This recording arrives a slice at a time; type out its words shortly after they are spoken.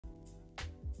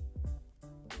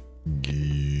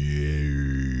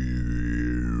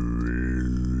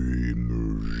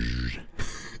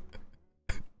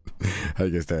How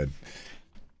you guys doing?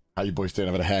 How you boys doing?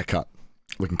 I've had a haircut.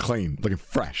 Looking clean, looking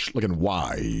fresh, looking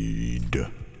wide. Oh,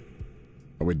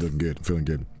 we're looking good. I'm feeling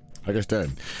good. How you guys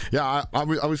doing? Yeah, I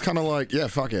was kind of like, yeah,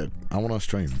 fuck it. I want to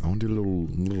stream. I want to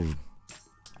do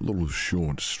a little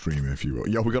short stream, if you will.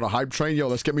 Yo, we got a hype train. Yo,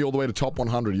 let's get me all the way to top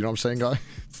 100. You know what I'm saying, guys?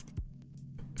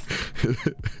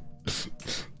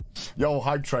 Yo,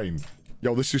 hype train.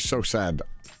 Yo, this is so sad.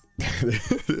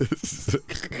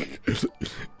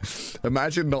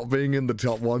 Imagine not being in the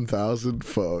top 1,000.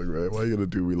 Fuck, man. Why are you gonna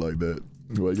do me like that?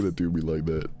 Why are you gonna do me like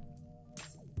that?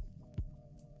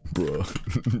 Bruh.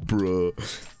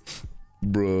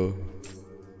 Bruh.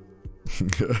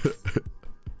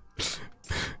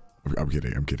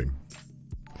 I'm kidding.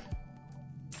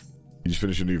 You just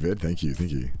finished a new vid? Thank you.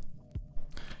 You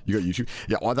got YouTube?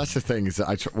 Yeah, well, that's the thing, is that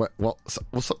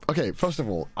okay, first of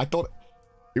all, I thought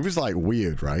it was like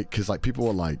weird, right? Because like people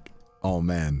were like, oh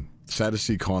man, sad to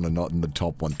see Connor not in the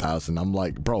top 1,000. I'm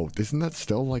like, bro, isn't that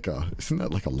like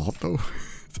a lot though?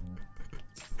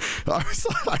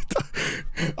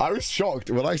 I was shocked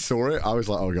when I saw it. I was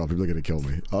like, oh god, people are gonna kill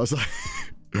me. I was like,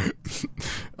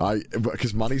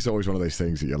 because money's always one of those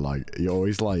things that you're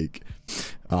always like,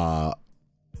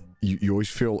 you always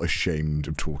feel ashamed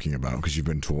of talking about because you've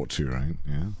been taught to, right?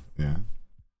 Yeah.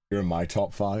 You're in my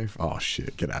top 5. Oh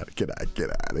shit! Get out of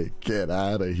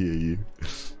here, you.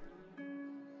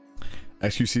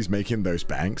 XQC's making those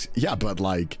banks. Yeah, but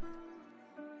like,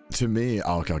 to me,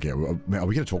 oh, okay. Are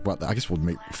we gonna talk about that? I guess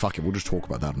fuck it. We'll just talk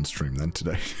about that on stream then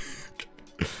today.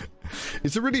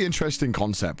 It's a really interesting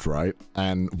concept, right?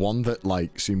 And one that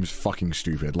like seems fucking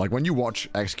stupid. Like when you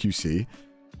watch XQC,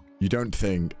 you don't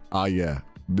think, ah, yeah,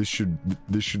 this should be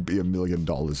 $1 million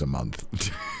a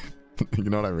month.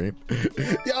 You know what I mean?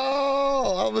 Yo,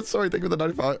 I'm sorry. Thank you for the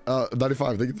 95.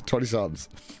 Thank you for the 20 subs.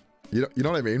 You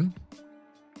know what I mean?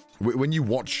 When you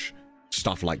watch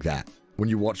stuff like that, when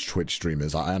you watch Twitch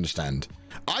streamers, I understand.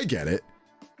 I get it.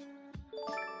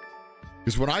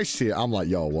 Because when I see it, I'm like,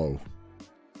 yo, whoa.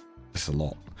 That's a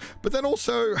lot. But then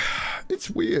also,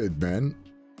 it's weird, man.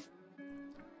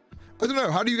 I don't know.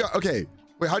 How do you guys... Okay.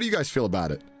 Wait, how do you guys feel about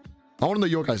it? I want to know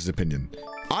your guys' opinion.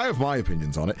 I have my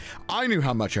opinions on it. I knew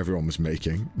how much everyone was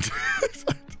making.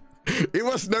 It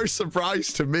was no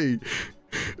surprise to me.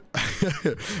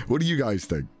 What do you guys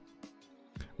think?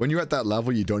 When you're at that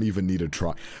level, you don't even need to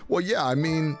try. Well, yeah, I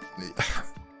mean...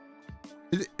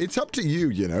 It's up to you,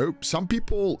 you know? Some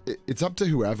people... It's up to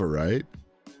whoever, right?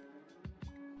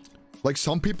 Like,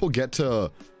 some people get to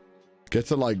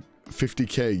like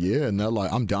 50K a year and they're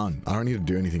like, I'm done. I don't need to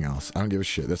do anything else. I don't give a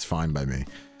shit. That's fine by me.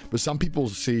 But some people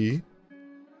see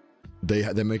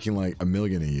they're making like $1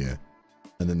 million a year,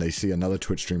 and then they see another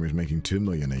Twitch streamer is making $2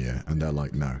 million a year, and they're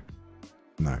like, no,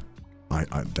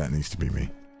 that needs to be me.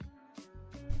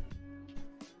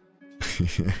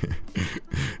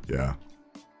 Yeah.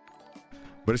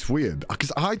 But it's weird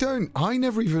because I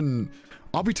never even,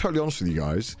 I'll be totally honest with you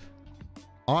guys.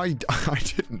 I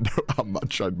didn't know how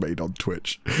much I'd made on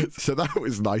Twitch, so that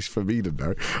was nice for me to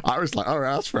know. I was like, oh,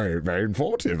 that's very, very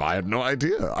informative. I had no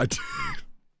idea. I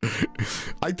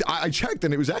checked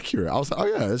and it was accurate. I was like, oh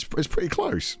yeah, it's pretty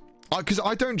close. Because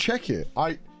I don't check it.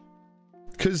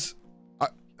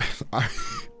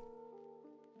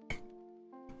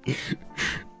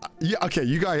 Yeah, okay,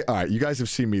 you guys, all right, you guys have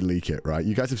seen me leak it, right?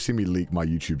 You guys have seen me leak my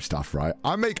YouTube stuff, right?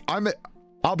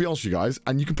 I'll be honest with you guys,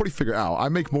 and you can probably figure it out. I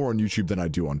make more on YouTube than I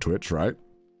do on Twitch, right?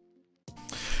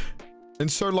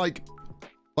 And so, like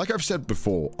I've said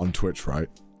before on Twitch, right?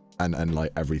 And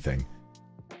like everything.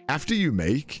 After you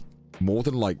make more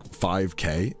than like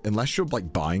 5K, unless you're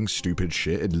like buying stupid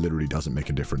shit, it literally doesn't make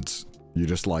a difference. You're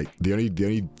just like, the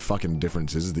only fucking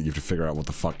difference is that you have to figure out what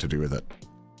the fuck to do with it.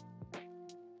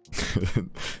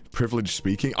 Privilege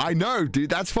speaking. I know,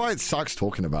 dude. That's why it sucks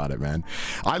talking about it, man.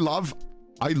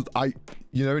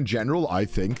 You know, in general, I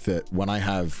think that when I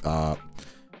have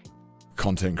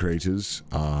content creators,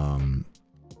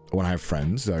 when I have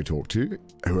friends that I talk to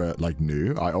who are like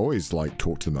new, I always like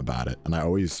talk to them about it, and I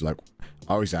always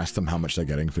ask them how much they're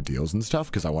getting for deals and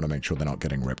stuff, because I want to make sure they're not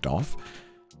getting ripped off.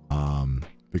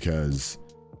 Because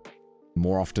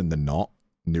more often than not,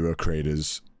 newer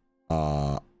creators,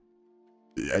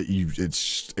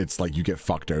 it's like you get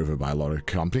fucked over by a lot of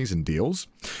companies and deals.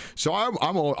 So I'm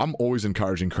always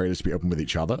encouraging creators to be open with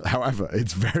each other. However,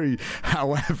 it's very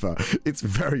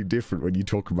different when you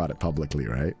talk about it publicly,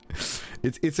 right?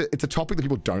 It's a topic that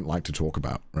people don't like to talk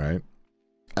about, right?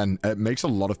 And it makes a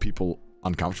lot of people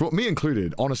uncomfortable, me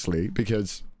included, honestly,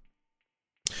 because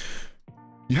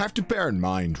you have to bear in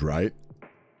mind, right?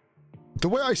 The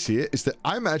way I see it is that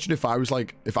I imagine if I was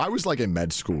like in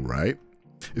med school, right?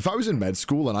 if I was in med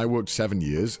school and I worked 7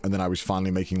 years and then I was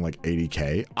finally making like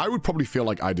 80K, I would probably feel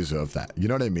like I deserve that. You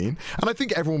know what I mean? And I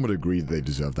think everyone would agree that they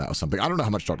deserve that or something. I don't know how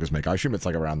much doctors make. I assume it's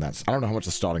like around that. I don't know how much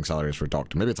the starting salary is for a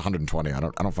doctor. Maybe it's 120. I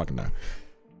don't fucking know.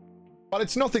 But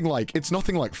it's nothing like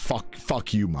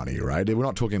fuck you money, right? We're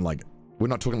not talking like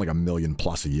 $1 million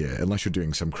plus a year, unless you're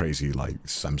doing some crazy like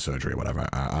some surgery or whatever.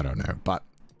 I don't know. But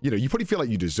you know, you probably feel like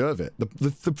you deserve it. The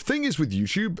thing is with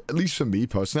YouTube, at least for me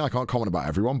personally, I can't comment about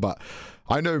everyone, but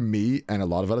I know me and a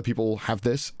lot of other people have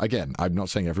this. Again, I'm not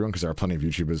saying everyone because there are plenty of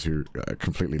YouTubers who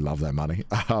completely love their money.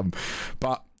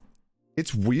 But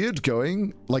it's weird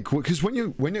going like, because when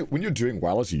you're doing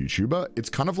well as a YouTuber, it's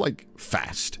kind of like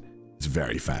fast. It's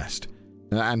very fast,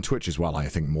 and Twitch as well. I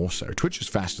think more so. Twitch is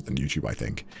faster than YouTube, I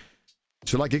think.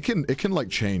 So like it can like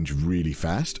change really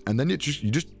fast, and then you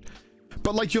just.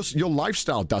 But like your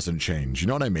lifestyle doesn't change, you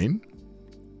know what I mean?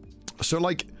 So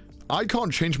like I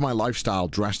can't change my lifestyle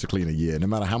drastically in a year, no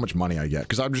matter how much money I get,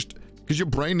 because your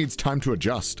brain needs time to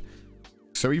adjust.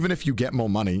 So even if you get more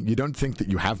money, you don't think that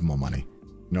you have more money.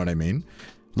 You know what I mean?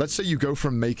 Let's say you go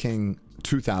from making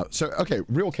 2,000. So okay,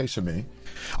 real case for me.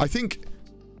 I think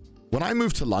when I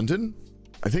moved to London,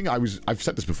 I've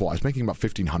said this before, I was making about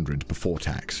 1,500 before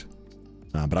tax,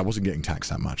 but I wasn't getting taxed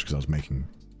that much because I was making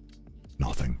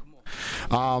nothing.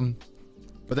 But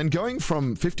then going from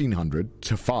 1,500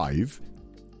 to 5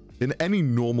 in any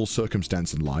normal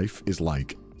circumstance in life is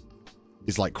like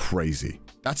crazy.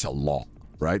 That's a lot,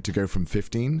 right? To go from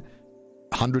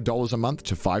 $1,500 a month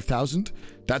to 5,000,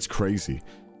 that's crazy.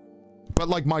 But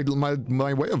like my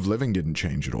way of living didn't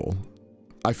change at all.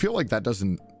 I feel like that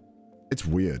doesn't, it's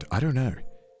weird. I don't know.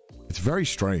 It's very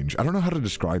strange. I don't know how to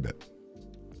describe it.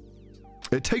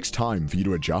 It takes time for you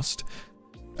to adjust.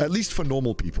 At least for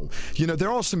normal people. You know, there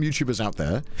are some YouTubers out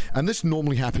there, and this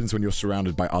normally happens when you're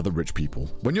surrounded by other rich people.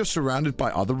 When you're surrounded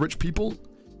by other rich people,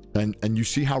 and you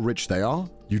see how rich they are,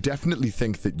 you definitely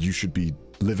think that you should be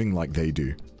living like they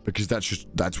do. Because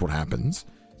that's what happens.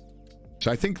 So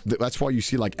I think that's why you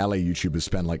see like LA YouTubers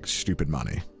spend like stupid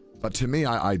money. But to me,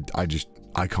 I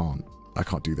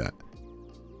can't do that.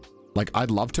 Like,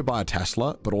 I'd love to buy a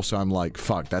Tesla, but also I'm like,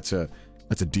 fuck, that's a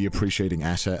depreciating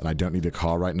asset, and I don't need a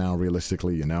car right now,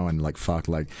 realistically, you know, and like, fuck,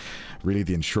 like, really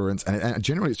the insurance, and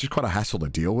generally it's just quite a hassle to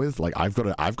deal with. Like, I've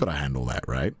got to handle that,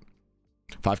 right?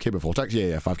 5K before tax?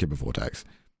 Yeah, 5K before tax.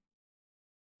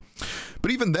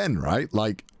 But even then, right,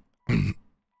 like,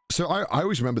 so I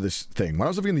always remember this thing. When I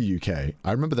was living in the UK,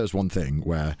 I remember there was one thing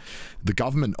where the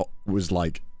government was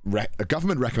like, a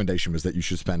government recommendation was that you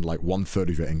should spend like 1/3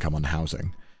 of your income on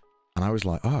housing. And I was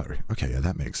like, oh, okay, yeah,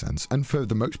 that makes sense. And for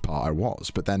the most part, I was.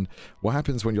 But then what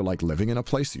happens when you're like living in a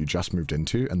place that you just moved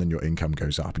into, and then your income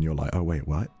goes up and you're like, oh, wait,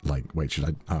 what? Like, wait,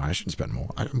 I shouldn't spend more.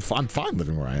 I'm fine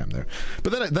living where I am though.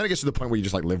 But then it gets to the point where you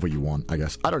just like live where you want, I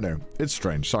guess. I don't know. It's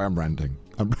strange. Sorry, I'm ranting.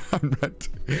 I'm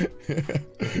ranting.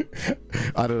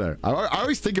 I don't know. I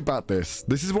always think about this.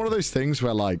 This is one of those things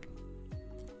where like,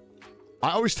 I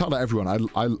always tell everyone,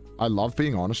 I love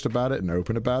being honest about it and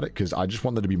open about it, because I just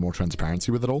want there to be more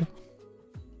transparency with it all.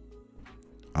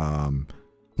 I'm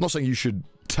not saying you should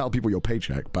tell people your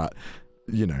paycheck, but,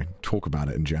 you know, talk about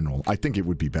it in general. I think it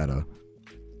would be better.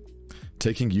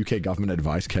 Taking UK government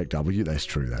advice, KW, that's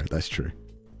true though, that's true.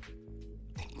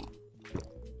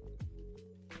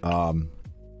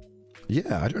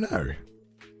 Yeah, I don't know.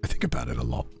 I think about it a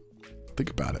lot. Think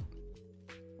about it.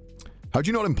 How do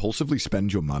you not impulsively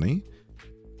spend your money?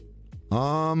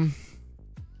 I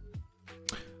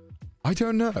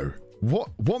don't know.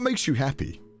 What makes you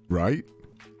happy, right?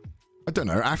 I don't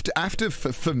know.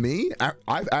 For me,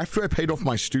 after I paid off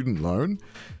my student loan,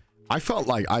 I felt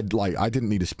like I didn't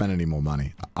need to spend any more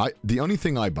money. The only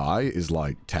thing I buy is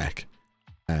like tech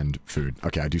and food.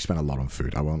 Okay, I do spend a lot on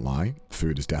food. I won't lie.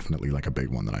 Food is definitely like a big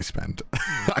one that I spend.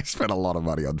 I spend a lot of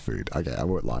money on food. Okay, I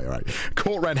won't lie. All right.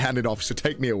 Court red-handed officer,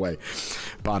 take me away.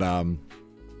 But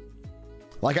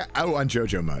like, oh, and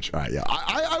JoJo merch. All right, yeah.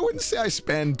 I wouldn't say I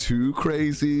spend too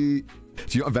crazy.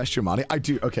 Do you invest your money? I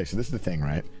do. Okay, so this is the thing,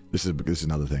 right? This is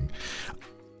another thing.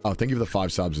 Oh, thank you for the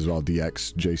 5 subs as well,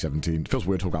 DXJ17. Feels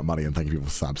weird talking about money and thanking people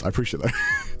for subs. I appreciate that.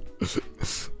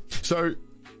 So,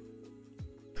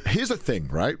 here's the thing,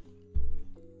 right?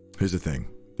 Here's the thing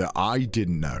that I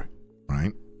didn't know,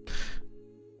 right?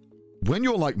 When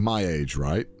you're like my age,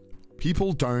 right?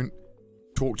 People don't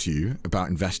talk to you about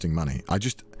investing money.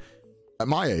 At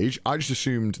my age, I just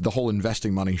assumed the whole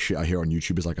investing money shit I hear on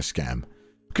YouTube is like a scam.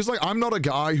 Because like, I'm not a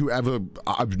guy who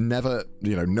I've never,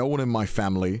 you know, no one in my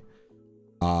family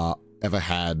ever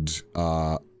had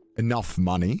enough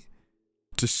money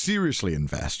to seriously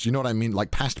invest. You know what I mean?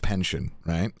 Like past pension,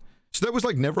 right? So there was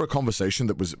like never a conversation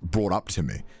that was brought up to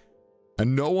me.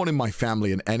 And no one in my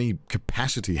family in any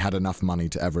capacity had enough money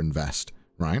to ever invest,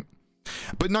 right?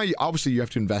 But now, obviously, you have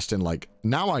to invest in, like,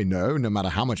 now I know no matter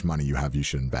how much money you have, you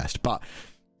should invest. But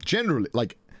generally,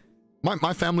 like,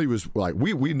 my family was, like,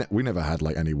 we never had,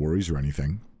 like, any worries or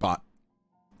anything. But,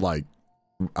 like,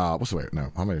 what's the way?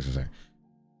 No, how am I going to say?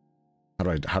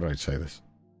 How do I say this?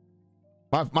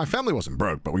 My family wasn't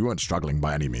broke, but we weren't struggling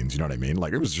by any means, you know what I mean?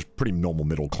 Like, it was just pretty normal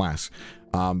middle class.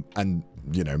 And,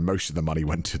 you know, most of the money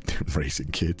went to raising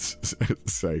kids.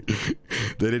 So,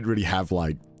 they didn't really have,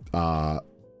 like,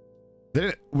 they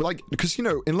didn't, like, because, you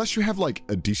know, unless you have, like,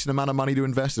 a decent amount of money to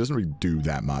invest, it doesn't really do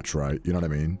that much, right? You know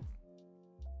what I mean?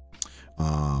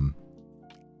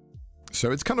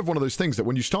 So it's kind of one of those things that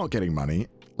when you start getting money,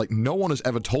 like, no one has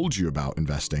ever told you about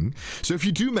investing. So if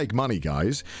you do make money,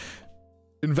 guys,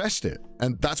 invest it.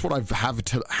 And that's what I've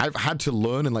had to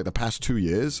learn in, like, the past 2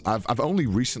 years. I've only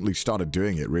recently started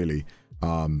doing it, really.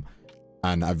 And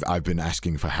I've been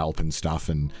asking for help and stuff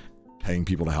and paying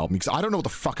people to help me because I don't know what the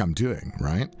fuck I'm doing,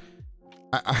 right?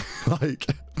 Like,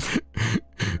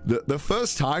 the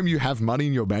first time you have money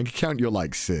in your bank account, you're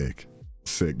like, sick,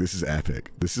 this is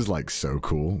epic, this is, like, so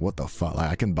cool, what the fuck, like,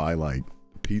 I can buy, like,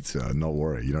 pizza and not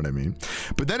worry, you know what I mean?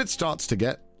 But then it starts to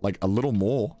get, like, a little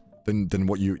more than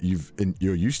what you're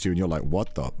used to, and you're like,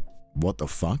 what the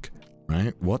fuck,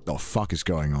 right? What the fuck is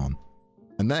going on?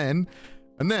 And then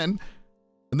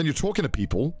you're talking to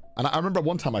people, and I remember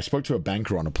one time I spoke to a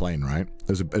banker on a plane, right?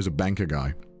 There's a banker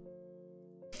guy.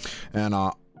 And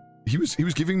he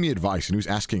was giving me advice, and he was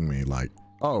asking me, like,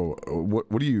 oh,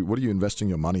 what are you investing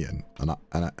your money in? And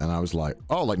I was like,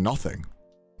 oh, like, nothing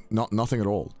at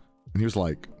all. And he was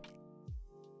like,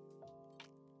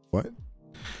 what?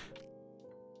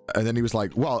 And then he was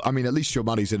like, well, I mean, at least your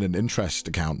money's in an interest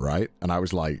account, right? And I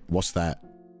was like, what's that?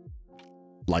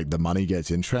 Like, the money gets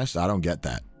interest? I don't get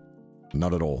that,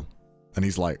 not at all. And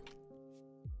he's like,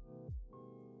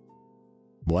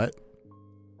 what?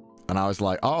 And I was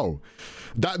like, oh,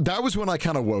 that was when I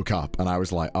kind of woke up, and I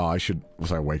was like, oh,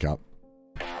 was I wake up?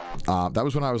 That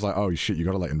was when I was like, oh shit, you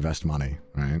gotta, like, invest money,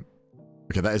 right?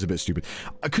 Okay, that is a bit stupid.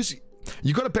 Because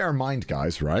you gotta bear in mind,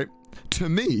 guys, right? To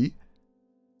me,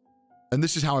 and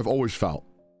this is how I've always felt,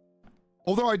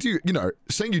 although I do, you know,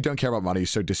 saying you don't care about money is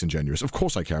so disingenuous. Of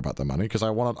course I care about the money, because I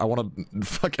want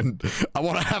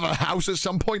to have a house at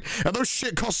some point, and those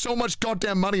shit cost so much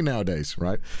goddamn money nowadays,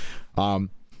 right?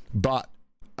 But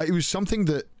it was something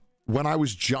that when I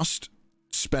was just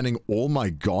spending all my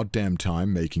goddamn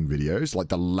time making videos, like,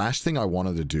 the last thing I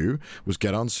wanted to do was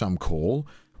get on some call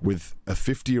with a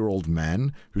 50-year-old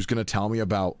man who's going to tell me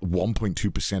about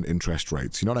 1.2% interest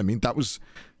rates. You know what I mean? That was,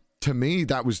 to me,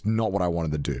 that was not what I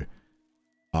wanted to do.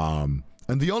 And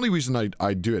the only reason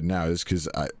I do it now is because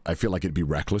I feel like it'd be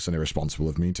reckless and irresponsible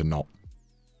of me to not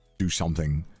do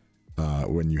something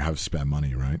when you have spare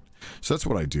money, right? So that's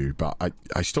what I do, but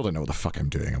I still don't know what the fuck I'm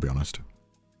doing, I'll be honest.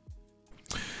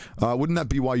 Wouldn't that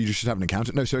be why you just should have an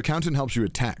accountant? No, so accountant helps you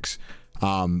with tax.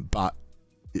 But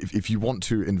if you want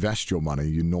to invest your money,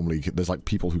 you normally, there's, like,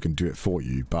 people who can do it for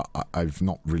you, but I've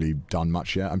not really done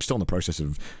much yet. I'm still in the process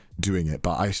of doing it,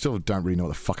 but I still don't really know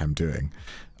what the fuck I'm doing.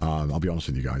 I'll be honest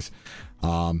with you guys.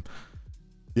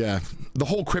 Yeah, the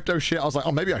whole crypto shit, I was like,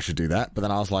 oh, maybe I should do that. But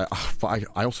then I was like, oh, but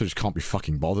I also just can't be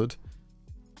fucking bothered.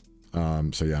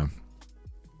 So yeah.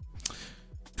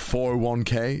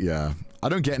 401k, yeah. I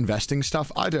don't get investing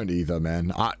stuff. I don't either,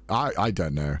 man. I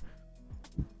don't know.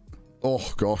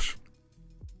 Oh, gosh.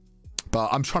 But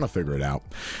I'm trying to figure it out.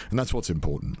 And that's what's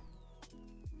important.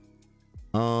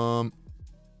 Thoughts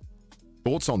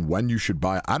on when you should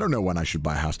buy. I don't know when I should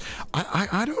buy a house.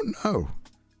 I don't know.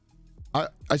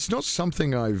 It's not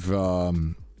something I've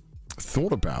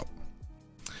thought about.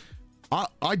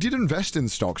 I did invest in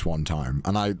stocks one time,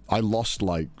 and I lost,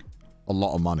 like, a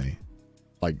lot of money,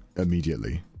 like,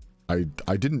 immediately. I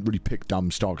didn't really pick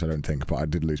dumb stocks, I don't think, but I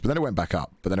did lose. But then it went back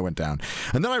up, but then it went down.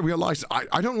 And then I realized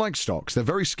I don't like stocks. They're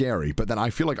very scary, but then I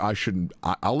feel like I shouldn't.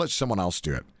 I'll let someone else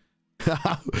do it.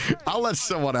 I'll let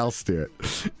someone else do it.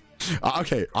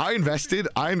 Okay, I invested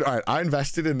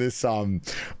in this,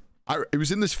 it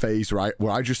was in this phase, right,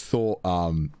 where I just thought,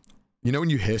 you know when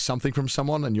you hear something from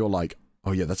someone and you're like,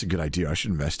 oh yeah, that's a good idea, I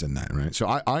should invest in that, right? So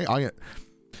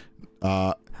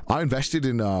I invested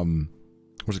in,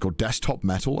 what's it called, Desktop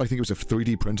Metal. I think it was a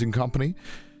 3D printing company.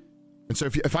 And so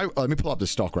if I let me pull up this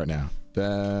stock right now.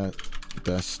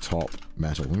 Desktop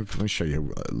Metal. Let me show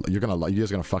you. You guys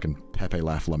are gonna fucking Pepe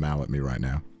laugh Lamau at me right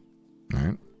now. All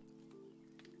right.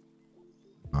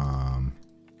 All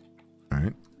right.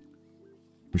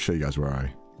 Let me show you guys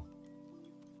where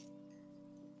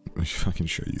let me fucking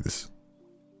show you this.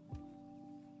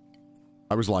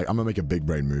 I was like, I'm gonna make a big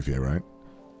brain move here, right?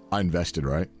 I invested,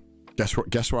 right?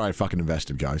 Guess where I fucking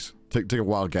invested, guys. Take a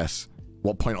wild guess.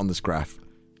 What point on this graph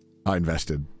I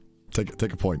invested?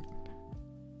 Take a point.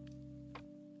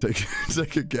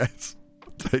 Take a guess.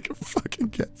 Take a fucking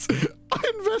guess.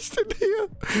 I invested here.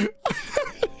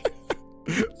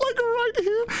 Like right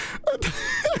here.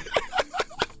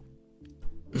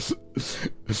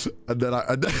 And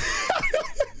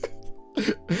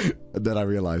then I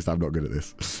realized I'm not good at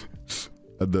this.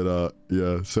 And then,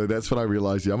 yeah, so that's when I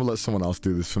realized, yeah, I'm gonna let someone else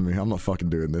do this for me. I'm not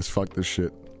fucking doing this. Fuck this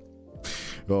shit.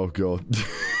 Oh, God.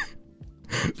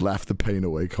 Laugh the pain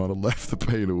away, Connor. Laugh the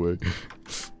pain away.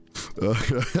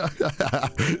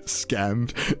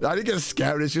 Scammed. I didn't get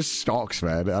scammed. It's just stocks,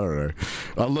 man. I don't know.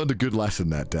 I learned a good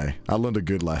lesson that day. I learned a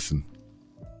good lesson.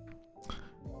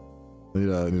 I need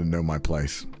to know my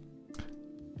place.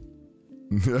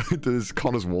 There's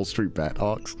Connor's Wall Street bet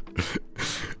arcs.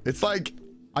 It's like,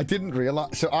 I didn't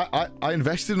realize. So I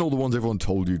invested in all the ones everyone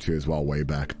told you to as well way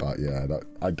back. But yeah,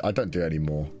 I don't do it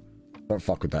anymore. Don't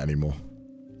fuck with that anymore.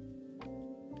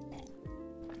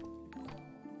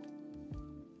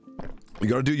 You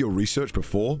gotta do your research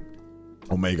before.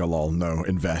 Omega lol. No,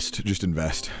 invest. Just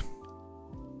invest.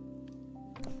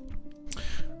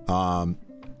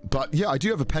 But yeah, I do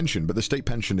have a pension, but the state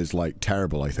pension is like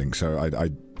terrible, I think. So I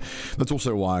that's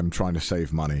also why I'm trying to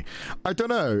save money. I don't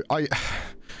know.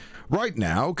 Right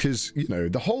now, because, you know,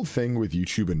 the whole thing with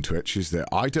YouTube and Twitch is that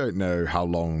I don't know how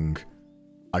long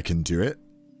I can do it.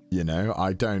 You know,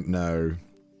 I don't know.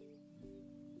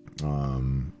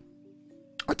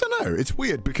 I don't know. It's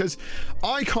weird because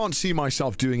I can't see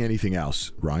myself doing anything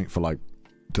else, right? For like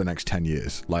the next 10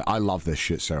 years. Like, I love this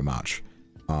shit so much.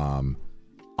 I'm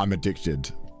addicted.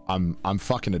 I'm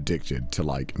fucking addicted to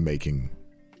like making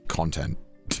content.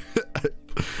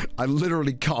 I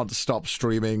literally can't stop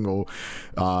streaming or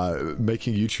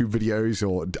making YouTube videos,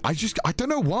 or I don't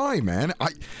know why, man.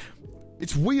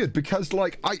 It's weird because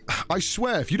like I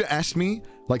swear if you'd have asked me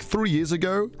like 3 years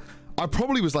ago, I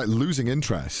probably was like losing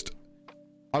interest.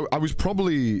 I was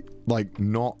probably like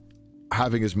not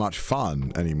having as much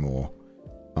fun anymore.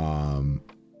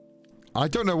 I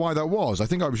don't know why that was. I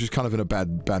think I was just kind of in a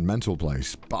bad mental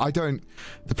place. But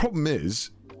the problem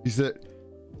is that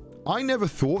I never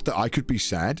thought that I could be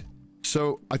sad.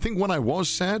 So I think when I was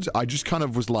sad, I just kind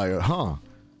of was like, huh,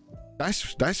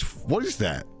 that's, what is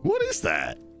that? What is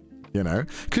that? You know?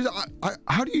 Because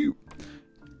how do you,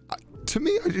 to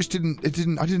me, I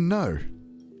didn't know.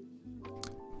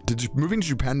 Did moving to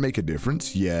Japan make a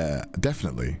difference? Yeah,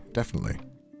 definitely.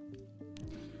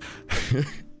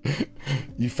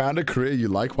 You found a career you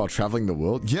like while traveling the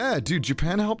world? Yeah, dude,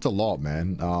 Japan helped a lot,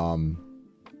 man.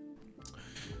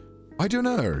 I don't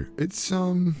know. It's,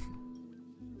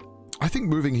 I think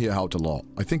moving here helped a lot.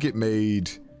 I think it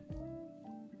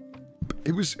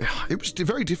was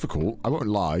very difficult. I won't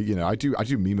lie. You know, I do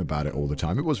meme about it all the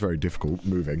time. It was very difficult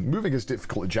moving. Moving is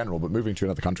difficult in general, but moving to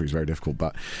another country is very difficult.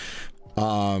 But,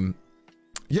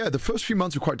 yeah, the first few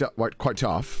months were quite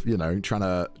tough. You know, trying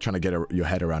to get your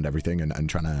head around everything and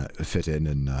trying to fit in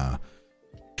and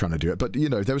trying to do it. But you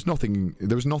know, there was nothing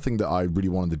that I really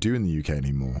wanted to do in the UK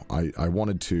anymore. I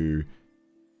wanted to.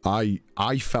 I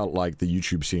felt like the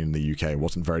YouTube scene in the UK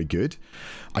wasn't very good.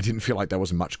 I didn't feel like there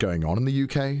wasn't much going on in the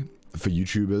UK for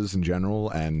YouTubers in general.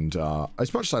 And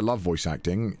as much as I love voice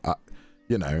acting,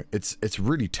 you know, it's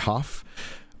really tough.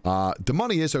 The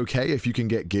money is okay if you can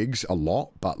get gigs a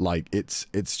lot, but like it's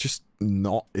just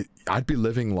not. I'd be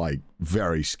living like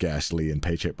very scarcely and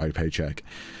paycheck by paycheck.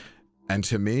 And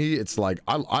to me, it's like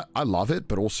I love it,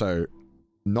 but also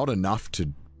not enough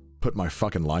to put my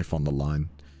fucking life on the line.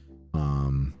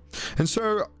 And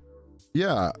so,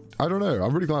 yeah, I don't know.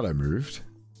 I'm really glad I moved.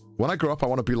 When I grow up, I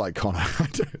want to be like Connor.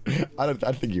 I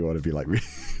don't think you want to be like me.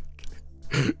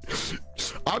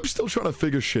 I'm still trying to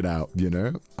figure shit out, you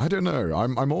know? I don't know.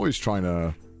 I'm always trying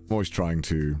to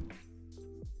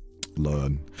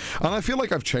learn. And I feel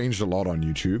like I've changed a lot on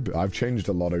YouTube. I've changed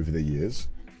a lot over the years.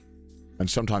 And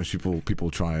sometimes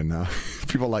people try and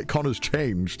people are like, Connor's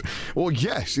changed. Well,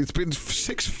 yes, it's been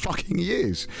 6 fucking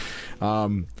years.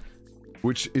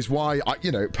 Which is why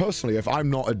you know, personally, if I'm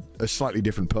not a slightly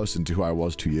different person to who I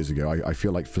was 2 years ago, I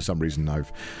feel like for some reason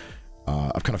I've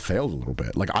kind of failed a little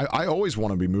bit. Like I always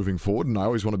want to be moving forward and I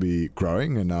always want to be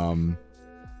growing. And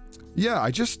yeah,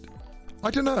 I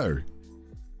don't know.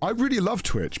 I really love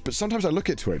Twitch, but sometimes I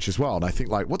look at Twitch as well and I think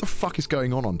like, what the fuck is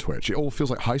going on Twitch? It all feels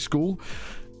like high school.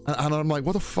 And I'm like,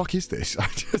 what the fuck is this? I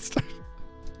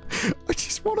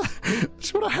just want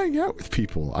to hang out with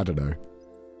people. I don't know.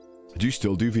 Do you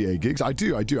still do VA gigs? I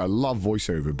do. I love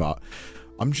voiceover, but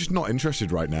I'm just not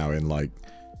interested right now in like,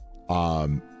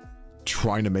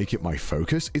 trying to make it my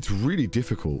focus. It's really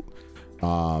difficult.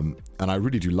 And I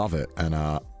really do love it. And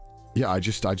yeah, I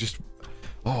just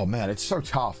oh man, it's so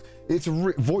tough. It's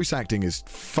voice acting is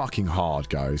fucking hard,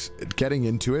 guys. Getting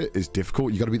into it is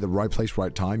difficult. You got to be at the right place,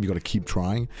 right time. You got to keep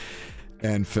trying.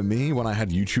 And for me, when I had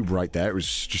YouTube right there, it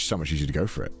was just so much easier to go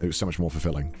for it. It was so much more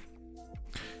fulfilling.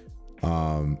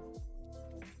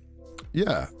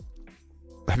 Yeah.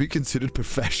 Have you considered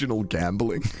professional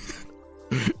gambling?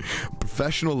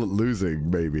 Professional at losing,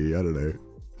 maybe. I don't know.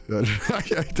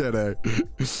 I don't know.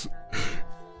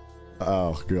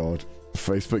 Oh god.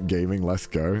 Facebook gaming, let's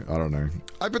go. I don't know.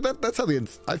 But that's how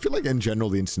I feel like in general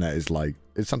the internet is like,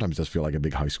 it sometimes does feel like a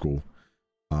big high school.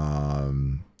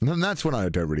 And that's when I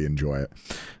don't really enjoy it.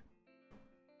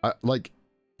 I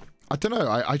don't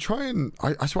know. I try and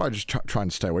that's why I just try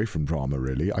and stay away from drama.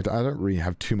 Really, I don't really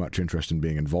have too much interest in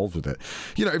being involved with it.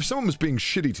 You know, if someone was being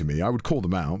shitty to me, I would call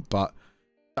them out, but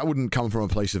that wouldn't come from a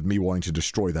place of me wanting to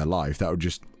destroy their life. That would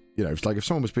just, you know, it's like if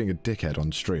someone was being a dickhead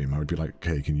on stream, I would be like,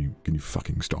 hey, can you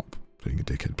fucking stop being a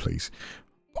dickhead, please?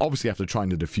 Obviously, after trying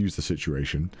to diffuse the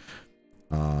situation,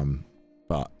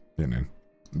 but you know,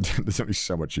 there's only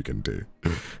so much you can do.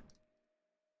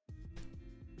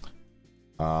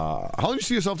 How do you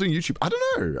see yourself doing YouTube? I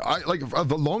don't know. I like a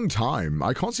long time.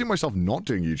 I can't see myself not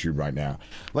doing YouTube right now.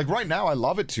 Like right now, I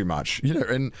love it too much, you know.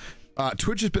 And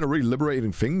Twitch has been a really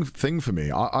liberating thing for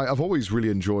me. I've always really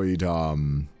enjoyed.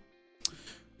 I've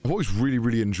always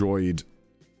really enjoyed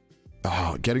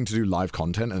getting to do live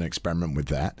content and experiment with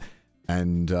that.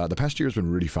 And the past year has been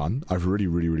really fun. I've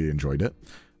really enjoyed it.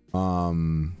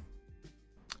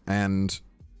 And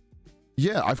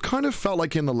yeah, I've kind of felt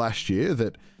like in the last year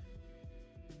that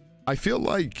I feel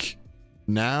like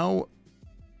now,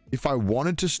 if I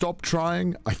wanted to stop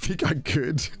trying, I think I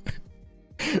could.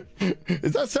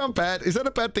 Does that sound bad? Is that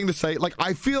a bad thing to say? Like,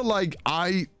 I feel like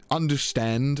I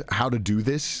understand how to do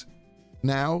this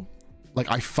now.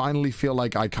 Like, I finally feel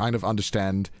like I kind of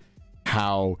understand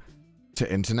how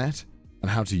to internet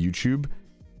and how to YouTube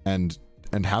and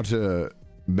how to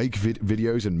make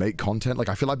videos and make content. Like,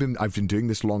 I feel I've been doing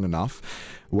this long enough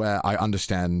where I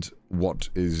understand what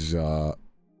is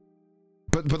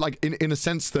but like in a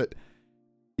sense that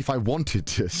if I wanted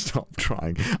to stop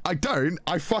trying, I don't.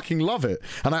 I fucking love it,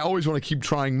 and I always want to keep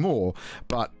trying more.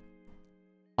 But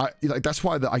that's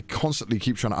why I constantly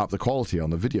keep trying to up the quality on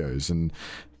the videos, and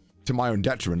to my own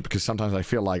detriment, because sometimes I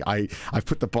feel like I've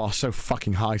put the bar so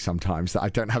fucking high sometimes that I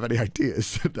don't have any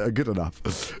ideas that are good enough.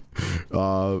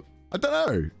 I don't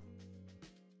know.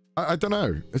 I don't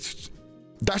know.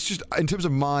 That's just in terms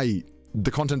of the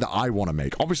content that I want to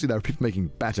make. Obviously, there are people making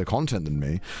better content than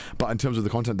me, but in terms of the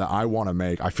content that I want to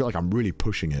make, I feel like I'm really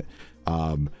pushing it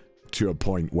to a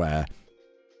point where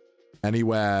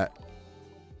anywhere,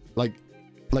 like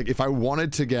if I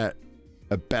wanted to get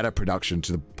a better production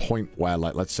to the point where,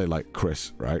 like, let's say like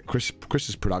Chris, right?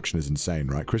 Chris's production is insane,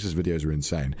 right? Chris's videos are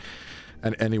insane,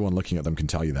 and anyone looking at them can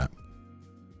tell you that.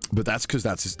 But that's because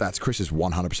that's Chris is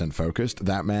 100% focused.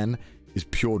 That man is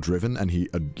pure driven, and he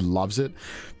loves it.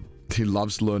 He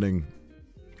loves learning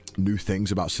new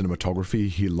things about cinematography.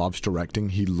 He loves directing.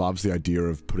 He loves the idea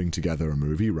of putting together a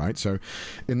movie, right? So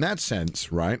in that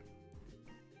sense, right,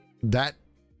 that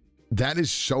is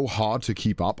so hard to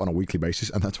keep up on a weekly basis,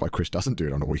 and that's why Chris doesn't do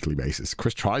it on a weekly basis.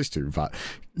 Chris tries to, but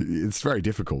it's very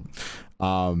difficult.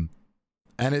 And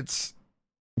it's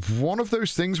one of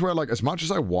those things where, like, as much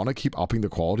as I want to keep upping the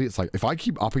quality, it's like, if I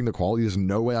keep upping the quality, there's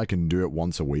no way I can do it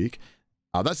once a week.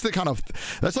 That's like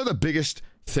the biggest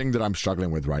thing that I'm struggling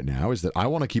with right now, is that I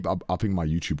want to keep upping my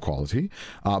YouTube quality,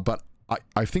 but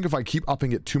I think if I keep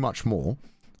upping it too much more,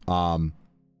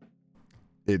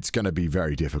 it's going to be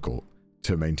very difficult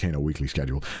to maintain a weekly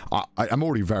schedule. I'm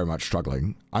already very much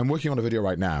struggling. I'm working on a video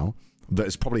right now that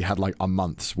has probably had like a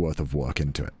month's worth of work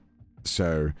into it,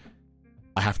 so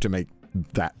I have to make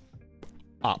that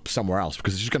up somewhere else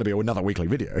because it's just going to be another weekly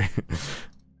video.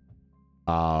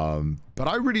 But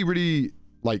I really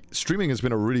like, streaming has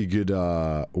been a really good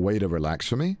way to relax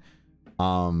for me,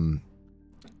 and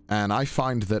I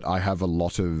find that I have a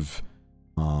lot of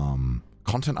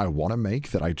content I want to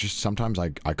make that I just sometimes I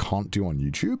can't do on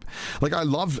YouTube. Like,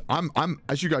 I'm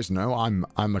as you guys know,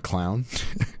 I'm a clown.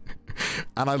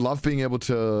 And I love being able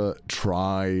to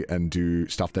try and do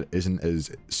stuff that isn't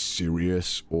as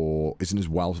serious or isn't as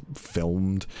well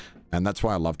filmed. And that's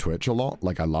why I love Twitch a lot.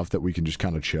 Like, I love that we can just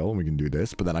kind of chill and we can do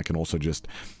this, but then I can also just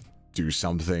do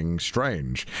something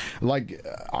strange. Like,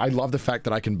 I love the fact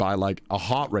that I can buy like a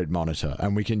heart rate monitor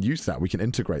and we can use that. We can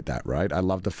integrate that, right? I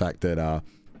love the fact that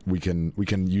we can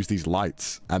use these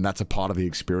lights, and that's a part of the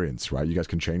experience, right? You guys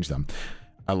can change them.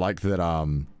 I like that.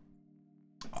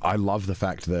 I love the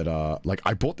fact that like,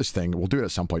 I bought this thing. We'll do it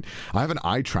at some point. I have an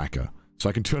eye tracker. So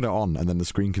I can turn it on and then the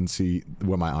screen can see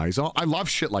where my eyes are. I love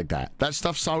shit like that. That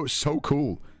stuff's so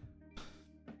cool.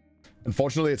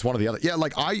 Unfortunately, it's one or the other. Yeah,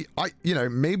 like you know,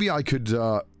 maybe I could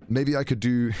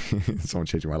do someone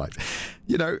changing my lights.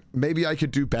 You know, maybe I could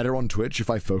do better on Twitch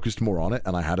if I focused more on it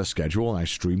and I had a schedule and I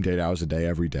streamed 8 hours a day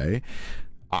every day.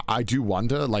 I do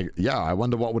wonder, like, yeah, I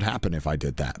wonder what would happen if I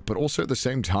did that. But also at the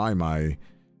same time,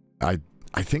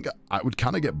 I think I would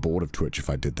kind of get bored of Twitch if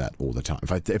I did that all the time.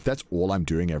 If that's all I'm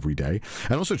doing every day.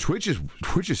 And also Twitch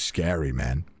is scary,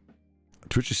 man.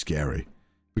 Twitch is scary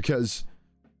because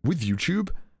with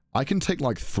YouTube, I can take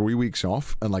like 3 weeks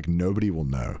off and like nobody will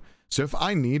know. So if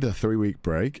I need a 3-week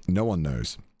break, no one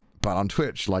knows. But on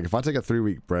Twitch, like if I take a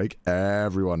 3-week break,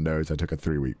 everyone knows I took a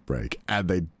 3-week break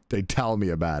and they tell me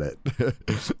about it.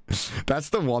 That's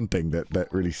the one thing that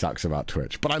really sucks about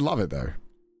Twitch. But I love it though.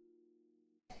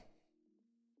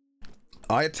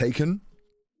 I had taken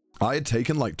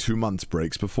like 2 months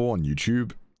breaks before on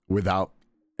YouTube without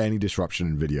any disruption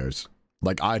in videos.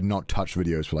 Like I had not touched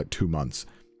videos for like 2 months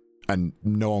and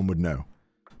no one would know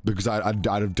because I'd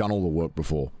have done all the work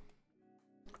before.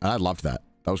 And I loved that.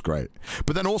 That was great.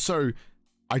 But then also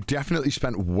I definitely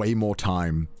spent way more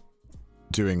time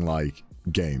doing like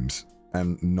games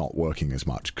and not working as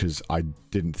much because I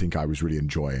didn't think I was really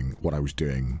enjoying what I was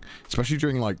doing, especially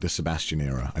during like the Sebastian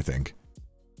era. I think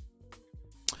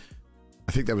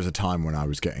there was a time when I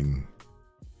was kind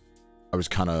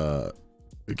of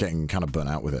burnt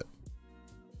out with it.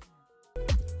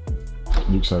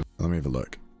 Luke said, let me have a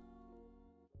look.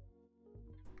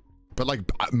 But like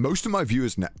most of my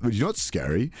viewers now, you know what's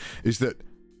scary is that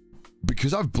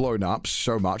because I've blown up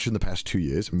so much in the past 2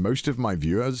 years, most of my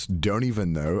viewers don't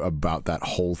even know about that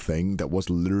whole thing that was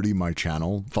literally my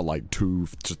channel for like 2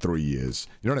 to 3 years.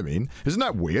 You know what I mean? Isn't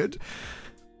that weird?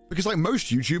 Because like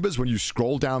most YouTubers, when you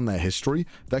scroll down their history,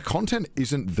 their content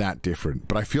isn't that different.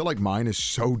 But I feel like mine is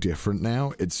so different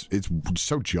now. It's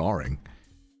so jarring.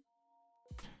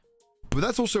 But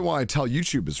that's also why I tell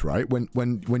YouTubers, right? When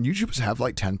YouTubers have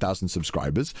like 10,000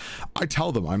 subscribers, I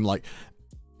tell them, I'm like,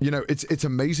 you know, it's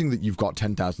amazing that you've got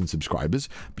 10,000 subscribers,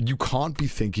 but you can't be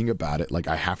thinking about it like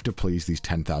I have to please these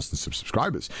 10,000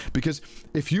 subscribers. Because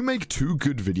if you make 2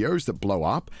 good videos that blow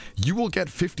up, you will get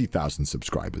 50,000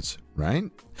 subscribers, right?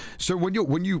 So when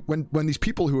these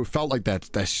people who have felt like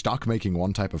they're stuck making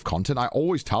one type of content, I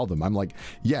always tell them, I'm like,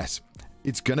 yes,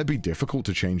 it's gonna be difficult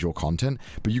to change your content,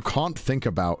 but you can't think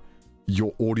about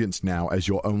your audience now as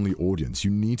your only audience. You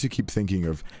need to keep thinking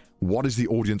of what is the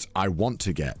audience I want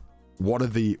to get. What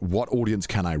audience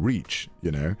can I reach,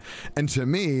 you know? And to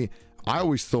me, I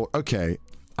always thought, okay,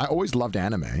 I always loved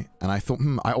anime, and I thought,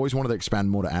 I always wanted to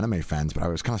expand more to anime fans, but I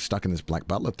was kind of stuck in this Black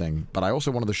Butler thing, but I also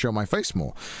wanted to show my face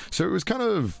more. So it was kind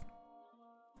of,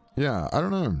 yeah, I don't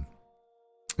know.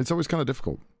 It's always kind of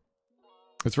difficult.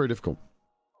 It's very difficult.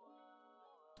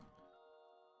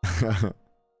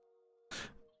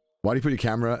 Why do you put your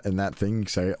camera in that thing,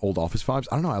 say old office vibes?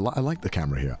 I don't know, I like the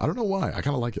camera here. I don't know why, I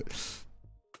kind of like it.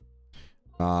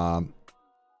 I've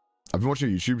been watching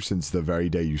YouTube since the very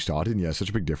day you started, and yeah, such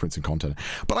a big difference in content.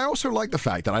 But I also like the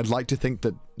fact that I'd like to think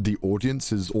that the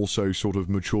audience is also sort of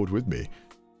matured with me.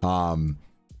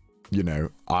 You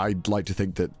know, I'd like to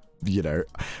think that, you know,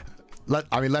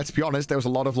 let's be honest, there was a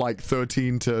lot of like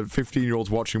 13 to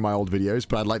 15-year-olds watching my old videos,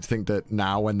 but I'd like to think that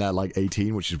now when they're like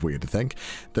 18, which is weird to think,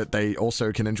 that they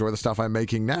also can enjoy the stuff I'm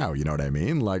making now, you know what I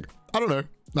mean? Like, I don't know.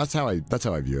 That's how I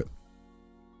view it.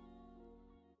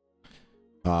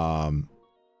 I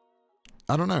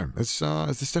don't know. It's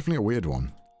definitely a weird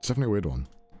one. It's definitely a weird one.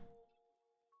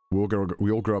 We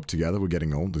all grow up together. We're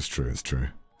getting old. It's true. It's true.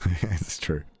 It's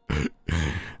true.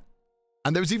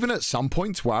 And there was even at some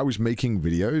points where I was making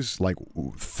videos like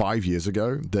 5 years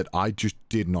ago that I just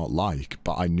did not like,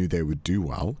 but I knew they would do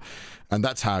well. And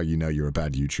that's how you know you're a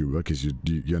bad YouTuber, because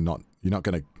you're not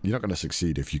gonna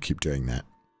succeed if you keep doing that.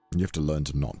 You have to learn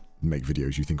to not make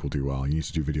videos you think will do well. You need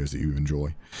to do videos that you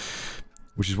enjoy.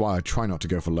 Which is why I try not to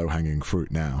go for low-hanging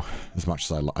fruit now, as much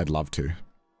as I'd love to.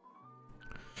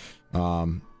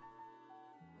 Do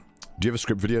you ever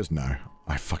script videos? No.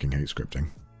 I fucking hate scripting.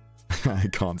 I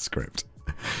can't script.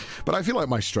 But I feel like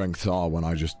my strengths are when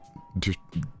I just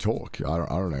talk. I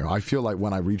don't know. I feel like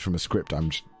when I read from a script,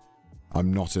 I'm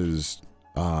not as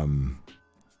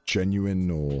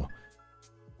genuine, or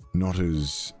not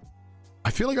as...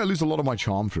 I feel like I lose a lot of my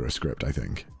charm for a script, I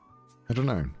think. I don't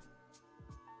know.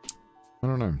 I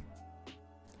don't know.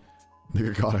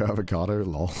 Avocado,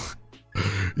 lol.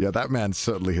 Yeah, that man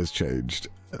certainly has changed.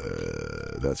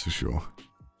 That's for sure.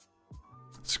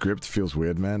 Script feels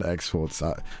weird, man. Exports.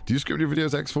 Do you script your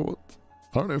videos export?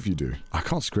 I don't know if you do. I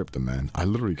can't script them, man. I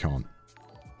literally can't.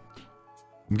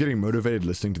 I'm getting motivated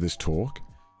listening to this talk.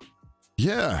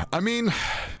 Yeah, I mean,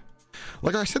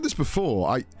 like I said this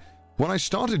before, when I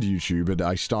started YouTube and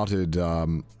I started,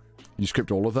 you script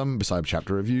all of them besides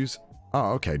chapter reviews.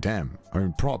 Oh, okay, damn. I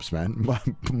mean, props, man.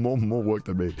 more work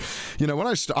than me. You know, when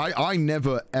I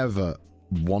never ever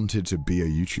wanted to be a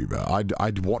YouTuber.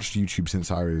 I'd watched YouTube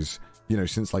since I was, you know,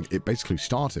 since like it basically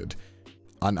started,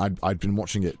 and I'd been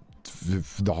watching it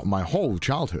my whole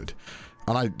childhood,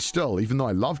 and I still, even though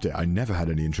I loved it, I never had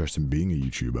any interest in being a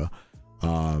YouTuber.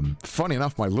 Funny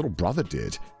enough, my little brother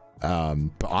did,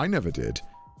 but I never did.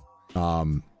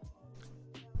 But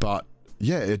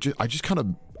yeah, I just kind of,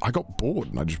 I got bored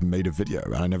and I just made a video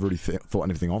and I never really thought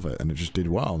anything of it, and it just did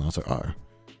well, and I was like, oh,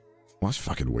 well, that's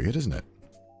fucking weird, isn't it?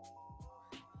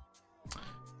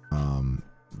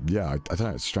 Yeah, I don't know,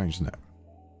 it's strange, isn't it?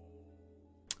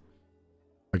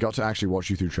 I got to actually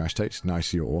watch you through Trash Taste.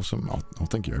 Nice, you're awesome. Oh,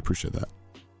 thank you, I appreciate that.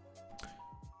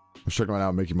 I'm struggling right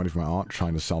now making money from my art,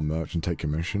 trying to sell merch and take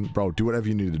commission. Bro, do whatever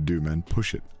you need to do, man.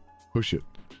 Push it. Push it.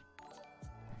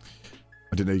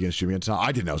 I didn't know you were going to stream again tonight.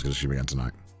 I didn't know I was going to stream again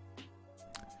tonight.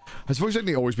 Has voice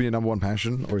acting always been your #1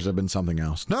 passion, or has there been something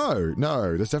else? No,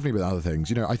 there's definitely been other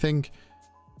things. You know, I think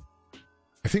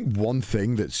one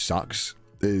thing that sucks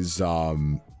is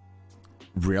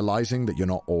realizing that you're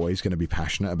not always going to be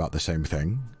passionate about the same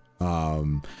thing,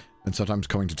 and sometimes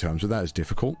coming to terms with that is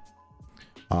difficult.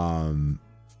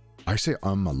 I say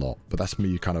a lot, but that's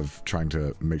me kind of trying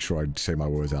to make sure I say my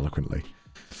words eloquently,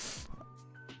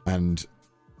 and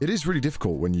it is really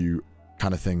difficult when you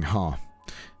kind of think,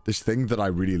 this thing that I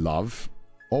really love.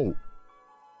 Oh,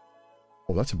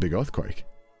 that's a big earthquake.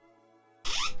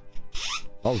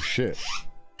 Oh shit.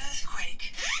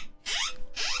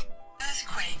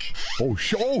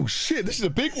 Oh shit, this is a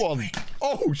big one.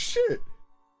 Oh shit.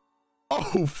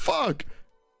 Oh fuck.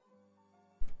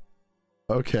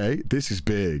 Okay, this is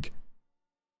big.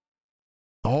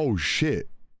 Oh shit.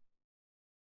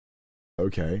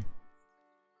 Okay.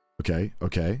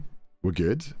 We're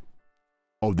good.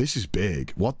 Oh, this is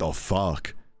big. What the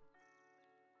fuck?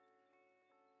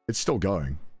 It's still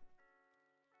going.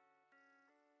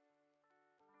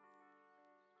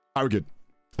 Alright, we're good.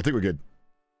 I think we're good.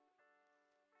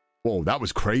 Whoa, that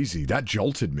was crazy. That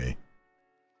jolted me.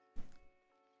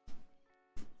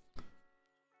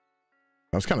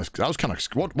 That was kind of,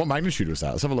 what magnitude was that?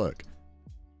 Let's have a look.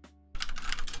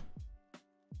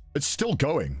 It's still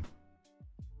going.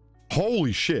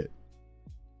 Holy shit.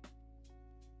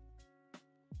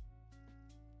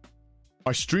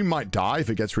 My stream might die if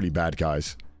it gets really bad,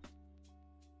 guys.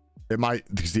 It might,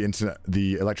 because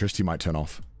the electricity might turn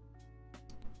off.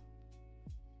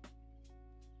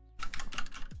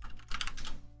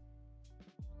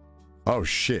 Oh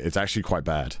shit, it's actually quite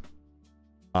bad.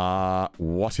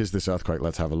 What is this earthquake?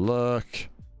 Let's have a look.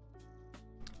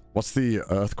 What's the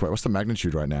earthquake? What's the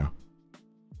magnitude right now?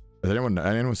 Has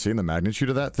anyone seen the magnitude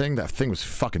of that thing? That thing was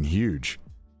fucking huge.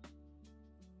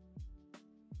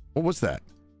 What was that?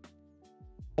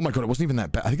 Oh my god, it wasn't even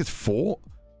that bad. I think it's 4.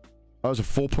 That was a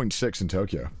 4.6 in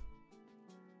Tokyo.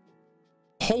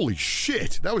 Holy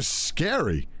shit, that was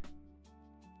scary.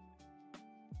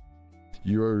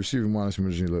 You are receiving wireless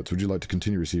emergency alerts. Would you like to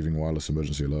continue receiving wireless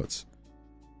emergency alerts?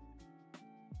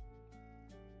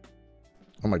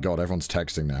 Oh my god, everyone's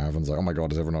texting now. Everyone's like, oh my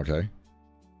god, is everyone okay?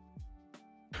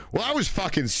 Well, that was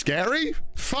fucking scary.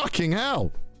 Fucking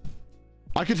hell.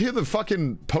 I could hear the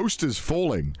fucking posters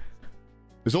falling.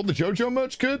 Is all the JoJo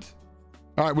merch good?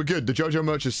 Alright, we're good. The JoJo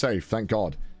merch is safe, thank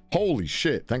god. Holy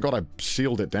shit, thank god I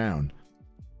sealed it down.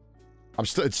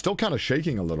 It's still kind of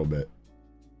shaking a little bit.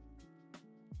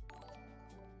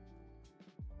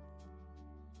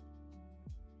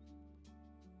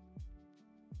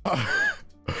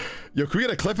 Yo, can we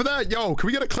get a clip of that? Yo, can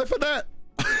we get a clip of that?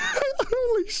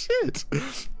 Holy shit.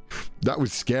 That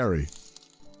was scary.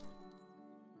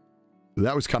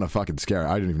 That was kind of fucking scary.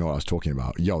 I didn't even know what I was talking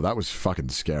about. Yo, that was fucking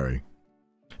scary.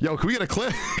 Yo, can we get a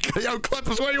clip? Yo,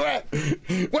 Clippers, where you at?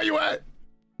 Where you at?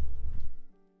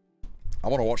 I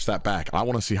want to watch that back. I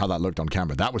want to see how that looked on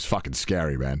camera. That was fucking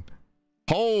scary, man.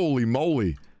 Holy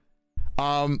moly.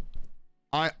 I'm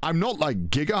not like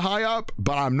giga high up,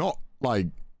 but I'm not like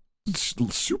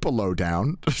super low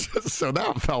down. So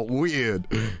that felt weird.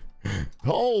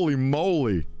 Holy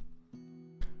moly.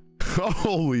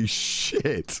 Holy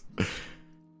shit.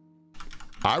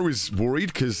 I was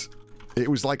worried because it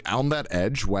was like on that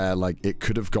edge where like it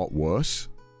could have got worse.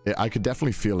 I could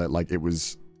definitely feel it, like it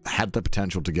had the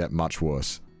potential to get much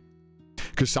worse.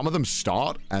 Because some of them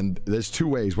start and there's two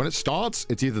ways. When it starts,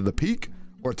 it's either the peak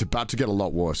or it's about to get a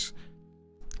lot worse.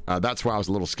 That's why I was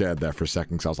a little scared there for a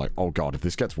second, because I was like, oh god, if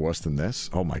this gets worse than this,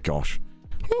 oh my gosh.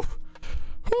 Whew.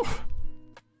 Whew.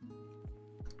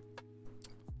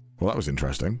 Well, that was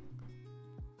interesting.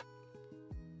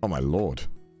 Oh my lord.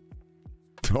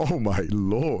 Oh my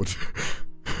lord.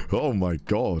 Oh my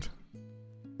god.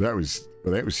 That was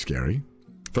scary.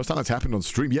 First time that's happened on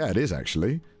stream? Yeah, it is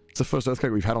actually. It's the first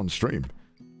earthquake we've had on stream.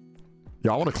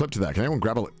 Yeah, I want a clip to that. Can anyone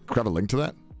grab a link to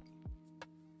that?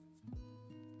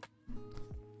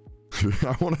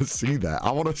 I want to see that.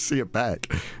 I want to see it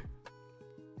back.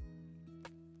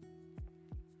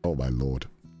 Oh my lord.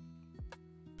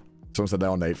 Someone said that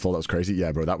on Nightfall. That was crazy.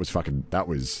 Yeah, bro, that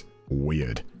was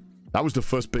weird. That was the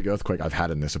first big earthquake I've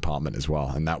had in this apartment as well,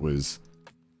 and that was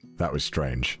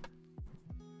strange.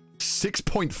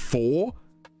 6.4?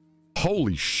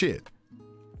 Holy shit.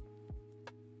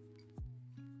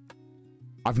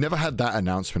 I've never had that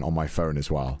announcement on my phone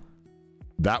as well.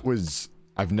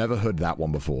 I've never heard that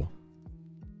one before.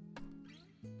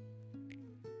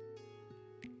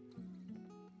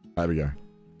 There we go.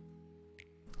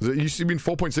 You mean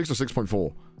 4.6 or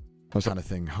 6.4? That kind of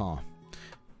thing, huh? All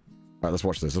right, let's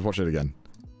watch this. Let's watch it again.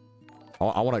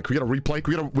 I want to. Can we get a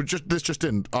replay? This just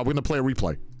in. We're gonna play a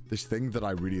replay. This thing that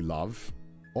I really love.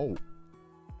 Oh,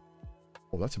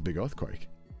 that's a big earthquake.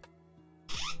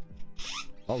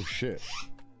 Oh shit.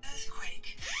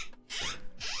 Earthquake.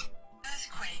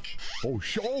 Oh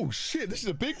shit. This is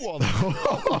a big one.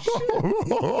 Oh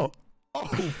shit. Oh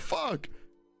fuck.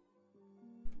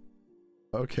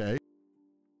 Okay.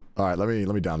 All right, let me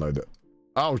download it.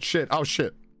 Oh shit. All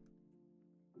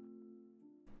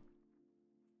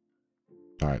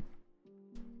right.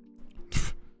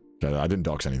 Okay, I didn't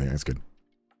dox anything. That's good.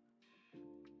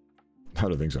 I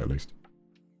don't think so, at least.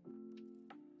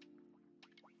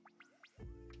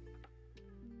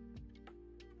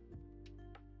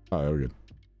 Oh, we're good.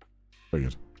 Very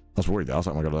good. I was worried. I was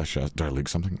like, oh my god, did I leak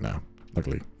something? No.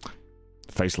 Luckily.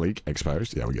 Face leak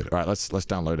exposed. Yeah, we're good. All right, let's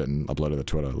download it and upload it to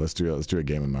Twitter. Let's do a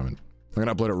gaming moment. I'm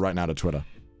gonna upload it right now to Twitter.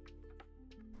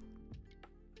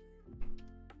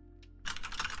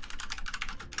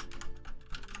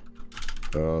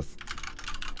 Earth.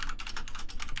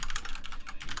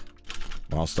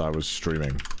 Whilst I was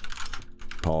streaming.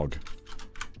 Pog.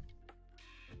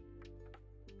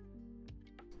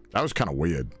 That was kind of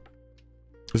weird.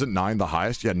 Isn't 9 the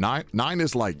highest? Yeah, 9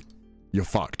 is like you're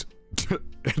fucked.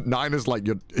 9 is like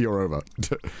you're over.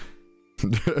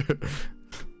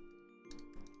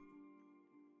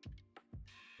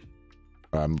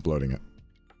 I'm uploading it.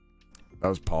 That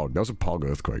was Pog. That was a Pog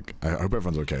earthquake. I hope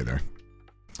everyone's okay there.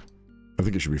 I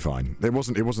think it should be fine. It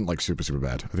wasn't like super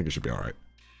bad. I think it should be alright.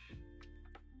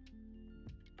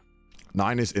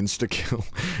 9 is insta-kill.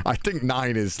 I think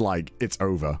 9 is like, it's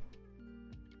over.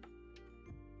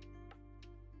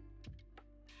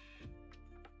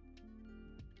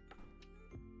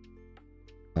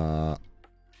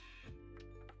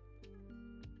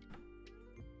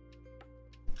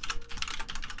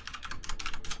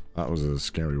 That was a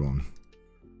scary one.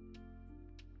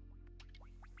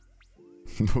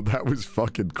 That was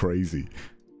fucking crazy.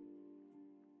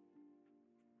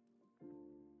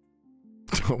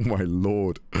 Oh my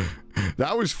lord.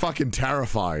 That was fucking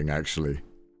terrifying, actually.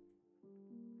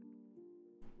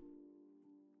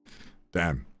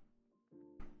 Damn.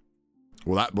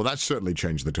 Well, that certainly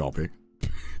changed the topic.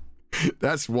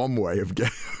 That's one way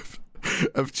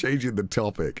of changing the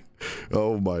topic.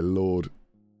 Oh my lord.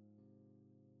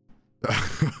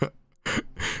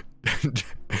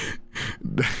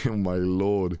 Oh my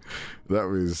lord. That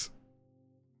was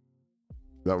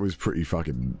pretty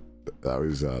fucking, that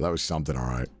was something, all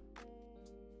right.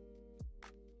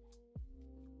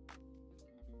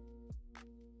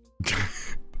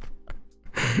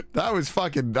 That was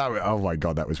fucking, oh my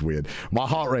god, that was weird. My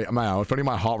heart rate, man, if only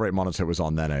my heart rate monitor was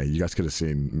on then, you guys could have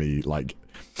seen me, like,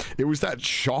 it was that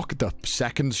shock, the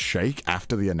seconds shake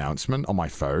after the announcement on my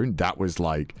phone. That was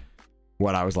like,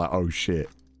 when I was like, oh shit.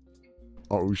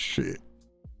 Oh shit.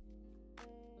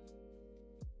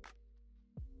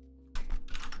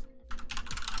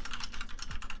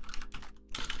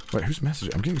 Wait, who's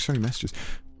messaging? I'm getting so many messages.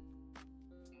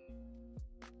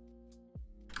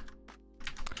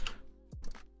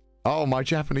 Oh, my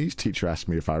Japanese teacher asked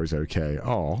me if I was okay.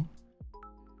 Oh.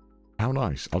 How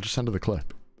nice. I'll just send her the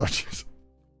clip.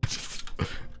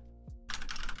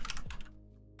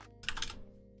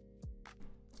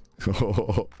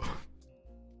 Oh.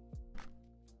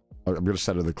 I'm gonna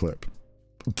send her the clip.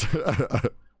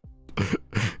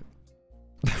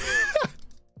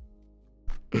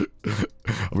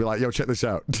 I'll be like, yo, check this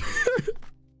out.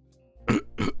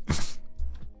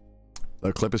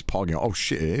 The clip is pogging. Oh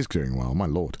shit, it is doing well. My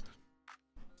lord.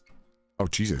 Oh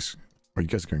Jesus. Oh, you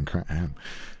guys are going crap.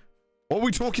 What were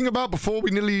we talking about before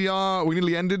we nearly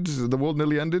ended? The world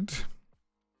nearly ended.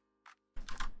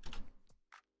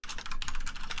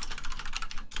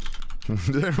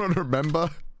 Does anyone remember?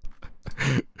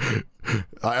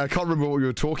 I can't remember what we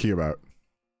were talking about.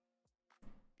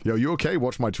 Yo, you okay?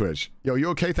 Watch my Twitch. Yo, you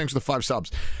okay? Thanks for the 5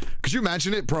 subs. Could you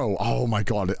imagine it, bro? Oh my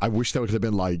god, I wish there would have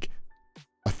been like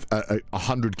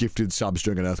 100 gifted subs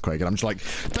during an earthquake, and I'm just like,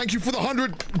 thank you for the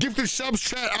 100 gifted subs,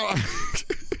 chat.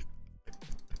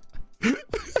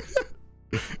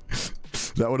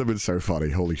 That would have been so funny.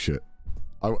 Holy shit.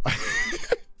 I'm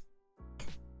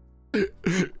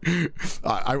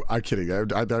kidding.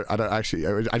 I don't actually.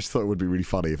 I just thought it would be really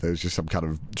funny if there was just some kind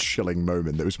of chilling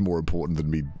moment that was more important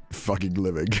than me fucking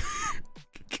living.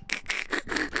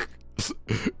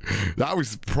 That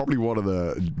was probably one of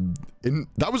the.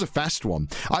 That was a fast one.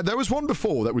 There was one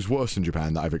before that was worse in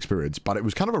Japan that I've experienced, but it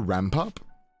was kind of a ramp up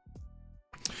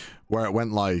where it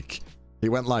went like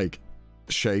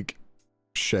shake,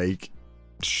 shake,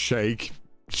 shake.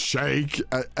 Shake,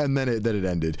 and then it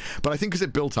ended. But I think because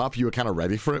it built up, you were kind of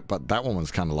ready for it. But that one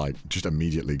was kind of like just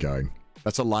immediately going.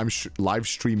 That's a live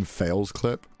stream fails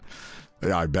clip.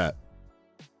 Yeah, I bet.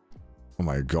 Oh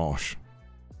my gosh.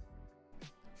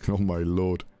 Oh my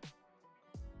lord.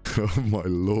 Oh my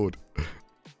lord.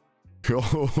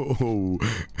 Oh,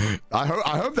 I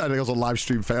hope that was a live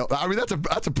stream fail. I mean, that's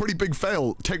a pretty big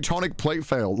fail. Tectonic plate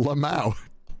fail. Lamau.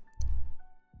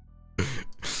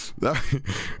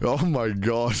 Oh my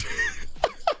god.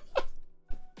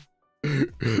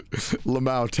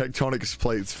 Lamau, tectonic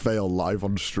plates fail live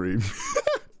on stream.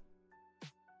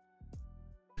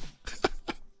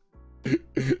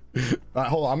 Alright,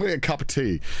 hold on, I'm gonna get a cup of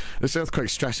tea. This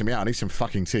earthquake's stressing me out. I need some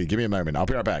fucking tea. Give me a moment. I'll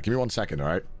be right back. Give me 1 second,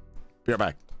 alright? Be right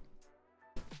back.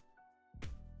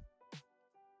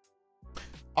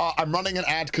 I'm running an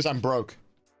ad because I'm broke.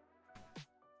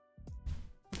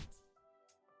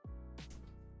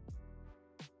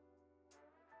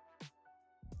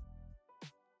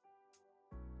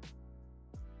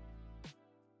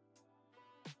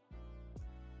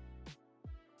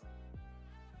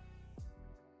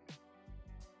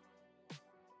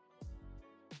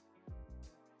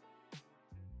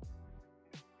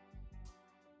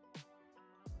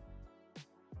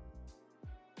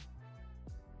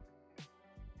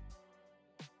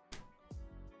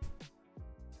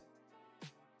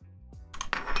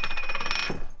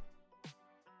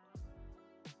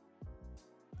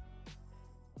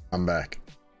 I'm back.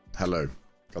 Hello.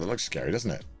 God, that looks scary,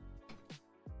 doesn't it?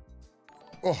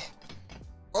 Oh.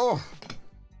 Oh.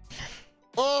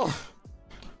 Oh.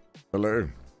 Hello.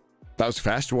 That was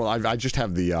fast. Well, I just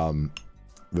have the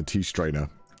tea strainer.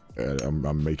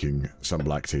 I'm making some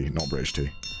black tea, not British tea.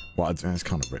 Well, it's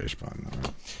kind of British, but no.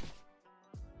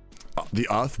 The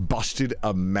earth busted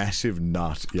a massive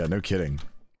nut. Yeah, no kidding.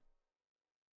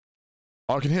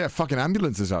 Oh, I can hear fucking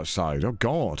ambulances outside. Oh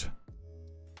god.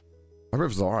 I hope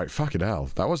everyone's alright. Fucking hell.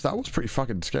 That was pretty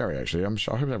fucking scary, actually. I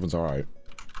hope everyone's alright.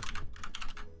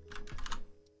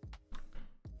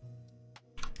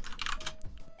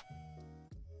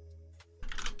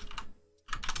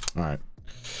 Alright.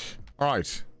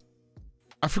 Alright.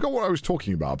 I forgot what I was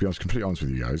talking about, I'll be honest, completely honest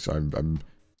with you guys.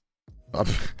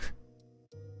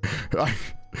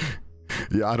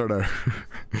 Yeah, I don't know.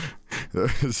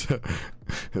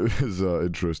 It was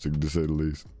interesting, to say the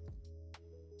least.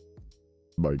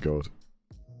 My god.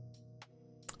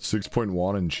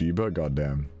 6.1 in Chiba?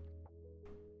 Goddamn.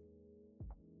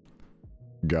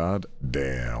 God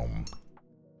damn.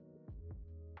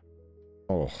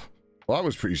 Oh. Well, that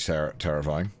was pretty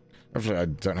terrifying. Hopefully I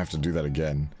don't have to do that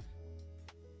again.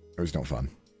 It was not fun.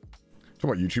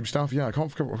 Talk about YouTube stuff? Yeah, I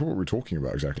can't forget what we're talking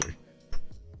about exactly.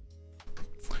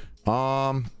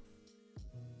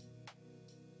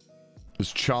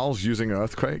 Is Charles using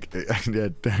Earthquake? Yeah,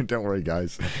 don't worry,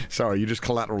 guys. Sorry, you just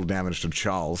collateral damage to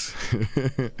Charles.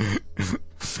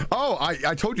 Oh,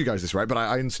 I told you guys this, right? But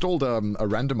I installed a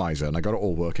randomizer and I got it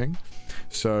all working.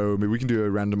 So maybe we can do a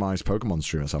randomized Pokemon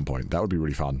stream at some point. That would be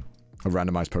really fun. A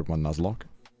randomized Pokemon Nuzlocke.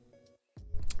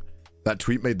 That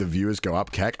tweet made the viewers go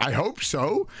up, Keck. I hope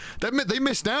so. They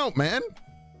missed out, man.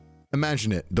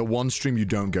 Imagine it. The one stream you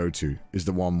don't go to is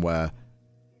the one where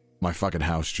my fucking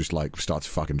house just, like, starts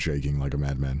fucking shaking like a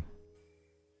madman.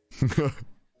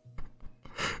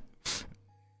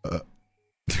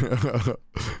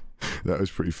 That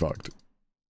was pretty fucked.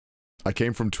 I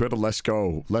came from Twitter. Let's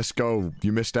go. Let's go.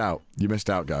 You missed out. You missed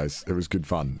out, guys. It was good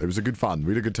fun. It was a good fun.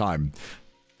 We had a good time.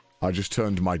 I just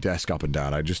turned my desk up and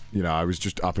down. I just, you know, I was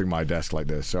just upping my desk like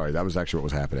this. Sorry, that was actually what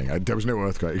was happening. There was no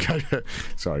earthquake.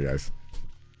 Sorry, guys.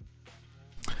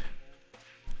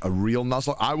 A real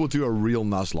Nuzlocke? I will do a real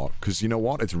Nuzlocke, because you know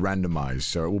what? It's randomized,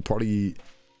 so it will probably,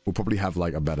 we'll probably have,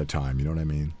 like, a better time, you know what I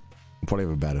mean? We'll probably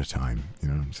have a better time, you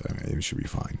know what I'm saying? It should be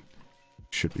fine.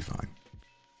 Should be fine.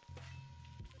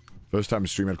 First time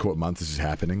stream I'd caught a month this is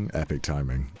happening. Epic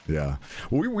timing. Yeah.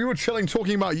 Well, we were chilling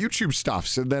talking about YouTube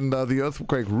stuffs, and then the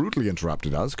earthquake rudely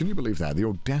interrupted us. Can you believe that? The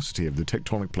audacity of the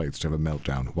tectonic plates to have a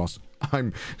meltdown whilst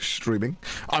I'm streaming.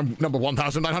 I'm number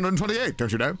 1928,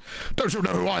 don't you know? Don't you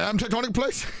know who I am, tectonic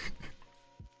plates?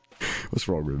 What's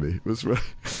wrong with me? What's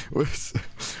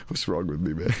wrong with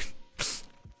me, man?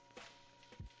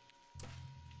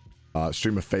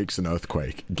 Streamer fakes an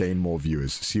earthquake, gain more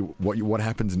viewers. See what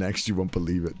happens next, you won't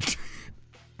believe it.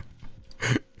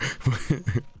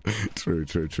 True.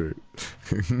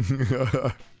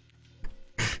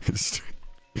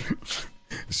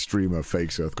 Streamer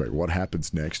fakes earthquake. What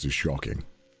happens next is shocking.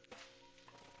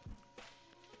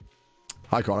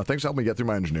 Hi Connor, thanks for helping me get through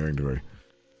my engineering degree.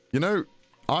 You know,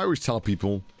 I always tell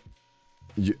people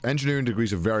engineering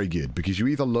degrees are very good because you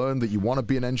either learn that you want to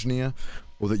be an engineer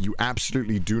or that you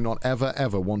absolutely do not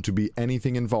ever want to be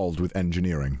anything involved with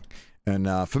engineering. And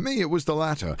for me, it was the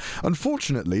latter.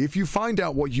 Unfortunately, if you find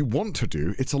out what you want to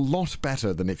do, it's a lot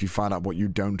better than if you find out what you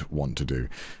don't want to do.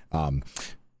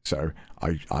 So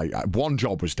one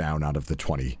job was down out of the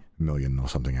 20 million or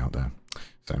something out there.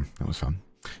 So that was fun.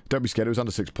 Don't be scared, it was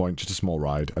under 6 points, just a small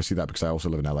ride. I see that because I also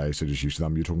live in LA, so just used to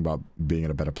them. You're talking about being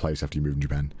in a better place after you moved in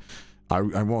Japan. I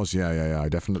was, yeah. I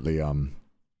definitely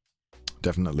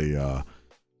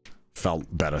felt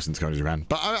better since going to Japan.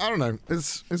 But I don't know.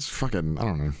 It's fucking, I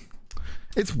don't know.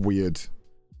 It's weird.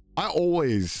 I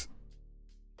always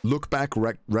look back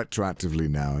retroactively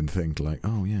now and think like,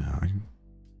 oh yeah, I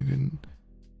didn't.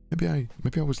 Maybe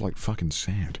I was like fucking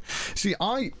sad. See,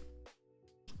 okay.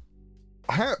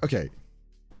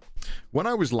 When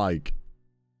I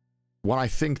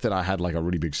think that I had like a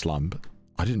really big slump,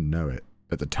 I didn't know it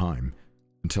at the time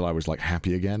until I was like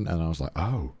happy again, and I was like,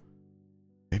 oh,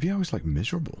 maybe I was like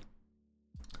miserable.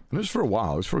 And it was for a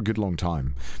while. It was for a good long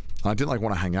time. I didn't like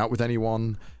want to hang out with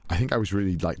anyone. I think I was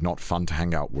really like not fun to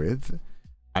hang out with.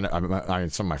 And I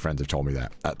some of my friends have told me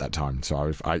that at that time.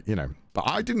 So you know, but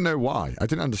I didn't know why. I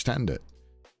didn't understand it.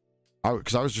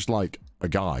 Because I was just like a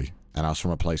guy, and I was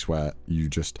from a place where you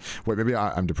just wait. Maybe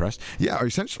I'm depressed. Yeah,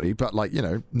 essentially. But like, you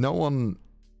know, no one.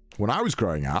 When I was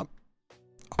growing up,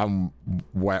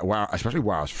 especially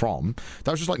where I was from,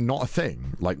 that was just like not a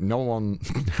thing. Like no one,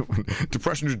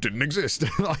 depression just didn't exist.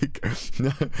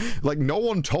 like no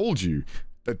one told you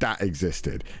that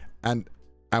existed. And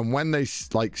when they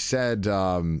like said,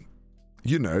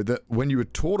 you know, that when you were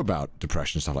taught about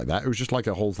depression and stuff like that, it was just like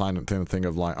a whole thing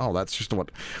of like, oh, that's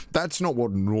not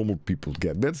what normal people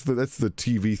get. That's the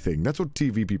TV thing. That's what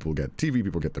TV people get. TV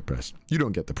people get depressed. You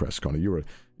don't get depressed, Connor.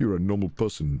 You're a normal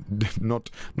person, not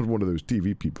one of those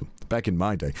TV people. Back in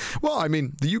my day. Well, I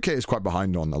mean, the UK is quite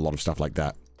behind on a lot of stuff like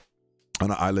that.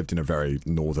 And I lived in a very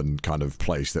northern kind of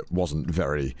place that wasn't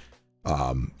very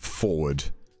forward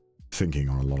thinking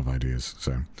on a lot of ideas.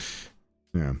 So,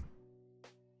 yeah.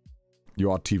 You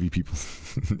are TV people.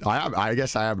 I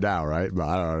guess I am now, right? But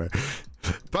I don't know.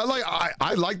 But like,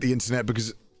 I like the internet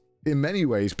because in many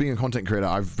ways, being a content creator,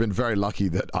 I've been very lucky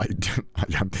that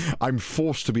I'm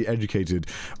forced to be educated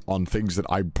on things that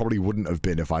I probably wouldn't have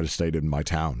been if I'd have stayed in my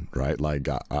town, right? Like,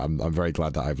 I'm very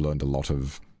glad that I've learned a lot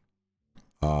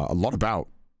about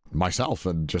myself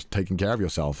and just taking care of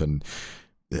yourself and,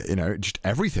 you know, just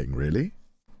everything, really.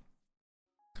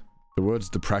 The words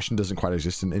depression doesn't quite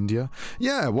exist in India.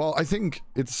 Yeah, well, I think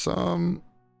it's, I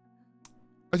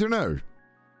don't know.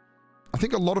 I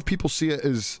think a lot of people see it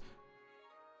as,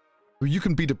 you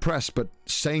can be depressed, but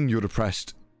saying you're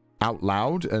depressed out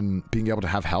loud and being able to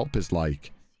have help is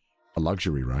like a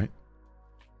luxury, right?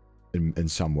 In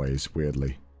some ways,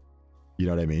 weirdly. You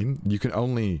know what I mean? You can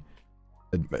only,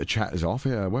 chat is off.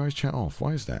 Yeah, where is chat off?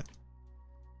 Why is that?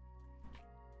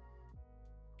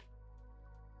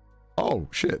 Oh,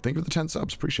 shit. Thank you for the 10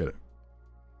 subs. Appreciate it.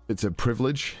 It's a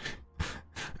privilege.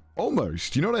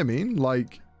 Almost. You know what I mean?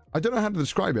 Like, I don't know how to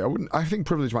describe it. I think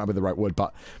privilege might be the right word,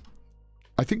 but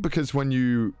I think because when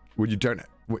you don't...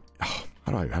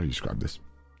 how do you describe this?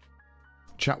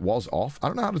 Chat was off. I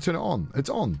don't know how to turn it on. It's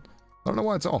on. I don't know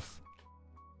why it's off.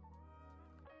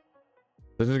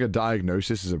 Getting a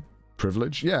diagnosis is a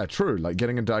privilege? Yeah, true. Like,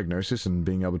 getting a diagnosis and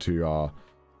being able to,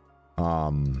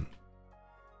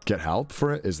 get help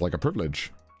for it is like a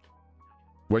privilege.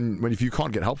 When if you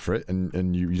can't get help for it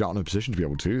and you're not in a position to be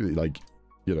able to, like,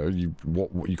 you know,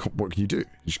 what can you do? You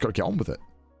just got to get on with it,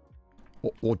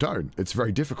 or don't. It's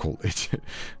very difficult.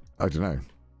 I don't know.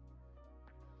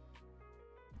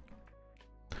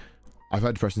 I've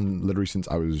had depression literally since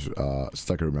I was since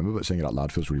I can remember, but saying it out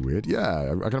loud feels really weird.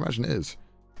 Yeah, I can imagine it is.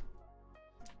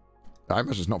 I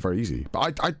imagine it's not very easy,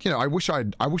 but I wish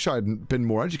I'd been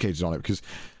more educated on it because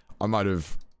I might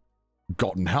have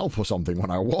gotten help or something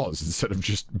when I was, instead of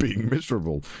just being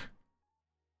miserable.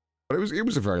 But it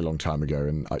was a very long time ago,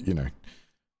 and you know,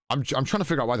 I'm trying to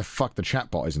figure out why the fuck the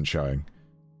chatbot isn't showing.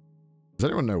 Does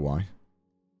anyone know why?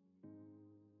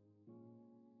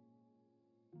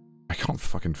 I can't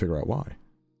fucking figure out why.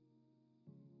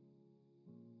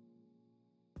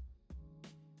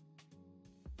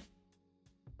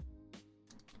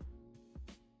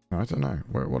 I don't know.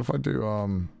 What if I do,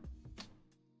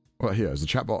 well, here, is the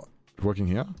chatbot working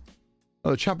here?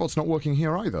 Oh, the chatbot's not working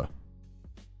here either.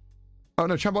 Oh,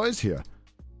 no, chatbot is here.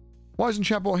 Why isn't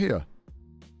chatbot here?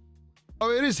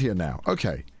 Oh, it is here now.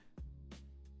 Okay.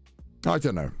 I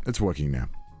don't know. It's working now.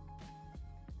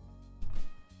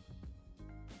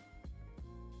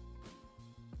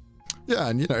 Yeah,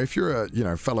 and, you know, if you're, you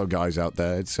know, fellow guys out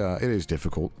there, it is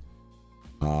difficult.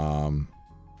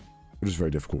 It is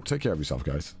very difficult. Take care of yourself,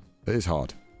 guys. It is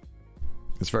hard.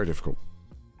 It's very difficult.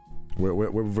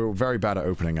 We're very bad at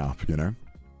opening up, you know?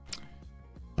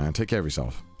 And take care of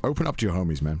yourself. Open up to your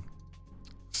homies, man.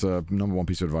 It's the #1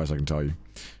 piece of advice I can tell you.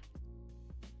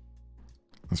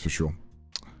 That's for sure.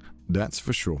 That's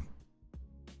for sure.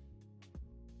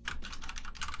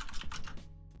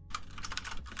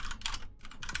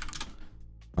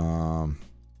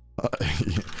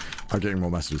 I'm getting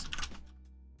more messages.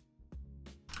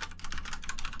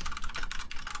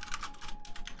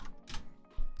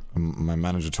 My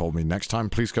manager told me, next time,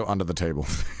 please go under the table.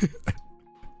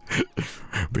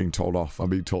 Being told off. I'm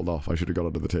being told off. I should have gone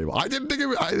under the table. I didn't think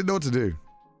I didn't know what to do.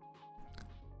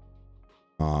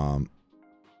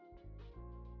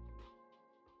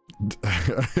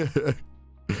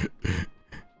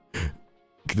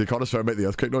 Did Connor's phone make the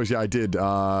earthquake noise? Yeah, I did.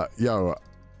 Yo,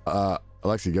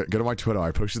 Alexi, go to my Twitter.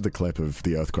 I posted the clip of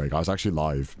the earthquake. I was actually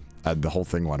live, and the whole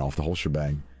thing went off, the whole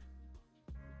shebang.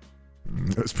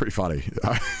 It was pretty funny.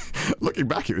 Looking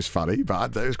back, it was funny,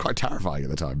 but it was quite terrifying at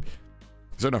the time.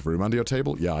 Is there enough room under your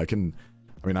table? Yeah, I can.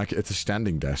 I mean, it's a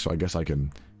standing desk, so I guess I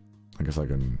can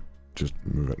just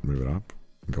move it up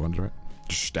and go under it.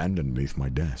 Just stand underneath my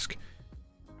desk.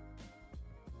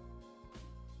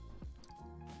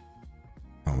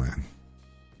 Oh man.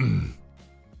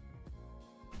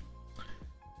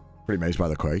 Pretty amazed by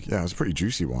the quake. Yeah, it was a pretty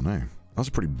juicy one, eh? That was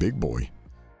a pretty big boy.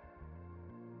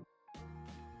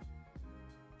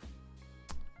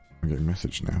 I'm getting a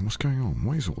message now. What's going on?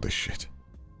 What is all this shit?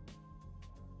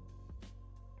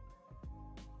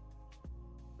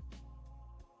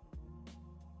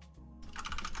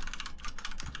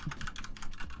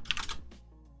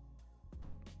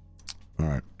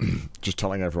 Alright. Just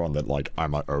telling everyone that, like,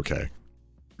 I'm okay.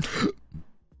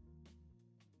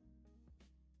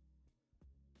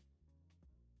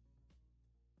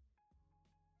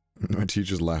 My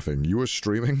teacher's laughing. You were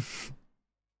streaming?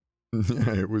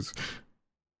 Yeah, it was...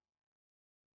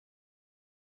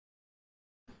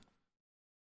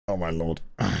 Oh my lord.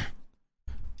 How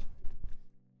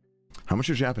much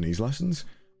are Japanese lessons?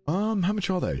 How much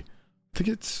are they? I think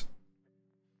it's...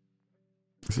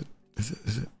 Is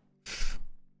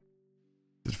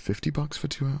it 50 bucks for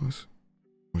 2 hours?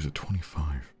 Or is it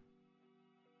 25?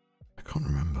 I can't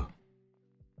remember.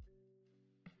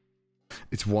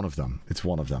 It's one of them. It's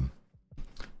one of them.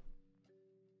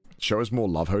 Show us more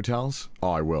love hotels?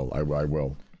 Oh, I will. I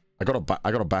will. I got a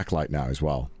backlight now as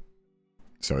well.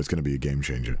 So it's going to be a game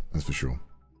changer. That's for sure.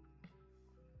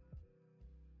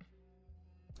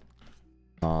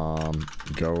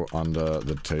 Go under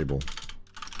the table.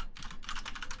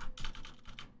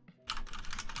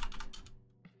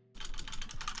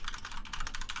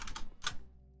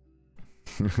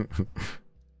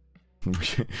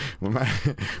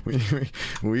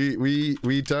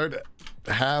 we don't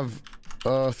have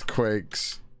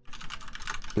earthquakes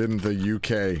in the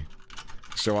UK,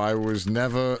 so I was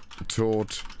never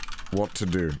taught what to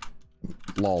do.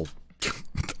 Lol.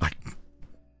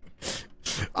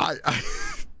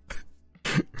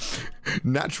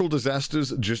 Natural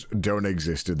disasters just don't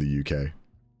exist in the UK.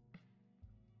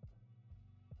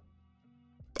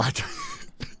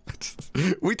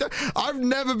 I've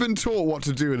never been taught what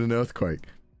to do in an earthquake.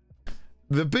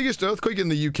 The biggest earthquake in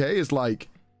the UK was like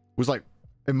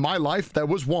in my life there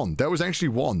was one. There was actually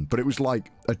one, but it was like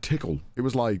a tickle. It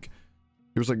was like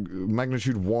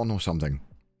magnitude 1 or something.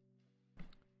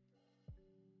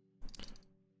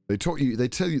 They tell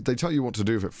you what to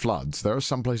do if it floods. There are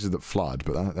some places that flood,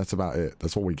 but that's about it.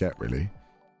 That's all we get, really.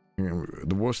 You know,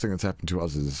 the worst thing that's happened to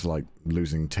us is like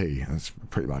losing tea. That's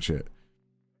pretty much it.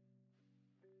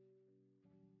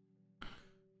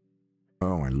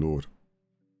 Oh my lord.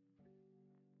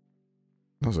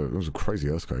 That was a crazy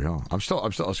earthquake, huh? I'm still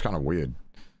it's kind of weird.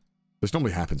 This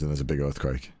normally happens when there's a big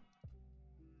earthquake.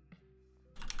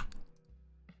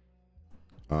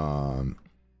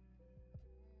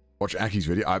 Watch Aki's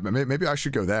video. Maybe I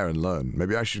should go there and learn.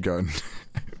 Maybe I should go and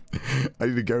I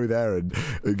need to go there and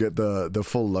get the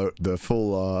full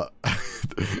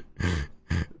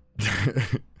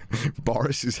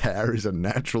Boris's hair is a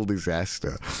natural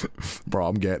disaster. Bro,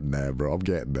 I'm getting there, bro. I'm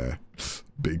getting there.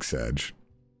 Big Sedge.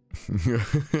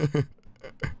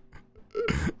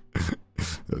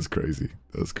 That's crazy.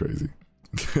 That's crazy.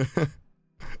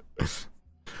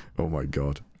 Oh my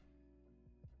god.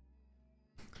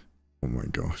 Oh my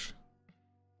gosh.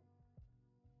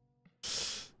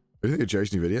 I think a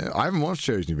Joe's new video. I haven't watched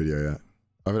Joe's new video yet.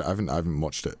 I haven't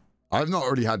watched it. I've not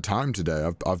really had time today.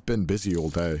 I've been busy all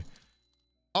day.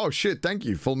 Oh shit! Thank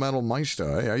you, Full Metal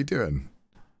Meister. Hey, how you doing?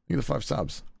 You the 5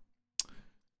 subs.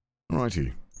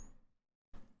 Alrighty.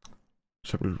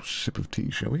 Let's have a little sip of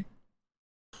tea, shall we?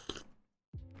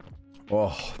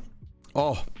 Oh.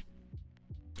 Oh.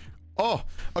 Oh.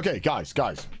 Okay, guys.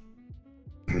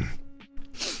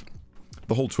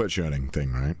 The whole Twitch earning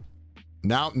thing, right?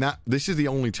 Now, this is the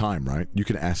only time, right? You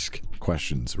can ask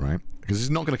questions, right? Because it's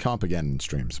not going to come up again in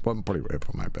streams. Well, probably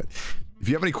might, but if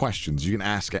you have any questions, you can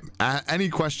ask it. Any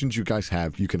questions you guys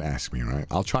have, you can ask me, right?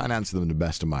 I'll try and answer them to the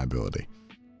best of my ability.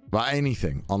 About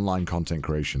anything, online content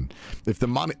creation. If the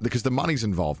money, because the money's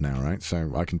involved now, right?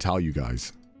 So I can tell you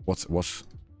guys what's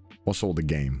all the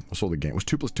game. What's all the game? What's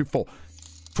 2 + 2 4?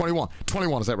 21.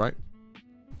 21, is that right?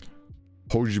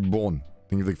 Hold you born.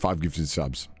 Thank you for the 5 gifted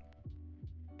subs.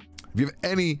 If you have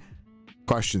any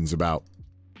questions about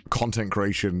content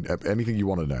creation, anything you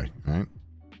want to know, right?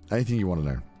 Anything you want to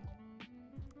know.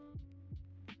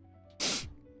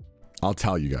 I'll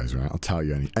tell you guys, right? I'll tell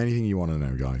you anything you want to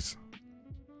know, guys.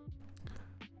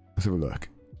 Let's have a look.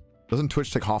 Doesn't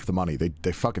Twitch take half the money?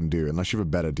 They fucking do, unless you have a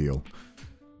better deal.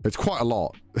 It's quite a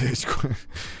lot. It's kind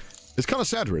of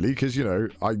sad, really, because, you know,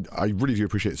 I really do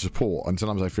appreciate the support, and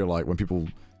sometimes I feel like when people...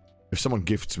 If someone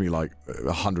gifts me, like,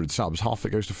 100 subs, half it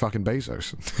goes to fucking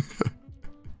Bezos.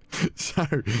 So,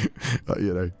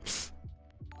 you know...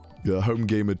 Yeah, home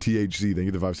gamer THC, thank you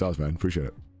for the 5 stars, man. Appreciate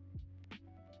it.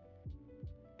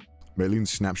 Maylene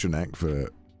snaps your neck for...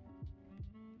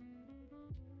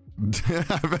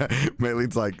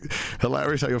 Maylene's like,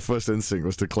 hilarious how your first instinct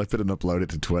was to clip it and upload it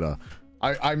to Twitter.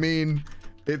 I mean,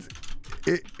 it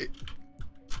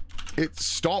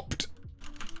stopped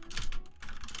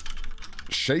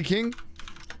shaking,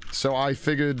 so I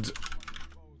figured,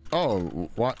 oh,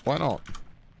 why not?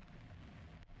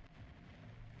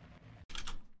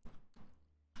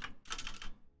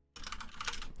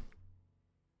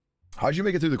 How'd you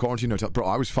make it through the quarantine hotel? Bro,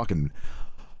 I was fucking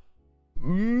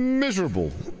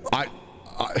miserable. I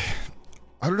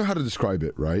don't know how to describe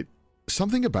it, right?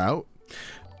 Something about...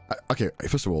 Okay,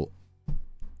 first of all,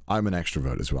 I'm an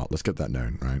extrovert as well. Let's get that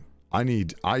known, right?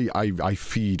 I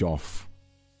feed off...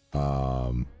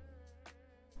 I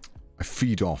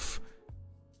feed off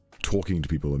talking to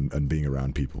people and being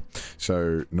around people.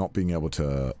 So not being able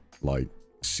to, like,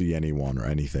 see anyone or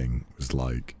anything was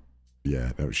like...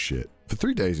 Yeah, that was shit. For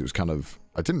 3 days, it was kind of...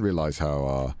 I didn't realize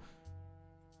how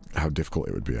difficult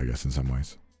it would be, I guess, in some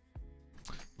ways.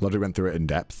 Lodry went through it in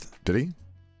depth, did he?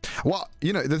 Well,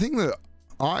 you know, the thing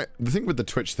with the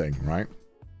Twitch thing, right?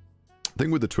 The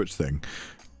thing with the Twitch thing,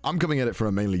 I'm coming at it from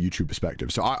a mainly YouTube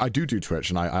perspective. So I do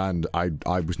Twitch, and I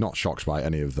was not shocked by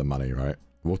any of the money, right?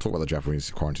 We'll talk about the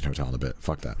Japanese quarantine hotel in a bit.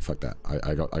 Fuck that.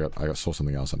 I saw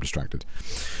something else. I'm distracted.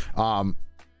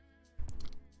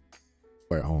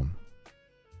 Wait, hold on.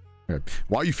 Okay.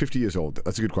 Why are you 50 years old?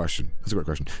 That's a good question. That's a great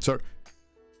question. So,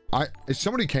 if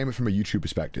somebody came in from a YouTube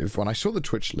perspective, when I saw the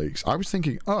Twitch leaks, I was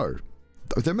thinking, oh,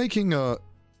 they are making a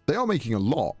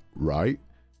lot, right?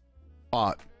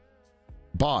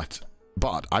 But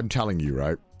I'm telling you,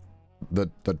 right, the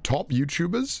top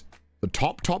YouTubers, the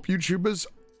top YouTubers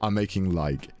are making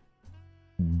like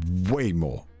way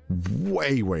more.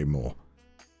 I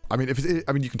mean,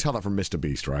 you can tell that from Mr.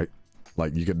 Beast, right?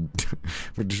 Like, you can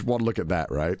just one look at that,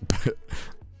 right? But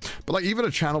like, even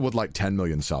a channel with like 10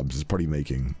 million subs is probably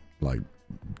making like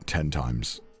 10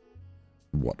 times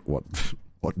what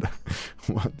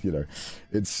you know.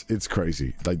 It's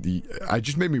crazy. Like, I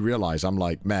just made me realize, I'm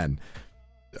like, man,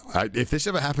 if this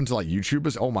ever happened to like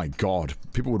YouTubers, oh my god,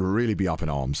 people would really be up in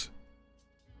arms.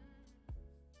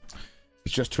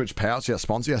 It's just Twitch payouts. Yeah,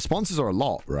 sponsors. Yeah, sponsors are a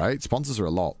lot, right? Sponsors are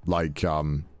a lot. Like,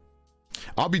 I'll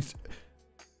be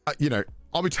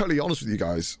totally honest with you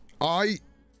guys.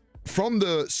 From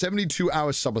the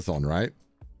 72-hour subathon, right?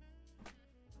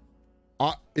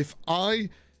 If I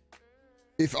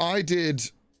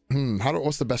did,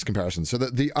 what's the best comparison? So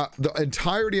that the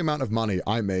entirety amount of money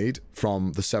I made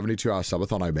from the 72-hour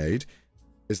subathon I made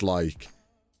is like,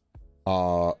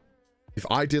 if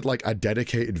I did like a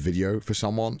dedicated video for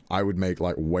someone, I would make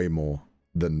like way more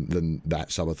than that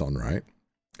subathon, right?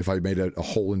 If I made a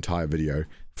whole entire video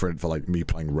for like me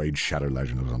playing Raid Shadow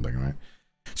Legend or something, right?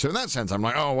 So in that sense, I'm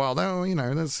like, oh well, no, you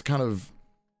know, it's kind of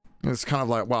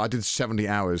like, well, I did 70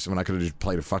 hours when I could have just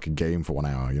played a fucking game for 1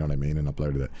 hour, you know what I mean, and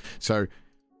uploaded it. So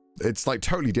it's like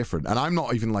totally different, and I'm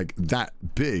not even like that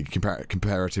big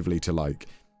comparatively to like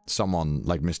someone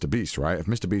like Mr. Beast, right? If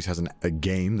Mr. Beast has a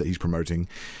game that he's promoting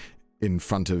in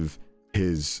front of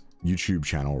his YouTube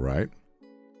channel, right?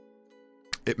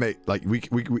 It may like we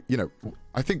you know,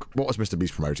 I think what was Mr.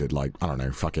 Beast promoted, like, I don't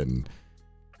know, fucking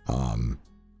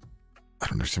I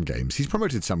don't know, some games. He's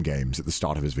promoted some games at the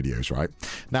start of his videos, right?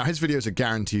 Now, his videos are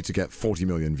guaranteed to get 40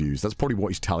 million views. That's probably what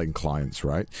he's telling clients,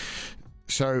 right?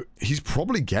 So he's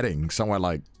probably getting somewhere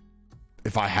like,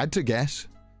 if I had to guess,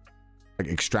 like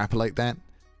extrapolate that,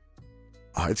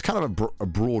 it's kind of a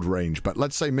broad range, but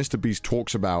let's say Mr. Beast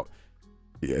talks about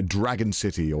Dragon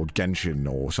City or Genshin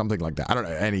or something like that. I don't know,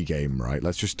 any game, right?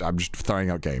 I'm just throwing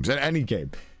out games. Any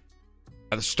game.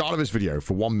 At the start of his video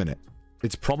for 1 minute,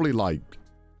 it's probably like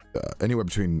anywhere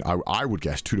between, I would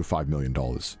guess, $2 to $5 million,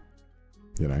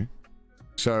 you know?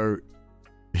 So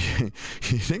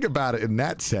you think about it in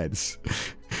that sense,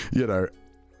 you know,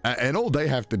 and all they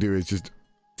have to do is just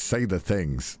say the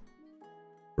things,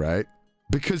 right?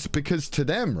 Because to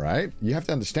them, right, you have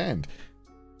to understand,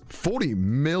 40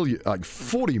 million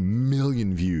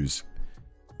views,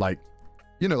 like,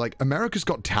 you know, like America's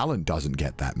Got Talent doesn't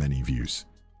get that many views,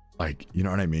 like, you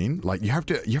know what I mean? Like, you have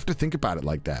to think about it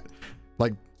like that.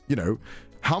 Like, you know,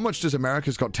 how much does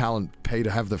America's Got Talent pay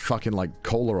to have the fucking like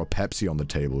cola or Pepsi on the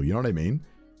table? You know what I mean?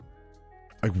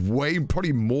 Like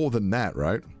probably more than that,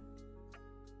 right?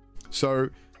 So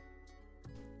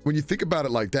when you think about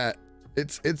it like that,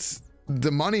 it's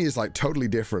the money is like totally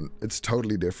different. It's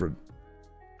totally different.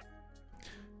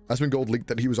 Asmongold leaked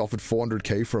that he was offered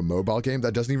 400k for a mobile game.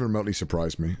 That doesn't even remotely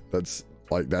surprise me. That's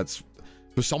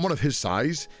for someone of his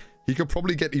size, he could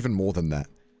probably get even more than that,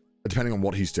 depending on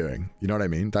what he's doing. You know what I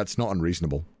mean? That's not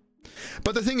unreasonable.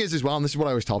 But the thing is as well, and this is what I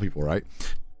always tell people, right?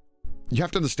 You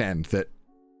have to understand that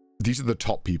these are the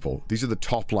top people. These are the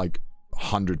top, like,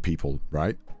 100 people,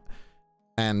 right?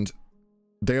 And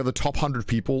they are the top 100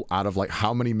 people out of, like,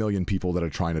 how many million people that are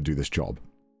trying to do this job,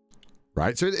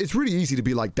 right? So it's really easy to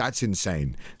be like, that's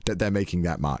insane that they're making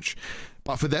that much.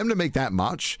 But for them to make that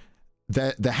much,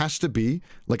 there has to be,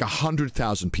 like,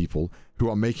 100,000 people who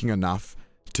are making enough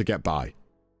to get by.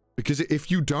 Because if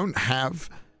you don't have,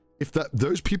 if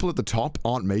those people at the top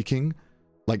aren't making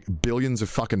like billions of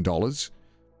fucking dollars,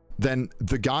 then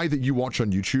the guy that you watch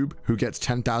on YouTube who gets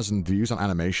 10,000 views on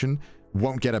animation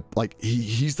won't get a, like,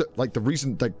 he's the, like, the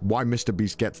reason, like, why Mr.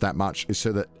 Beast gets that much is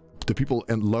so that the people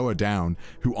in lower down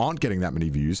who aren't getting that many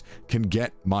views can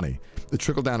get money. The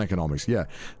trickle down economics, yeah.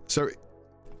 So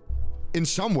in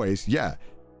some ways, yeah,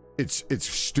 it's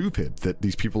stupid that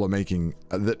these people are making,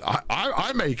 that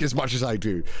I make as much as I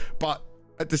do, but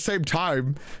at the same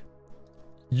time,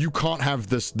 you can't have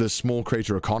this small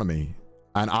creator economy,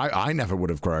 and I never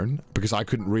would have grown because I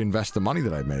couldn't reinvest the money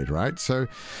that I made, right? So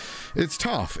it's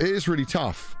tough. It is really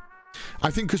tough.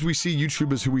 I think because we see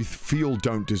YouTubers who we feel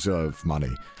don't deserve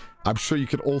money. I'm sure you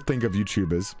could all think of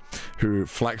YouTubers who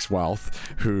flex wealth,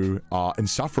 who are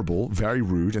insufferable, very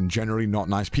rude, and generally not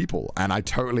nice people. And I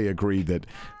totally agree that,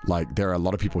 like, there are a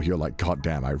lot of people who are like, God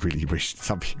damn, I really wish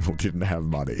some people didn't have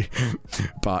money.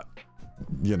 But,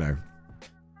 you know,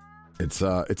 it's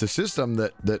a system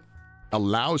that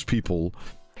allows people,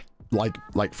 I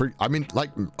mean,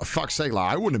 fuck's sake,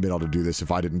 like, I wouldn't have been able to do this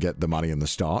if I didn't get the money in the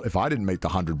start. If I didn't make the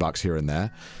 $100 here and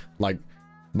there, like,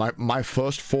 my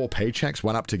first 4 paychecks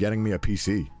went up to getting me a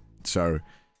PC. So,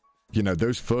 you know,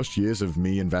 those first years of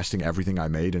me investing everything I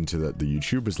made into the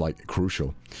YouTube was like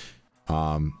crucial.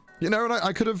 You know, and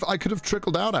I could have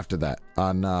trickled out after that.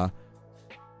 And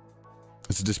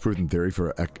it's a disproven theory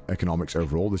for economics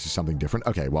overall. This is something different.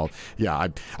 Okay, well, yeah,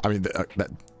 I mean,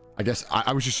 I guess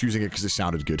I was just using it because it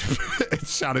sounded good. It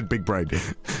sounded big brain,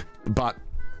 but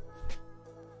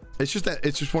it's just that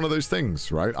it's just one of those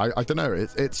things, right? I don't know.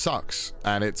 It sucks,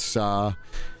 and it's kind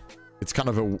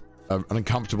of an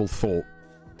uncomfortable thought,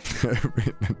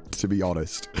 to be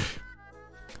honest.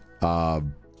 But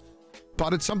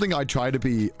it's something I try to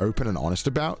be open and honest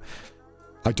about.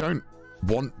 I don't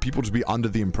want people to be under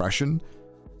the impression,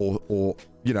 or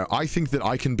you know, I think that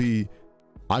I can be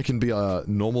a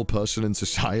normal person in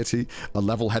society, a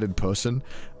level-headed person,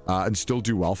 and still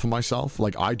do well for myself.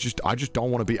 Like, I just don't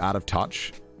want to be out of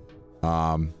touch.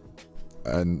 I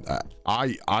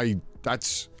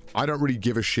don't really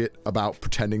give a shit about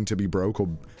pretending to be broke or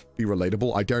be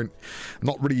relatable.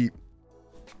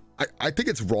 I think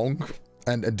it's wrong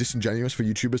and disingenuous for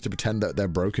YouTubers to pretend that they're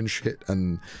broken shit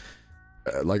and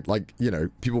like you know,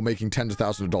 people making tens of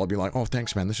thousands of dollars being like, oh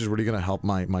thanks man, this is really gonna help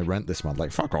my rent this month.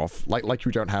 Like fuck off. Like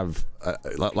you don't have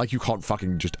like you can't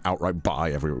fucking just outright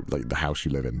buy the house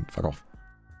you live in. Fuck off.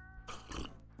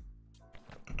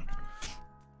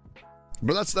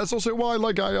 But that's also why,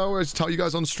 like, I always tell you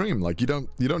guys on stream, like, you don't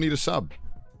need a sub.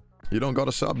 You don't got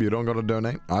a sub. You don't got to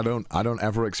donate. I don't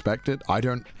ever expect it. I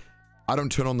don't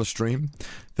turn on the stream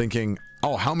thinking,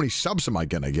 oh, how many subs am I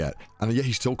gonna get? And yet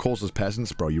he still calls us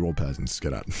peasants, bro. You're all peasants.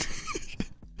 Get out.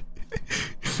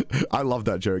 I love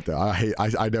that joke though.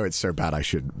 I know it's so bad I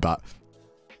shouldn't, but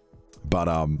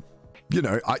you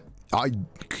know, I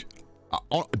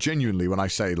genuinely, when I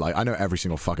say, like, I know every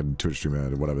single fucking Twitch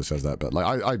streamer or whatever says that, but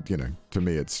like I you know, to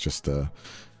me it's just I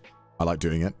like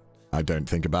doing it. I don't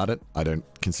think about it. I don't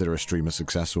consider a stream a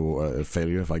success or a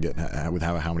failure if I get with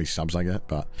how many subs I get,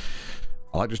 but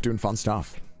I like just doing fun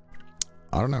stuff.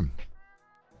 I don't know.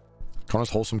 Connor's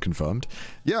wholesome confirmed.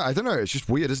 Yeah, I don't know. It's just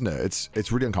weird, isn't it?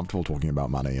 It's really uncomfortable talking about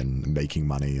money and making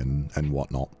money and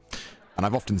whatnot. And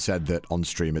I've often said that on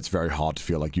stream, it's very hard to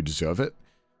feel like you deserve it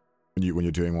when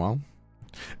you're doing well.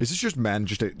 Is this just men,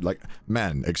 like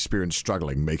men experience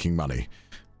struggling making money?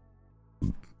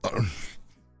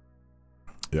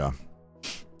 Yeah,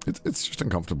 it's just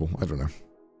uncomfortable. I don't know.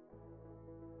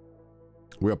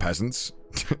 We are peasants,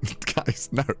 guys.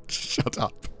 No, shut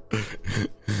up.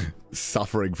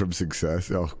 Suffering from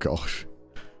success. Oh gosh,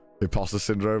 imposter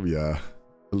syndrome. Yeah,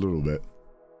 a little bit.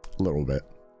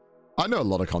 I know a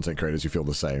lot of content creators who feel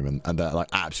the same, and they're like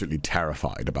absolutely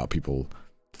terrified about people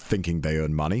thinking they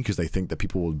earn money because they think that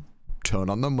people will turn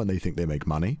on them when they think they make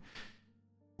money,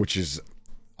 which is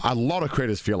a lot of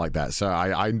creators feel like that. So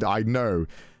I know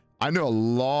a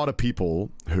lot of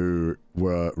people who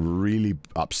were really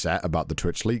upset about the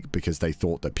Twitch leak because they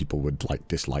thought that people would like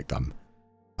dislike them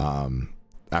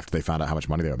after they found out how much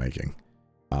money they were making.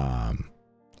 I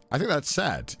think that's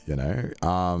sad, you know.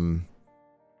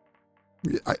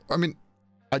 I mean,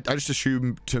 I just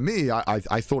assume, to me,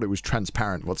 I thought it was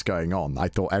transparent what's going on. I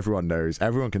thought everyone knows,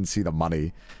 everyone can see the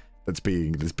money that's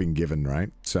being given, right?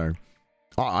 So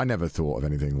I never thought of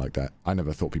anything like that. I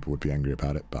never thought people would be angry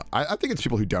about it, but I think it's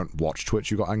people who don't watch Twitch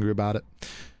who got angry about it,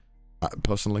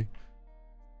 personally,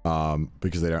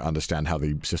 because they don't understand how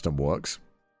the system works.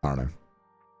 I don't know.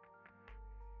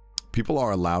 People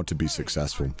are allowed to be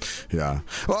successful. Yeah.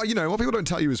 Well, you know, what people don't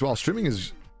tell you as well, streaming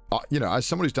is, you know, as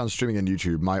someone who's done streaming on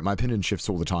YouTube, my opinion shifts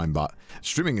all the time, but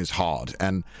streaming is hard.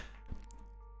 And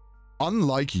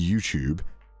unlike YouTube,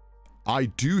 I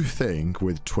do think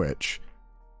with Twitch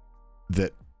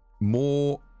that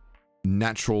more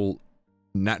natural,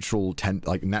 what's the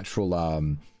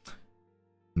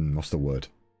word?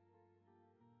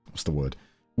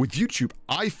 With YouTube,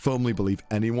 I firmly believe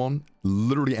anyone,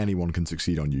 literally anyone, can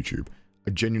succeed on YouTube. I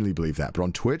genuinely believe that. But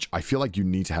on Twitch, I feel like you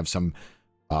need to have some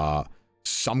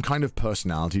kind of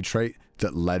personality trait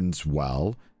that lends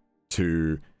well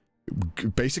to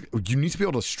basically, you need to be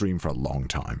able to stream for a long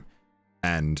time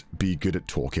and be good at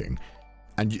talking.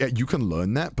 And you can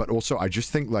learn that, but also I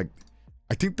just think, like,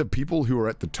 I think the people who are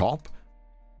at the top,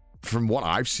 from what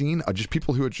I've seen, are just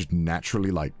people who are just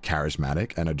naturally, like,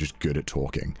 charismatic and are just good at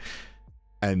talking.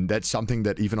 And that's something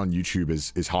that even on YouTube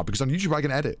is hard, because on YouTube I can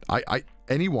edit.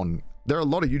 There are a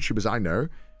lot of YouTubers I know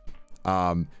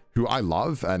who I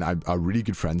love and are really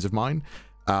good friends of mine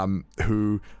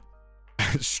who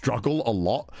struggle a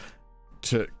lot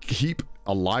to keep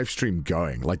a live stream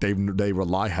going. Like they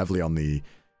rely heavily on the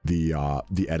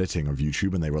editing of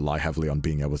YouTube, and they rely heavily on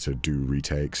being able to do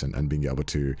retakes and being able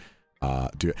to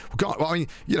do it. Well, I mean,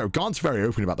 you know, Gaunt's very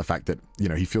open about the fact that, you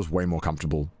know, he feels way more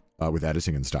comfortable with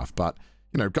editing and stuff, but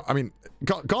you know, I mean,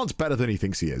 Gaunt's better than he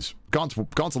thinks he is. Gaunt's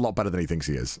a lot better than he thinks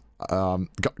he is.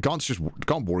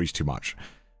 Gaunt worries too much.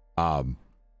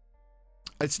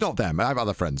 It's not them. I have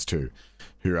other friends too,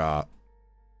 who yeah,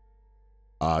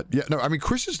 no, I mean,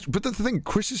 but the thing,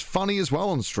 Chris is funny as well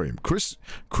on stream. Chris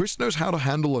knows how to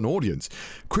handle an audience.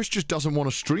 Chris just doesn't want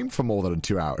to stream for more than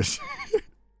 2 hours.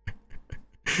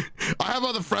 I have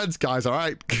other friends, guys, all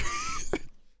right?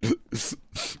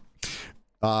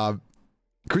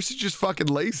 Chris is just fucking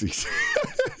lazy.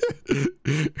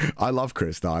 I love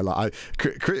Chris though.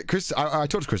 Chris, I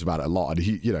talked to Chris about it a lot, and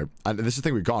he, you know, and this is the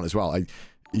thing with Gaunt as well.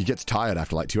 He gets tired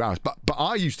after like 2 hours, but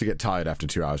I used to get tired after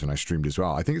 2 hours when I streamed as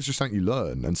well. I think it's just something you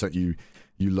learn, and so you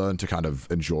learn to kind of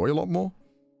enjoy a lot more.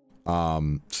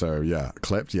 So yeah,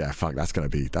 clipped. Yeah, fuck, that's gonna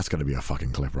be a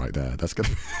fucking clip right there. That's gonna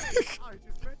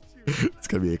it's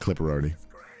gonna be a clipperoni.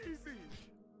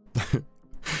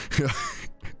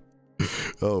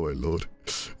 Oh my lord.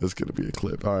 There's gonna be a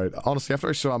clip. All right. Honestly, after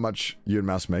I saw how much you and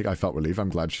Mouse make, I felt relief. I'm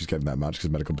glad she's getting that much because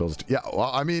medical bills. Yeah.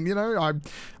 Well, I mean, you know,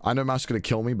 I know Mouse is gonna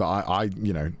kill me, but I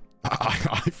you know,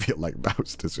 I feel like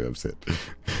Mouse deserves it.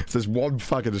 If there's one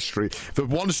fucking if the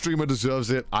one streamer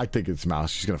deserves it, I think it's Mouse.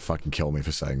 She's gonna fucking kill me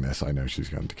for saying this. I know she's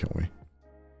going to kill me.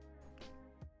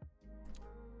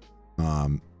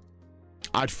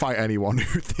 I'd fight anyone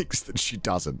who thinks that she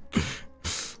doesn't.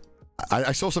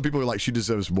 I saw some people who were like, she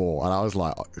deserves more, and I was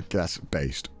like, that's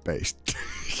based.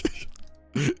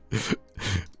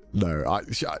 No,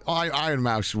 I and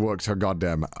Mouse works her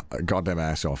goddamn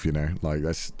ass off, you know, like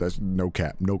that's no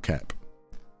cap.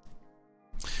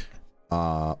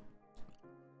 Oh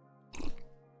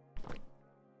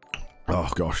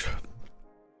gosh.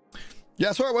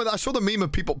 Yeah, sorry, I saw the meme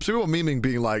of people memeing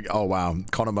being like, oh wow,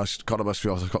 Connor must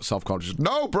feel self-conscious.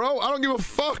 No, bro, I don't give a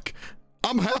fuck.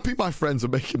 I'm happy my friends are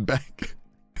making bank.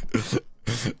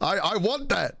 I want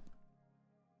that.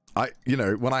 You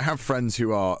know, when I have friends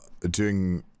who are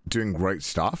doing great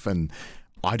stuff and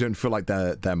I don't feel like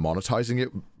they're monetizing it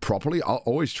properly, I'll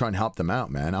always try and help them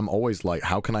out, man. I'm always like,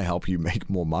 how can I help you make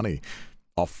more money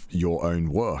off your own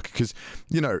work? Because,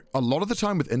 you know, a lot of the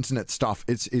time with internet stuff,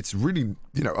 it's really,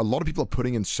 you know, a lot of people are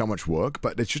putting in so much work,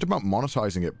 but it's just about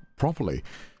monetizing it properly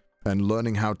and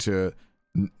learning how to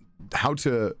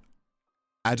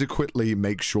adequately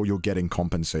make sure you're getting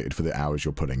compensated for the hours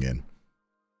you're putting in.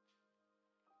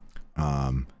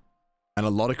 And a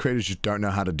lot of creators just don't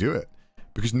know how to do it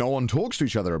because no one talks to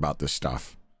each other about this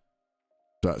stuff.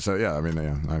 So yeah, I mean,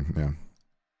 yeah.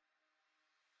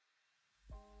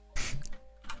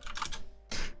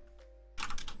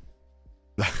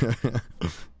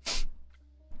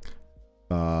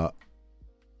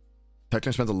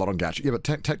 Tectone spends a lot on gacha. Yeah, but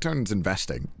Tectone's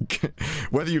investing.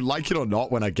 Whether you like it or not,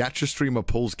 when a gacha streamer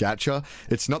pulls gacha,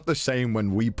 it's not the same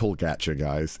when we pull gacha,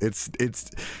 guys. It's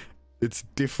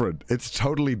different. It's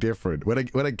totally different. When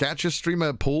a gacha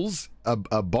streamer pulls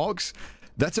a box,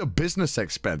 that's a business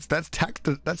expense. That's tax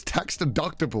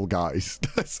deductible, guys.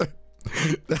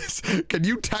 Can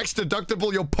you tax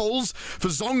deductible your pulls for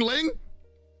Zongling?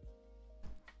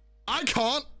 I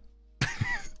can't.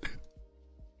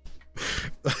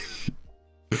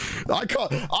 I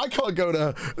can't go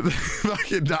to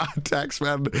fucking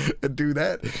taxman and do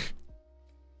that.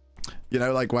 You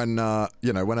know, like when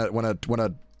you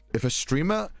know, if a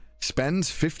streamer spends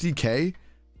 50k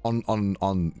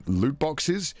on loot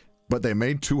boxes, but they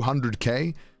made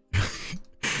 200k,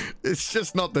 it's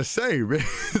just not the same.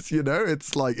 You know,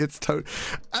 it's like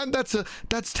and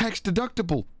that's tax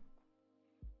deductible.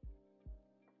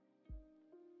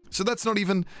 So that's not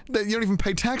even, you don't even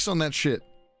pay tax on that shit.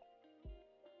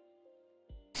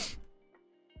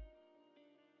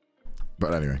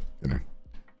 But anyway, you know,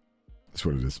 that's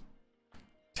what it is.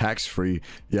 Tax free.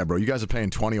 Yeah, bro, you guys are paying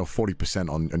 20 or 40%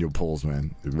 on your pulls,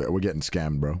 man. We're getting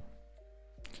scammed, bro.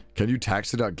 Can you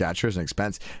tax deduct gacha as an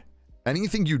expense?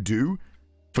 Anything you do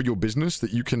for your business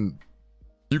that you can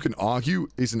argue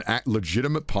is an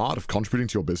legitimate part of contributing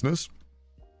to your business,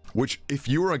 which if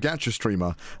you were a gacha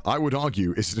streamer, I would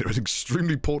argue is an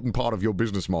extremely important part of your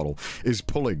business model, is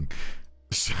pulling.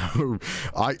 So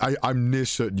I'm near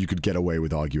certain you could get away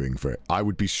with arguing for it. I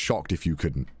would be shocked if you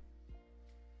couldn't.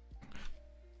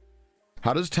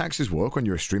 How does taxes work when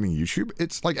you're streaming YouTube?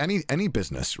 It's like any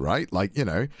business, right? Like, you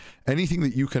know, anything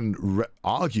that you can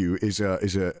argue is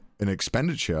an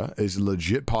expenditure, is a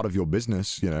legit part of your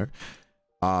business, you know.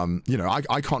 You know,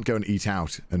 I can't go and eat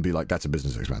out and be like, that's a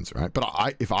business expense, right?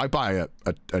 But if I buy a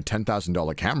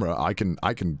 $10,000 camera, I can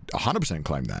 100%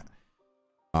 claim that.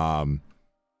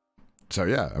 So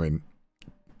yeah, I mean,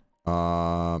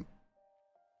 well,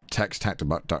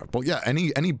 yeah,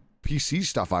 any PC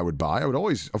stuff I would buy, I would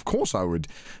always, of course, I would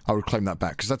claim that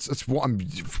back because that's what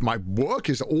my work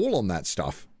is all on that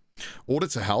stuff.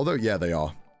 Audits are hell though, yeah, they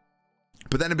are.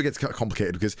 But then it gets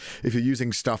complicated because if you're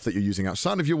using stuff that you're using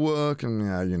outside of your work, and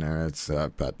yeah, you know, it's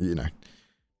but you know,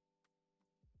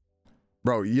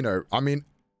 bro, you know, I mean,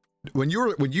 when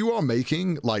you are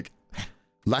making like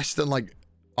less than like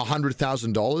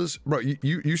 $100,000, bro,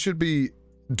 you should be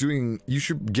doing, you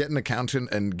should get an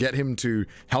accountant and get him to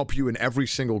help you in every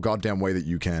single goddamn way that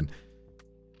you can,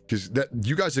 because that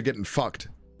you guys are getting fucked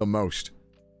the most.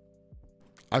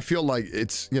 I feel like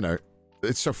it's, you know,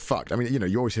 it's so fucked. I mean, you know,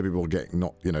 you always hear people getting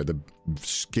not, you know, the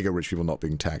giga rich people not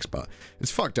being taxed, but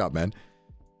it's fucked up, man.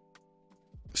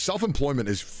 Self-employment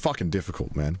is fucking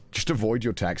difficult, man. Just avoid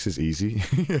your taxes easy.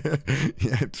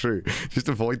 Yeah, true. Just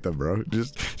avoid them, bro.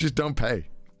 Just don't pay.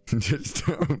 Just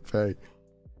don't pay.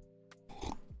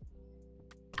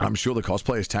 I'm sure the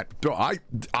cosplay is tax. Bro, I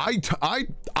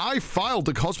filed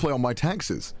the cosplay on my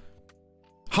taxes.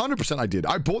 100% I did.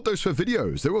 I bought those for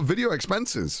videos. They were video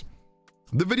expenses.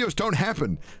 The videos don't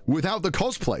happen without the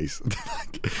cosplays.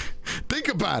 Think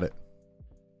about it.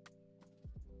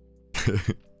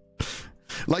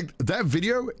 Like, that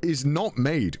video is not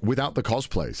made without the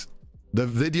cosplays. The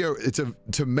video,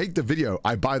 to make the video,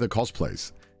 I buy the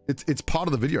cosplays. It's part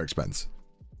of the video expense.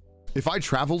 If I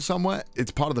travel somewhere,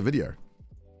 it's part of the video.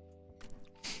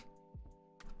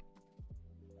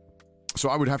 So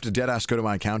I would have to deadass go to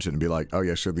my accountant and be like, oh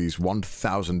yeah, so these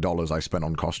 $1,000 I spent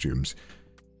on costumes,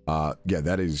 yeah,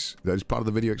 that is part of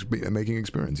the video making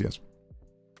experience, yes.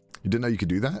 You didn't know you could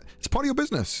do that? It's part of your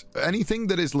business. Anything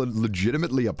that is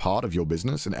legitimately a part of your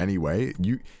business in any way,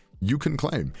 you can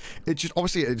claim. It just,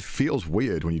 obviously, it feels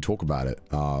weird when you talk about it.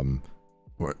 When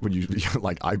you,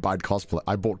 like, I bought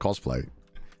cosplay,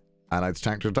 and it's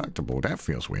tax deductible. That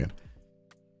feels weird.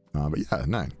 But yeah,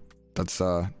 no. That's,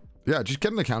 yeah, just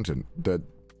get an accountant.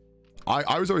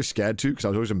 I was always scared too, because I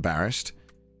was always embarrassed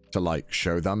to, like,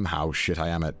 show them how shit I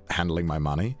am at handling my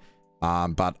money.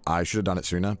 But I should have done it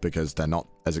sooner, because they're not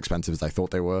as expensive as I thought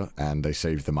they were, and they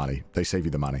saved the money. They save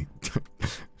you the money.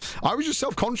 I was just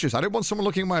self-conscious. I didn't want someone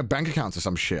looking at my bank accounts or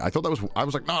some shit. I thought that was, I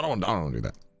was like, no, I don't want to do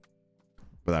that.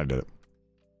 But then I did it.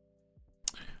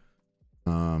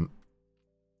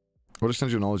 What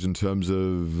extends your knowledge in terms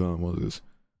of, what is this?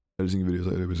 Editing videos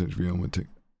like 80% real and take.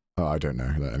 Oh, I don't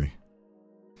know that any.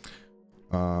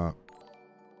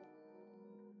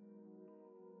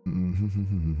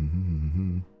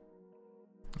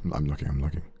 I'm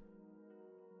looking.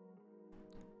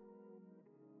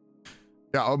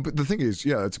 Yeah, but the thing is,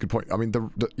 yeah, that's a good point. I mean,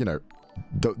 you know,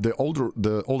 the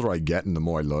older I get and the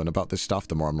more I learn about this stuff,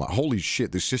 the more I'm like, holy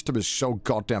shit, this system is so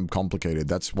goddamn complicated.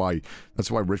 That's why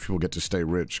rich people get to stay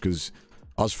rich, because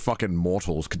us fucking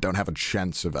mortals don't have a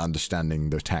chance of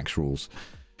understanding the tax rules.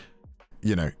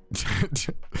 You know,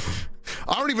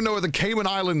 I don't even know where the Cayman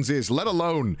Islands is, let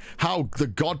alone how the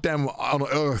goddamn on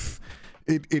Earth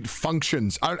it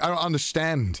functions. I don't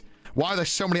understand. Why are there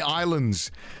so many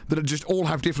islands that are just all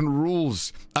have different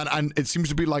rules? And it seems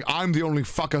to be like I'm the only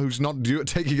fucker who's not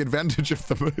taking advantage of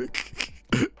them.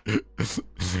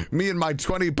 Me and my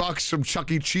 $20 from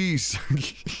Chuck E. Cheese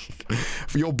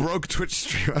for your broke Twitch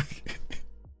streamer.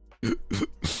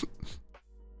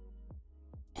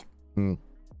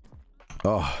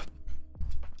 Oh,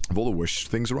 have all the wish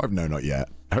things arrived? No, not yet.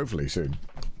 Hopefully soon.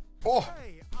 Oh.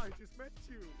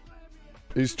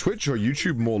 Is Twitch or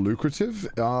YouTube more lucrative?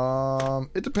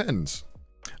 It depends.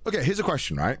 Okay, here's a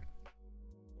question, right?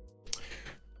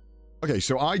 Okay,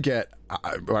 so I get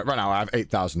right now I have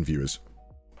 8,000 viewers.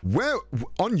 Where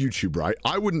on YouTube, right?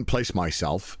 I wouldn't place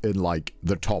myself in like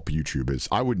the top YouTubers.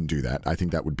 I wouldn't do that. I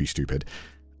think that would be stupid.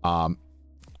 I'd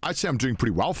say I'm doing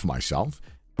pretty well for myself.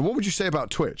 But what would you say about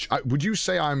Twitch? Would you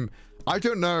say I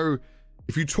don't know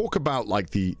if you talk about like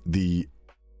the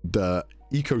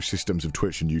ecosystems of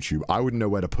Twitch and YouTube, I wouldn't know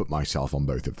where to put myself on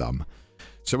both of them.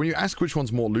 So when you ask which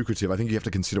one's more lucrative, I think you have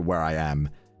to consider where I am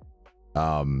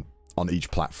on each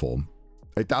platform.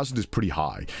 8,000 is pretty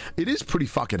high. It is pretty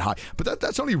fucking high, but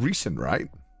that's only recent, right?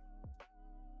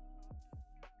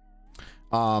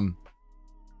 But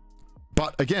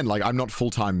again, like, I'm not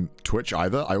full-time Twitch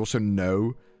either. I also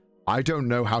know I don't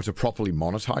know how to properly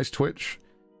monetize Twitch.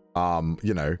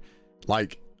 You know,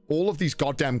 like all of these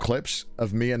goddamn clips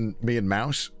of me and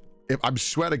Mouse, I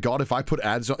swear to God, if I put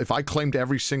ads on, if I claimed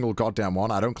every single goddamn one,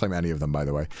 I don't claim any of them, by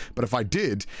the way, but if I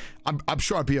did, I'm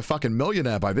sure I'd be a fucking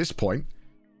millionaire by this point.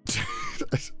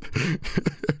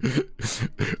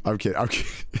 I'm kidding.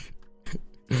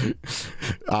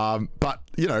 But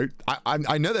you know,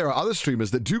 I know there are other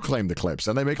streamers that do claim the clips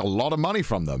and they make a lot of money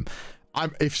from them.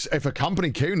 If a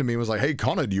company came to me and was like, hey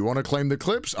Connor, do you want to claim the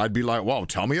clips? I'd be like, well,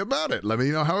 tell me about it, let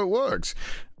me know how it works.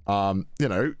 You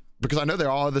know, because I know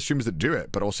there are other streamers that do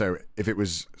it, but also if it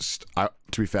was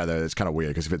to be fair though, it's kind of weird,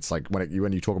 because if it's like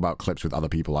when you talk about clips with other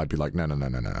people, I'd be like, no,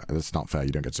 that's not fair. You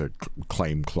don't get to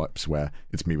claim clips where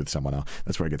it's me with someone else.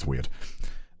 That's where it gets weird.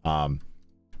 But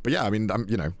yeah, I mean,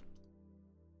 you know,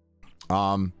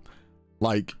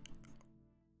 like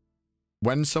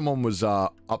when someone was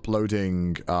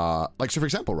uploading, like, so for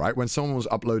example, right, when someone was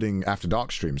uploading After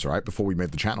Dark streams, right, before we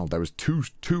made the channel, there was two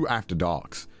After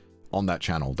Darks on that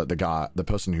channel that the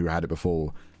person who had it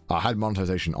before had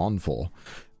monetization on for.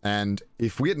 And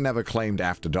if we had never claimed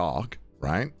After Dark,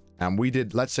 right, and we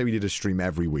did, let's say we did a stream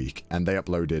every week and they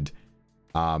uploaded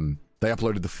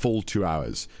the full 2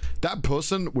 hours, that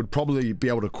person would probably be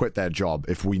able to quit their job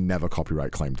if we never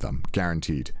copyright claimed them,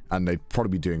 guaranteed. And they'd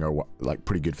probably be doing like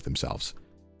pretty good for themselves.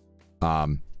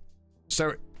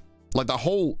 So like the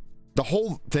whole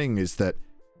thing is that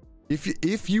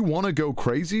if you want to go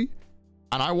crazy,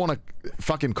 and I want to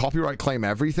fucking copyright claim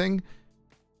everything,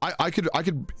 I could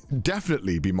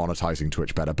definitely be monetizing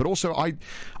Twitch better. But also, I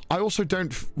also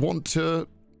don't want to.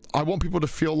 I want people to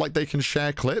feel like they can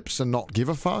share clips and not give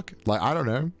a fuck. Like, I don't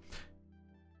know.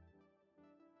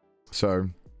 So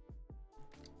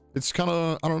it's kind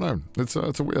of, I don't know. It's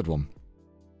a weird one.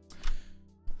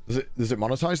 Does it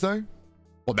monetize though?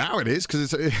 Well, now it is,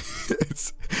 because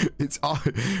it's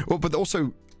well, but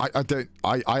also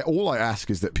all I ask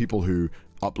is that people who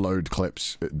upload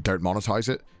clips don't monetize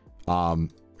it.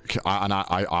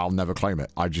 I'll never claim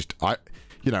it.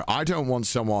 I don't want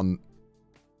someone.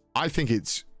 I think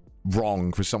it's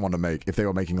wrong for someone to make, if they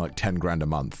were making like 10 grand a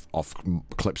month off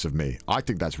clips of me. I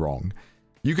think that's wrong.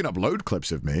 You can upload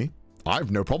clips of me. I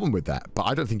have no problem with that, but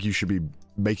I don't think you should be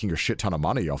making a shit ton of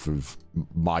money off of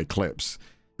my clips.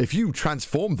 If you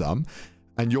transform them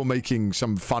and you're making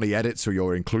some funny edits or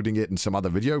you're including it in some other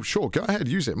video, sure, go ahead,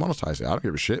 use it, monetize it. I don't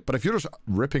give a shit. But if you're just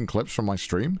ripping clips from my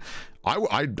stream, yeah,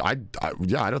 I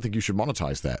don't think you should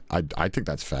monetize that. I think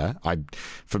that's fair.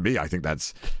 For me, I think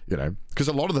that's, you know, because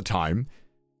a lot of the time,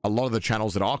 a lot of the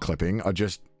channels that are clipping are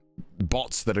just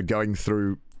bots that are going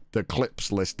through the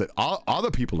clips list that other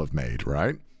people have made,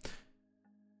 right?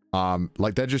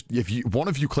 Like they're just, if one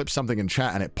of you clips something in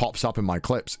chat and it pops up in my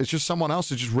clips, it's just someone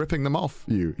else is just ripping them off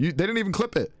you. They didn't even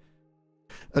clip it.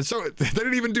 And so they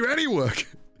didn't even do any work.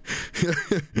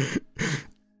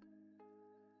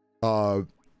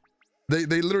 They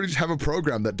literally just have a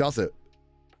program that does it.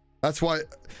 That's why.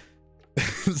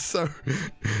 So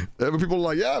when people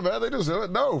are like, yeah, man, they deserve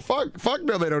it. No, fuck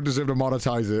no, they don't deserve to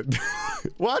monetize it.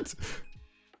 What?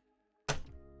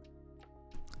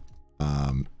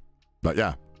 But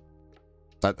yeah,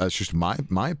 that's just my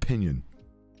opinion.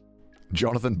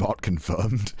 Jonathan Bot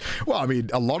confirmed. Well, I mean,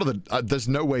 a lot of the there's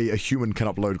no way a human can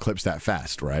upload clips that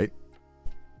fast, right?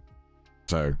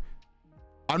 So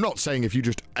I'm not saying if you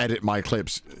just edit my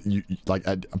clips, you like,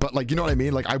 but like, you know what I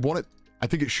mean? Like, I want it. I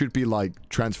think it should be like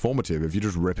transformative. If you're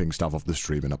just ripping stuff off the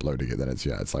stream and uploading it, then it's,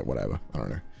 yeah, it's like whatever. I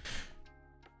don't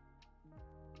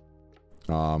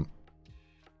know.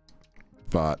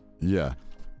 But yeah,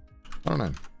 I don't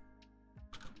know.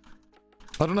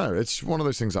 It's one of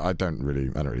those things that I don't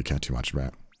really care too much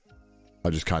about. I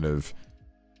just kind of,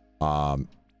 yeah,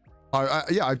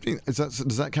 I think,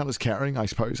 does that count as caring? I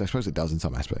suppose it does in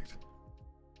some aspect.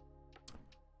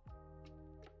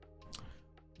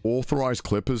 Authorized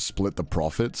clippers split the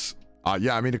profits.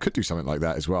 Yeah, I mean, it could do something like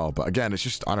that as well. But again, it's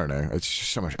just, I don't know. It's just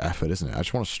so much effort, isn't it? I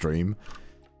just want to stream.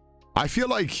 I feel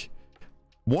like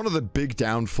one of the big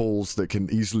downfalls that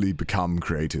can easily become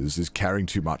creators is caring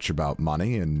too much about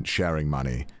money and sharing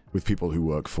money with people who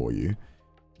work for you.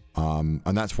 And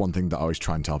that's one thing that I always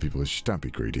try and tell people is just don't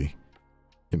be greedy.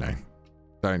 You know,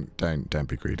 don't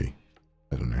be greedy.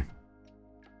 I don't know.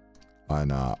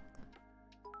 And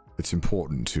it's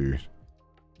important to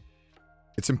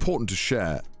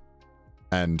share,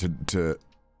 and to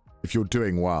if you're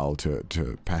doing well,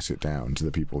 to pass it down to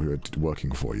the people who are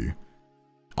working for you.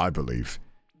 I believe.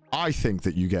 I think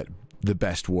that you get the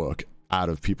best work out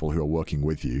of people who are working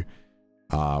with you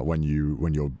when you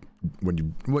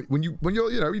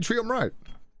treat them right.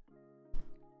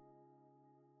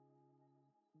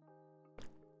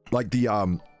 Like the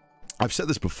I've said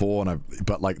this before,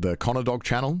 but like the ConnorDawg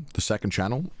channel, the second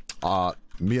channel,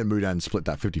 me and Mudan split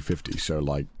that 50-50. So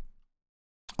like,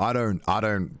 I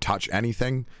don't touch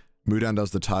anything. Mudan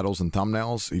does the titles and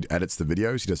thumbnails. He edits the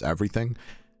videos. He does everything.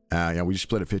 Yeah, we just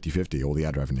split it 50-50, all the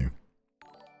ad revenue.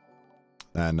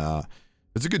 And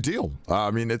it's a good deal.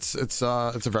 I mean, it's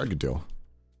a very good deal.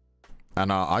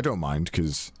 And I don't mind,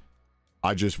 because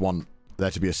I just want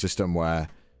there to be a system where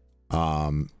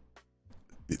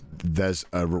there's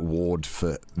a reward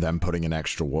for them putting in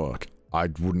extra work. I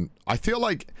feel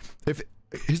like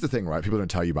here's the thing, right? People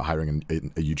don't tell you about hiring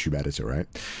a YouTube editor, right?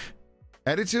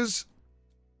 Editors,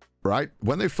 right?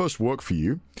 When they first work for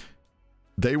you,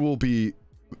 they will be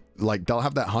like, they'll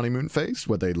have that honeymoon phase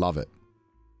where they love it.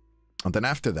 And then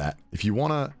after that, if you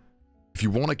want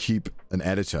to keep an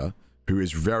editor who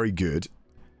is very good,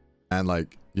 and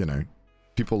like, you know,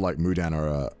 people like Mudan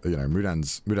are, you know,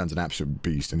 Mudan's an absolute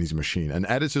beast and he's a machine. And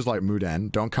editors like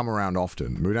Mudan don't come around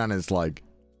often. Mudan is like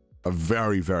a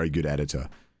very, very good editor.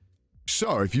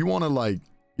 So if you want to, like,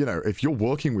 you know, if you're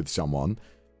working with someone,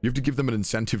 you have to give them an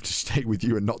incentive to stay with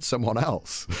you and not someone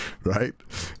else, right?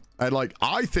 And like,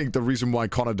 I think the reason why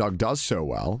ConnorDawg does so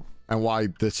well, and why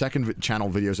the second channel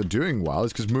videos are doing well,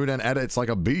 is because Mudan edits like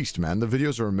a beast, man. The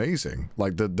videos are amazing.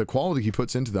 Like, the quality he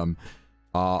puts into them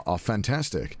are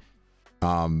fantastic.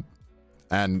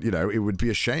 And, you know, it would be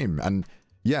a shame. And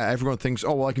yeah, everyone thinks,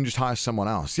 oh, well, I can just hire someone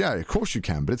else. Yeah, of course you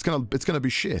can, but it's gonna be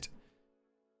shit.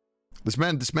 This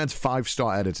man's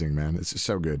 5-star editing, man. It's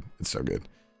so good. It's so good.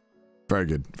 Very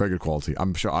good quality.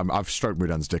 I'm sure I've stroked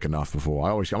Mudan's dick enough before.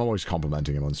 I'm always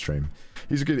complimenting him on stream.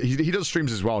 He's a good. He does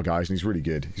streams as well, guys, and he's really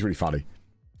good. He's really funny.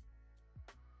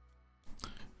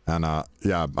 And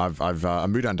yeah,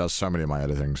 Mudan does so many of my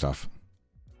editing stuff.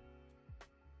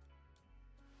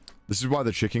 This is why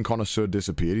the chicken connoisseur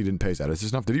disappeared. He didn't pay his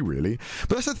editors enough. Did he really?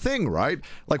 But that's the thing, right?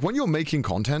 Like, when you're making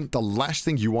content, the last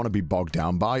thing you want to be bogged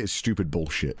down by is stupid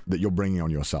bullshit that you're bringing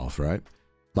on yourself, right?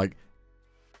 Like,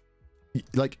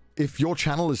 if your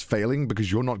channel is failing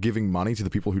because you're not giving money to the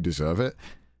people who deserve it,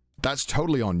 that's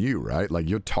totally on you, right? Like,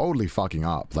 you're totally fucking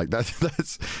up. Like,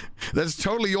 that's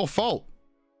totally your fault.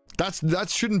 That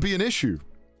shouldn't be an issue.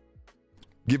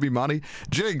 Give me money.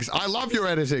 Jigs, I love your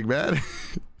editing, man.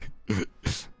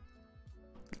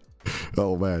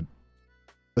 Oh, man.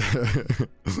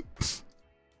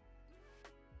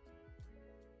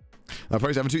 I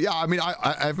praise Evan too. Yeah, I mean,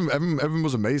 Evan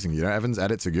was amazing. You know, Evan's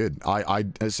edits are good. I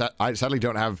sadly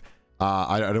don't have.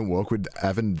 I don't work with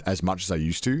Evan as much as I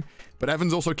used to, but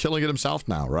Evan's also killing it himself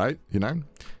now, right? You know,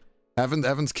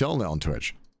 Evan's killing it on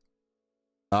Twitch.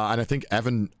 And I think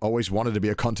Evan always wanted to be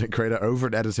a content creator over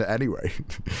an editor anyway.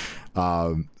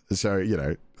 So you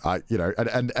know,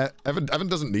 and Evan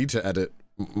doesn't need to edit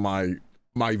my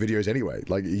videos anyway.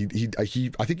 Like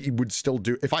I think he would still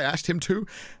do, if I asked him to,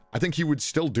 I think he would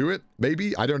still do it,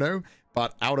 maybe, I don't know,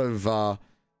 but out of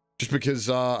just because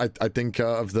I think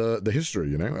of the history,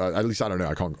 you know. At least I don't know,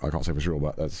 I can't say for sure,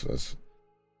 but that's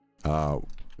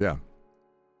yeah.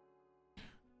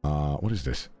 What is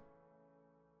this?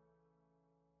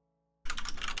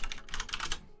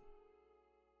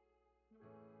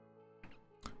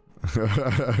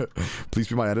 Please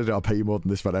be my editor, I'll pay you more than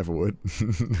this man ever would.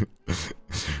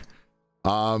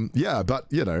 Yeah, but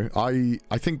you know, I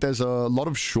think there's a lot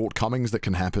of shortcomings that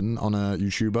can happen on a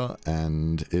YouTuber,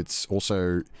 and it's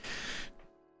also,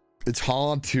 it's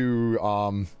hard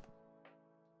to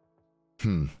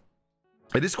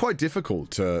it is quite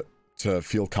difficult to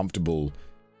feel comfortable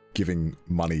giving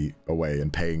money away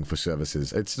and paying for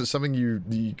services. It's something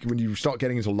when you start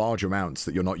getting into large amounts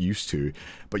that you're not used to,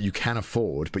 but you can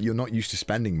afford, but you're not used to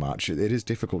spending much, it is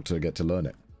difficult to get to learn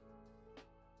it.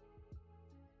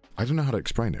 I don't know how to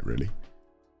explain it, really.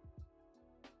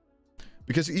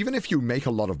 Because even if you make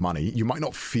a lot of money, you might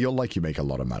not feel like you make a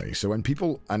lot of money. So when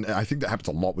people, and I think that happens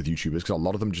a lot with YouTubers, because a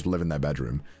lot of them just live in their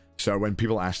bedroom. So when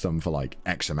people ask them for like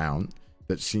X amount,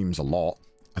 that seems a lot.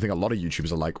 I think a lot of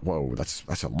YouTubers are like, whoa, that's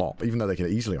a lot. Even though they can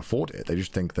easily afford it, they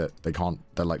just think that they can't.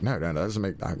 They're like, no, that doesn't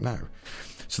make, no.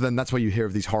 So then that's why you hear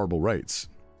of these horrible rates.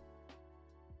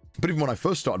 But even when I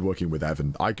first started working with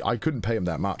Evan, I couldn't pay him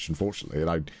that much, unfortunately.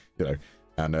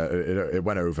 And it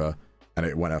went over, and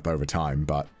it went up over time.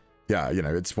 But yeah, you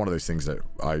know, it's one of those things that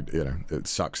it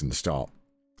sucks in the start.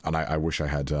 And I wish I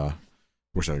had,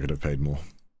 wish I could have paid more.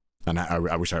 And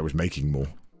I wish I was making more.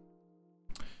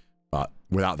 But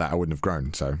without that, I wouldn't have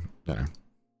grown, so, you know.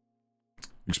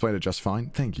 You explained it just fine.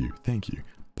 Thank you. Thank you.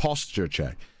 Posture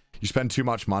check. You spend too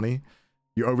much money?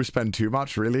 You overspend too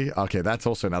much? Really? Okay, that's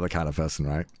also another kind of person,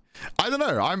 right? I don't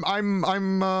know.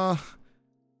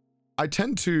 I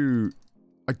tend to...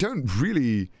 I don't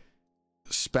really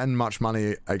spend much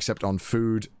money except on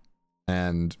food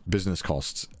and business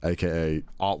costs, aka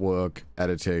artwork,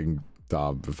 editing.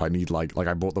 If I need, like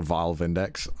I bought the Valve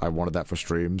Index. I wanted that for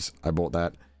streams. I bought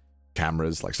that.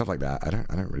 Cameras, like stuff like that. I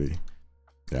don't really,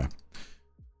 yeah.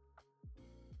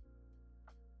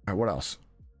 Alright, what else?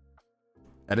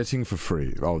 Editing for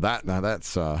free. Oh,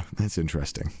 that's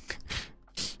interesting.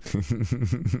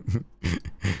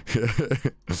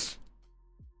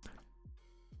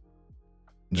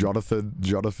 Jonathan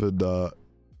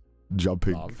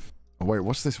jumping. Oh, wait,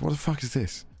 what's this? What the fuck is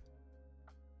this?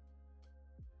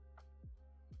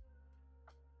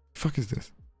 The fuck is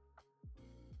this?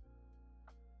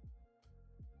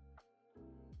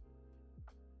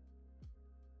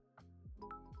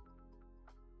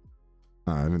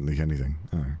 Oh, I didn't leak anything.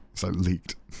 Oh, it's like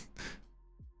leaked.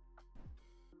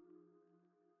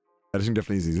 Editing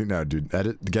definitely is easy. No, dude,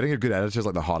 getting a good editor is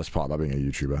like the hardest part about being a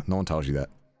YouTuber. No one tells you that.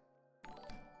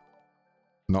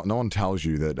 No one tells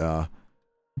you that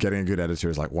getting a good editor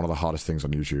is like one of the hardest things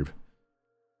on YouTube.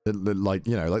 Like,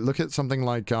 you know, like look at something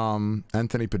like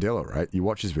Anthony Padilla, right? You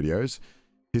watch his videos,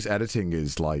 his editing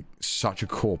is like such a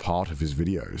core part of his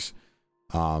videos.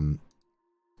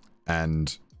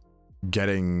 And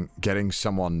getting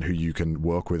someone who you can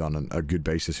work with on a good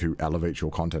basis who elevates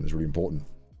your content is really important.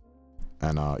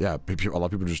 And yeah, a lot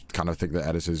of people just kind of think that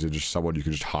editors are just someone you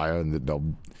can just hire and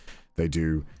that they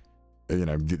do, you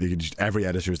know, they can just, every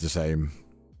editor is the same.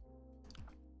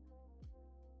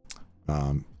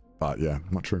 But yeah,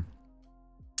 not true.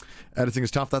 Editing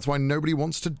is tough. That's why nobody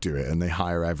wants to do it, and they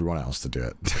hire everyone else to do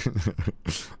it.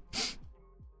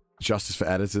 Justice for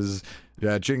editors.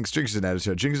 Yeah, Jinx is an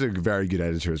editor. Jinx is a very good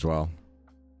editor as well.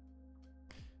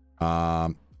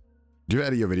 Do you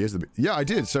edit your videos? Yeah, I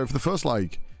did. So for the first,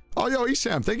 like... Oh, yo,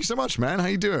 Esam, thank you so much, man. How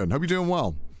you doing? Hope you're doing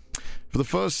well. For the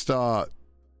first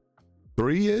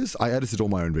 3 years, I edited all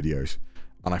my own videos.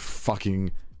 And I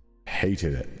fucking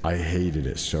hated it. I hated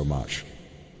it so much.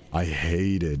 I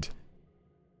hated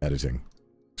editing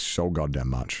so goddamn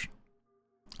much.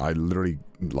 I literally,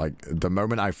 like, the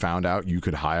moment I found out you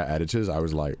could hire editors, I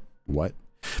was like, what?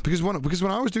 Because when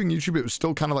I was doing YouTube, it was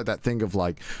still kind of like that thing of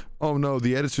like, oh no,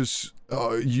 the editors,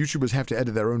 YouTubers have to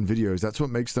edit their own videos. That's what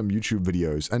makes them YouTube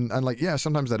videos. And like, yeah,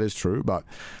 sometimes that is true, but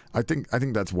I think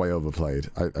that's way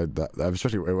overplayed.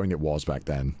 Especially when it was back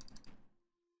then.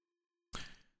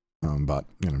 But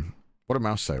you know, what did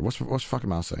Mouse say? What's fucking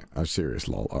Mouse say? I'm serious,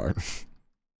 lol. All right.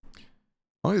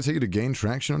 How long did it take you to gain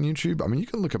traction on YouTube? I mean, you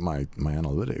can look at my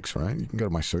analytics, right? You can go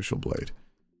to my social blade.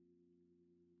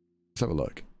 Let's have a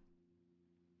look.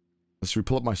 Should we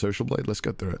pull up my social blade? Let's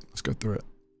go through it. Let's go through it.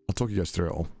 I'll talk you guys through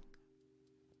it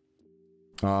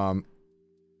all.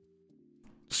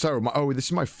 So this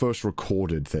is my first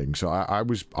recorded thing. So I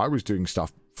was doing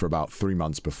stuff for about 3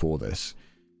 months before this,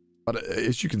 but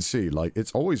as you can see, like,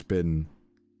 it's always been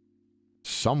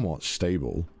somewhat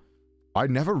stable. I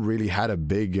never really had a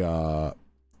big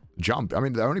jump. I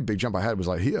mean, the only big jump I had was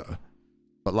like here,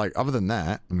 but like other than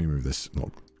that, let me move this.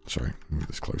 Oh, sorry, move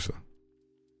this closer.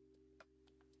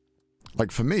 Like,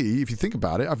 for me, if you think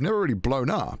about it, I've never really blown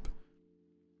up.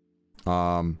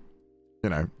 You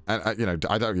know, and you know,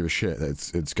 I don't give a shit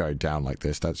that it's going down like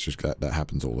this. That's just, that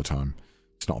happens all the time.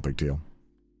 It's not a big deal.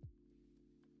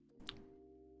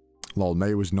 Lol,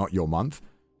 May was not your month.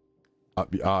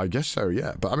 I guess so,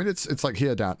 yeah. But I mean, it's like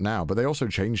here down now, but they also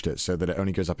changed it so that it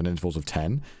only goes up in intervals of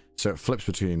 10. So it flips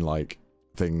between, like,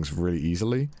 things really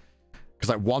easily. Because,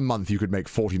 like, 1 month you could make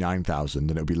 49,000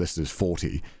 and it would be listed as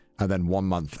 40. And then 1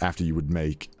 month after you would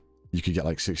make, you could get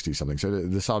like 60 something. So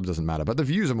the sub doesn't matter, but the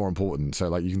views are more important. So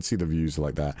like you can see the views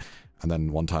like that. And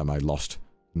then one time I lost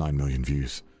 9 million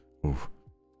views. Ooh.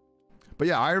 But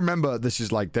yeah, I remember this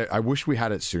is like, I wish we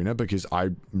had it sooner because I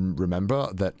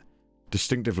remember that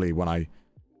distinctively when I,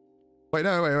 wait,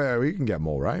 we can get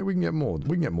more, right? We can get more.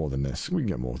 We can get more than this. We can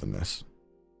get more than this.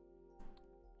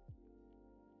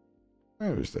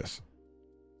 Where is this?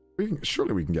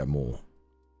 Surely we can get more.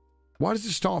 Why does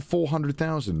it start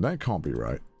 400,000? That can't be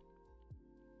right.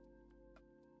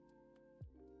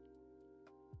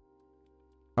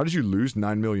 How did you lose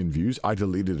 9 million views? I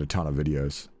deleted a ton of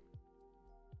videos.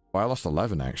 Well, I lost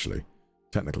 11 actually,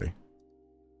 technically.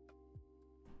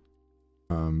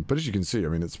 But as you can see, I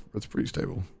mean, it's pretty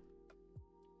stable.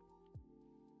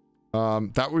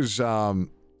 That was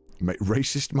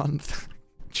racist month.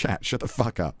 Chat, shut the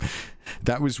fuck up.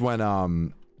 That was when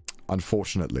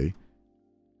unfortunately,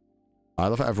 I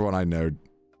love how everyone I know,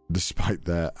 despite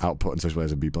their output and social media,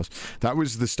 is a B+. That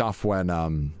was the stuff when,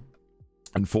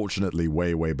 unfortunately,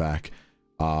 way back,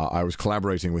 I was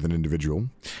collaborating with an individual,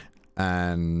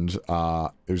 and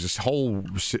it was this whole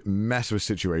mess of a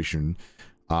situation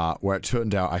where it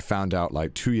turned out, I found out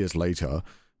like 2 years later,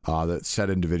 that said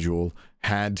individual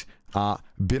had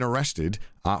been arrested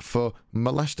for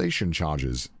molestation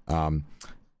charges.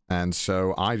 And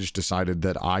so I just decided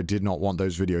that I did not want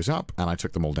those videos up, and I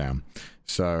took them all down.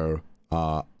 So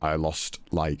I lost,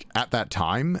 like, at that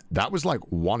time, that was like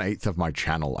 1/8 of my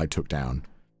channel I took down.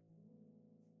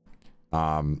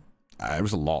 It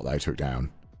was a lot that I took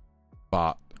down.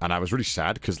 And I was really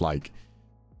sad because, like,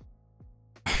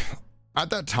 at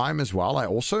that time as well, I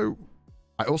was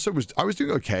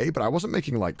doing okay, but I wasn't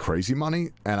making like crazy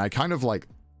money, and I kind of like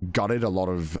gutted a lot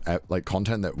of like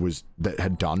content that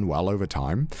had done well over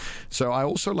time. So I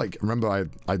also like remember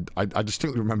I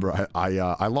distinctly remember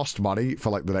I lost money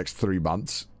for like the next 3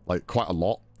 months, like quite a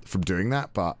lot from doing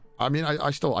that. But I mean,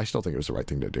 I still think it was the right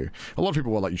thing to do. A lot of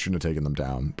people were like, you shouldn't have taken them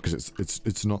down because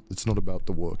it's not about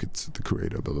the work, it's the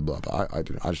creator, blah blah blah. But I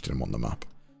just didn't want them up.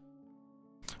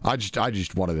 I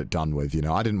just wanted it done with, you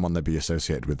know. I didn't want to be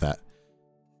associated with that.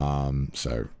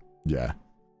 So yeah.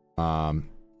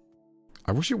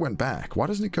 I wish it went back. Why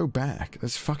doesn't it go back?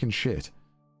 That's fucking shit.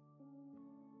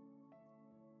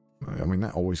 I mean,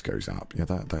 that always goes up. Yeah,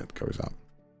 that goes up.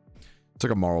 It's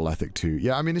like a moral ethic too.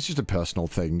 Yeah, I mean, it's just a personal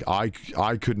thing. I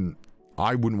wouldn't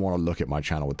want to look at my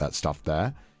channel with that stuff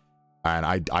there. And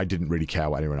I didn't really care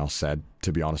what anyone else said,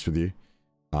 to be honest with you.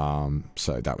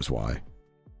 So that was why.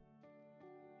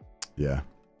 Yeah.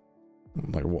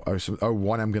 Like, oh,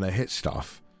 when I'm gonna hit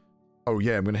stuff. Oh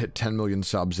yeah, I'm gonna hit 10 million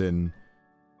subs in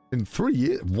 3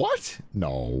 years. What?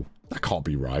 No, that can't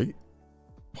be right.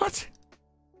 What?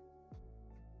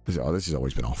 This has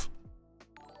always been off.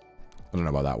 I don't know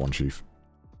about that one, Chief.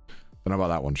 Don't know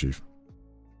about that one, Chief.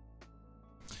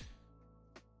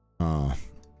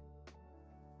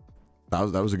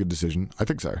 That was a good decision. I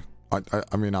think so.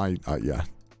 I mean, yeah.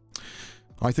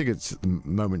 I think it's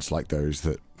moments like those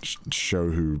that show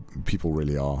who people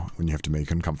really are when you have to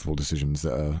make uncomfortable decisions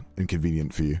that are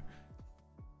inconvenient for you.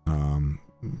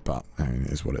 But I mean,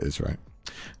 it is what it is, right?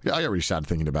 Yeah, I get really sad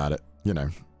thinking about it. You know,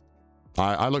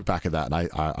 I look back at that and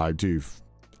I do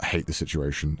hate the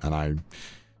situation, and I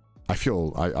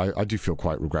do feel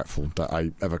quite regretful that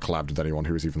I ever collabed with anyone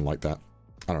who was even like that.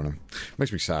 I don't know. It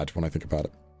makes me sad when I think about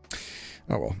it.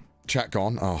 Oh well. Chat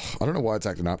gone. Oh, I don't know why it's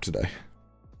acting up today.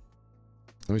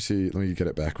 Let me see. Let me get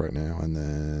it back right now, and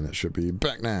then it should be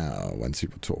back now when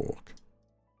people talk.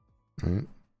 Right?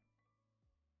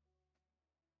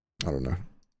 I don't know.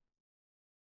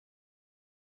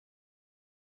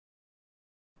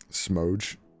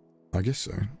 Smoge? I guess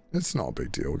so. It's not a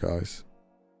big deal, guys.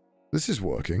 This is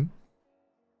working.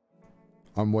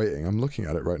 I'm waiting. I'm looking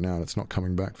at it right now, and it's not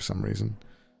coming back for some reason.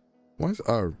 Why is...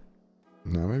 Oh.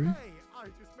 No, maybe?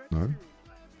 No?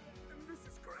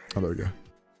 Oh, there we go.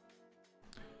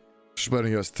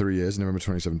 Uploading US 3 years, November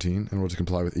 2017. In order to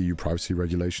comply with EU privacy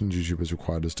regulations, YouTube has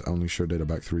required us to only show data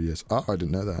back 3 years. Oh, I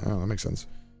didn't know that. Oh, that makes sense.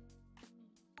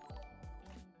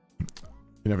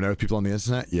 You never know with people on the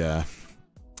internet? Yeah.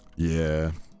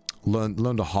 Yeah.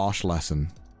 Learned a harsh lesson.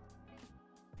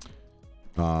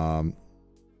 But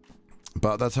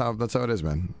that's how it is,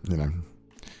 man. You know.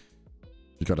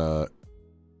 You gotta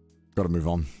move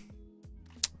on.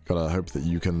 Gotta hope that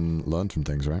you can learn from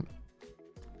things, right?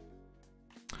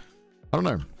 I don't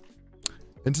know.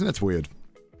 Internet's weird.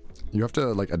 You have to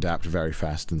like adapt very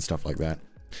fast and stuff like that.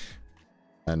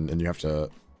 And you have to...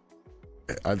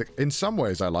 I think in some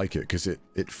ways I like it because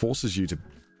it forces you to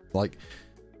like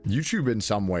YouTube in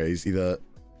some ways either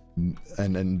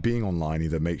and being online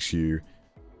either makes you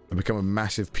become a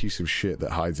massive piece of shit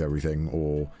that hides everything,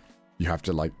 or you have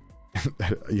to like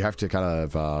you have to kind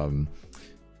of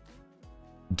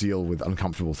deal with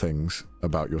uncomfortable things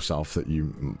about yourself that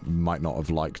you might not have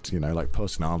liked, you know, like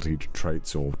personality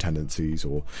traits or tendencies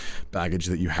or baggage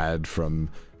that you had from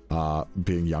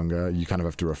being younger. You kind of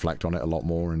have to reflect on it a lot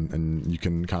more, and you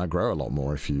can kind of grow a lot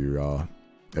more if you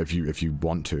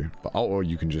want to. But or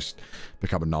you can just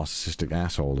become a narcissistic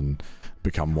asshole and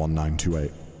become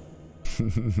 1928.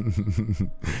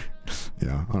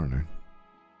 Yeah, I don't know.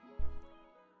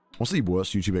 What's the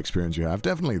worst YouTube experience you have?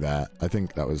 Definitely that. I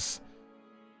think that was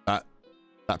that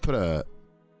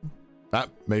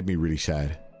made me really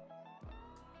sad.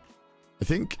 I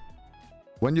think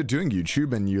when you're doing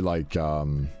YouTube and you like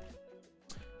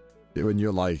when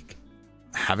you're like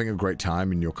having a great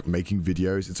time and you're making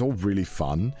videos, it's all really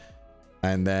fun,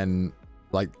 and then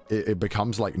like it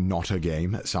becomes like not a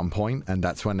game at some point, and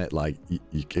that's when it like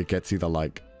it gets either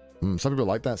like some people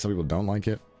like that, some people don't like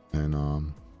it,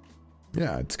 and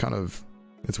yeah, it's kind of,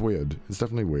 it's weird. It's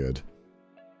definitely weird.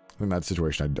 In that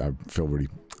situation, I feel really,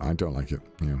 I don't like it.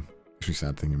 Yeah, makes me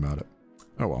sad thinking about it.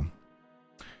 Oh well.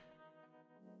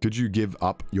 Could you give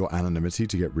up your anonymity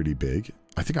to get really big?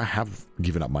 I think I have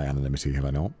given up my anonymity, have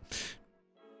I not?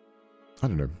 I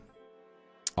don't know.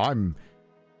 I don't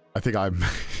think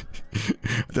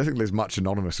there's much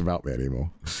anonymous about me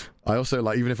anymore. I also,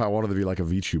 like, even if I wanted to be like a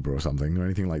VTuber or something, or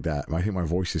anything like that, I think my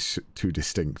voice is too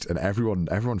distinct, and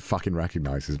everyone fucking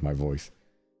recognizes my voice.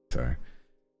 So,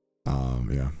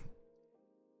 yeah.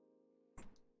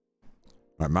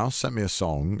 Right, Mouse sent me a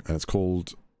song, and it's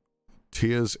called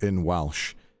Tears in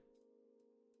Welsh.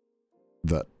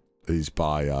 That is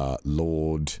by,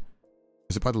 Lord...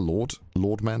 Is it by the Lord?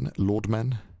 Lordmen? Is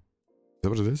that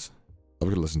what it is? I'm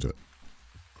gonna listen to it.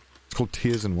 It's called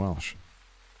Tears in Welsh.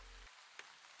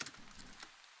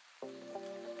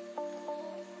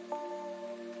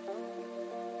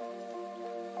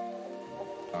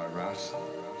 Alright, Ras.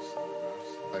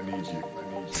 I need you.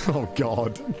 Oh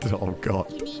god. Oh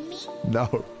god. You need me?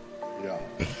 No. Yeah.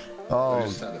 Oh. I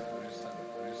just said it.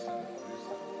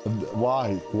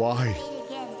 Why? Why?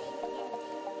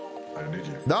 I need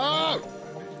you. No!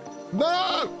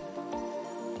 No!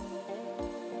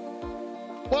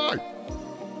 Why?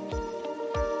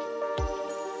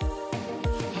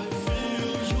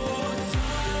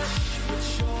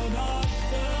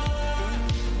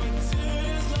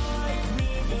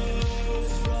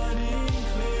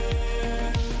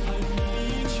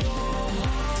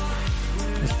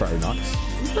 That's very nice.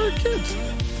 It's very good.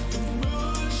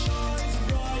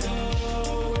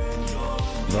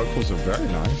 Vocals are very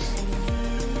nice.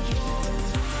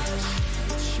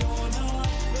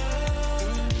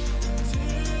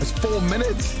 It's 4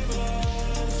 minutes.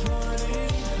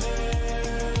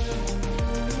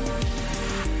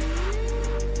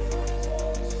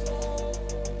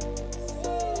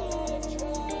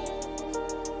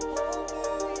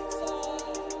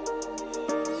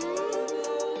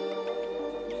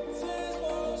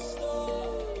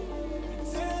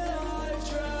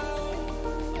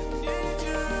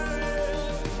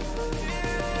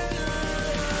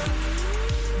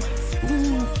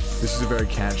 This is a very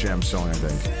cat jam song, I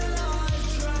think.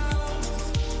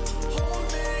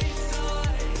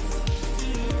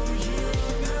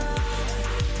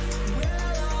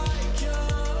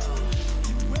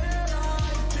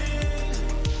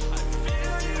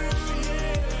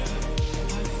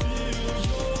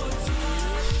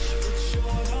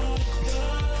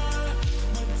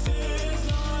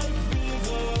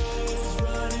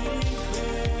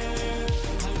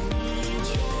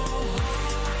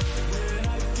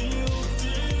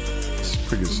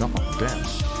 Pretty good song, damn.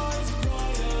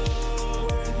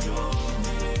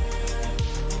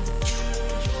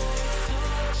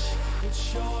 You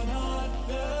should not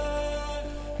be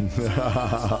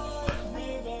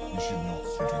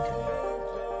drinking milk.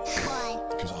 Why?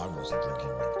 Because I wasn't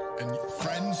drinking milk. And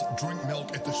friends drink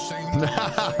milk at the same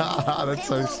time. That's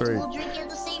so sweet. We'll drink at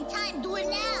the same time. Do it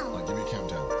now. Like, give me a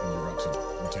countdown when you're about to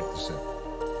take the sip.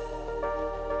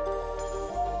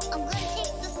 I'm gonna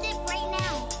take the sip right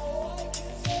now.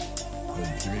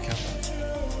 Give me a countdown. 3, 2,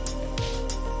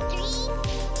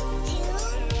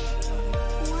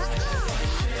 1,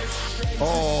 go.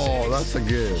 Oh, that's a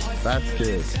good. That's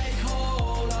good.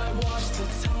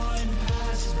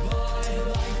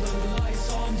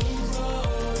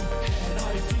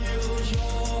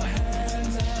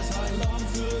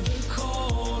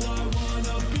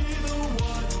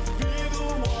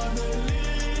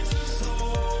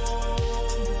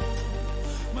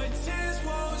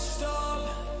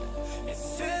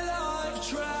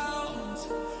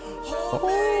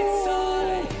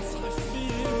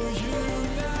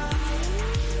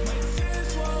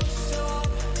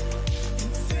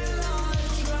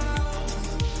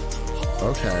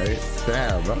 Okay,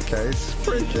 damn, okay, it's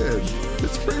pretty good.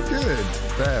 It's pretty good.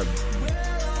 Damn.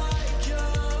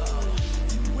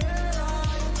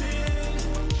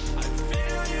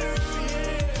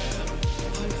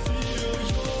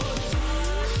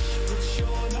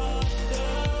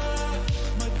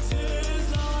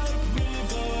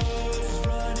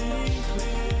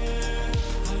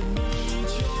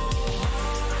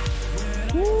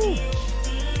 Woo.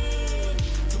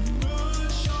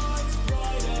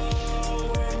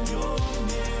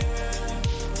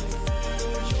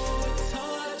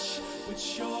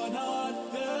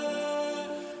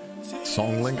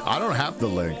 Song link? I don't have the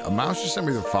link. A mouse just sent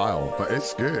me the file, but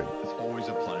it's good. It's always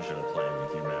a pleasure playing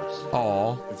with you, Mouse.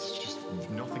 Aw. It's just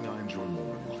nothing I enjoy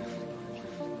more in life.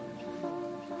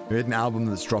 We had an album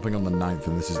that's dropping on the 9th,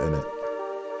 and this is in it.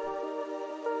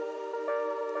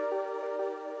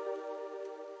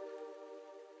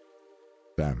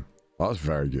 Damn. Well, that was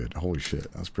very good. Holy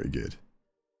shit. That was pretty good.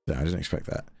 Yeah, I didn't expect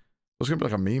that. It was going to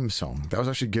be like a meme song. That was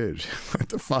actually good. What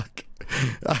the fuck?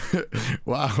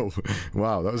 Wow.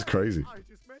 Wow, that was crazy.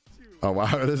 Oh,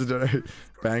 wow. There's a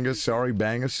banger, sorry,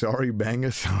 banger, sorry,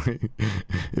 banger, sorry.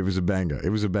 It was a banger. It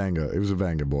was a banger. It was a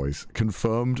banger, boys.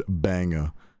 Confirmed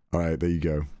banger. All right, there you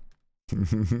go.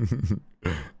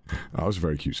 That was a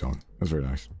very cute song. That was very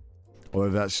nice. Although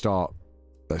that start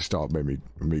made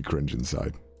me cringe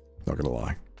inside. Not gonna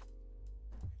lie.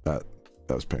 That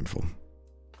was painful.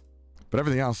 But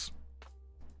everything else,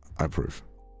 I approve.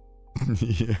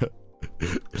 Yeah.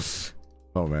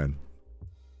 Oh man.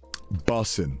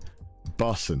 Bussin'.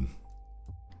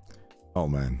 Oh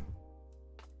man.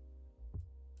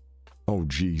 Oh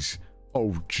jeez.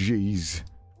 Oh jeez.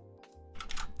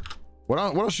 What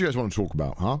else do you guys want to talk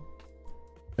about, huh?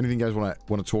 Anything you guys want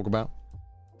to talk about?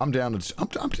 I'm down to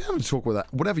talk about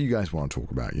that. Whatever you guys want to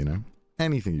talk about, you know?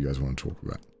 Anything you guys want to talk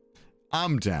about.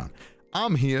 I'm down.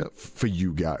 I'm here for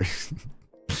you guys.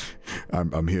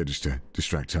 I'm here just to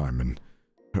distract time and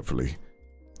hopefully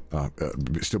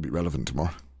still be relevant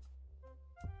tomorrow.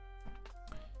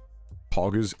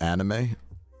 Poggers anime?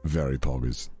 Very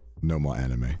poggers. No more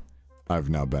anime. I've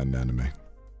now banned anime.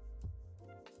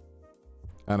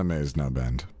 Anime is now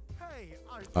banned.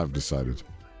 I've decided.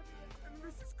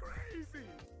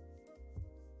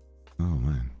 Oh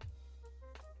man.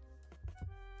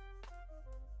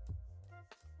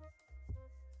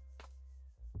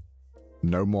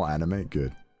 No more anime?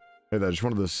 Good. Hey there, just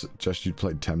wanted to suggest you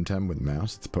played Temtem with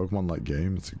mouse. It's a Pokemon-like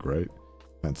game. It's great.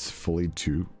 That's fully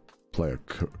two-player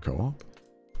co-op.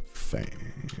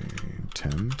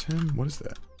 Temtem? What is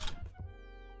that?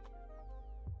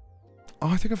 Oh,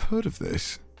 I think I've heard of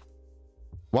this.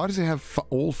 Why does it have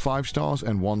all 5 stars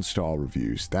and 1-star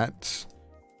reviews? That's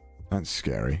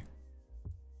scary.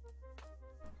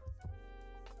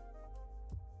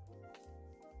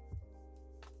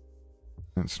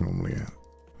 That's normally a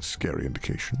scary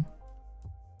indication.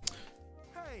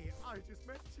 Hey, I just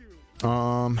met you.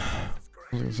 What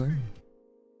was I gonna say?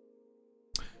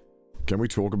 Can we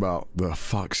talk about, the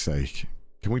fuck's sake?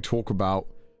 Can we talk about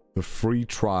the free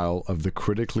trial of the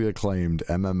critically acclaimed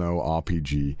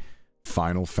MMORPG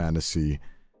Final Fantasy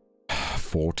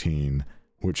 14,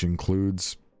 which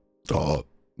includes the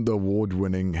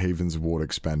award-winning Haven's Ward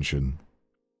expansion,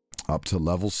 up to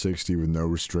level 60 with no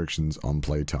restrictions on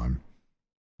playtime.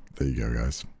 There you go,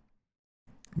 guys.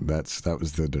 That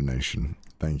was the donation.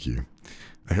 Thank you.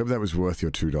 I hope that was worth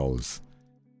your $2.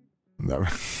 That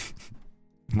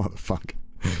motherfucker.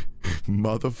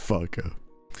 Motherfucker.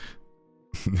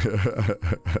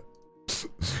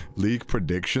 League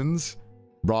predictions?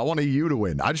 Bro, I want EU to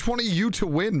win. I just want EU to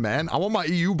win, man. I want my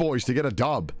EU boys to get a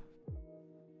dub.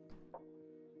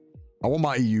 I want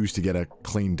my EUs to get a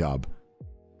clean dub.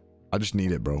 I just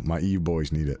need it, bro. My EU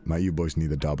boys need it. My EU boys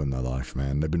need a dub in their life,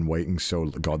 man. They've been waiting so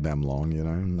goddamn long, you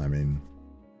know? I mean...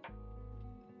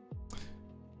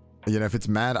 You know, if it's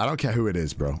mad, I don't care who it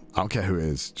is, bro. I don't care who it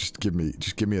is. Just give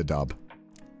me a dub.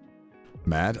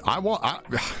 Mad? I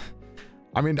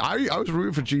mean, I was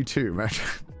rooting for G2, man.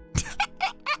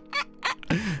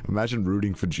 Imagine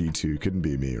rooting for G2. Couldn't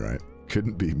be me, right?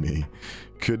 Couldn't be me.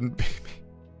 Couldn't be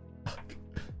me.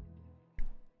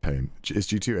 Pain. Is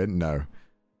G2 in? No.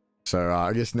 So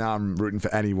I guess now I'm rooting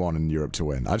for anyone in Europe to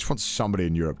win. I just want somebody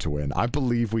in Europe to win. I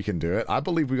believe we can do it. I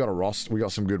believe we got a roster. We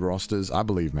got some good rosters. I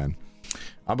believe, man.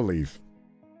 I believe.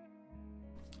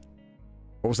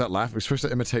 What was that laugh? We're supposed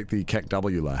to imitate the Keck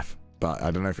W laugh, but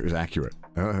I don't know if it was accurate.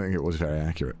 I don't think it was very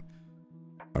accurate.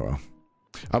 Oh well.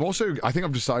 I think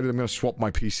I've decided I'm going to swap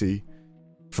my PC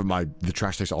for the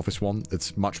Trash Taste Office one.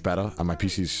 It's much better, and my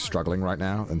PC's struggling right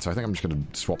now, and so I think I'm just going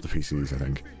to swap the PCs, I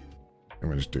think. I'm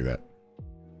going to just do that.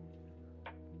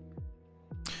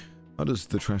 How does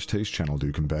the Trash Taste channel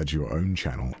do compared to your own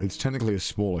channel? It's technically a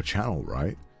smaller channel,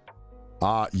 right?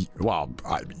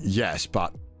 Yes,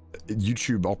 but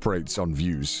YouTube operates on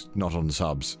views, not on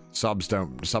subs. Subs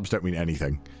don't mean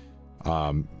anything.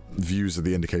 Views are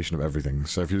the indication of everything.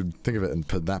 So if you think of it in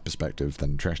that perspective,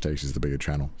 then Trash Taste is the bigger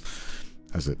channel,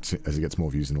 as it gets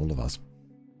more views than all of us.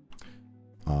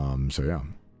 So yeah,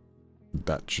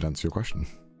 that should answer your question.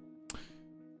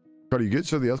 Got you good?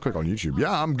 So the earthquake on YouTube?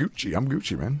 Yeah, I'm Gucci. I'm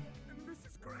Gucci, man.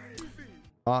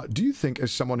 Do you think,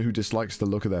 as someone who dislikes the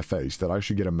look of their face, that I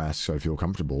should get a mask so I feel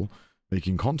comfortable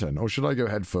making content, or should I go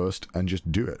head first and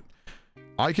just do it?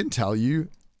 I can tell you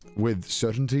with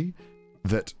certainty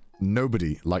that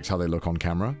nobody likes how they look on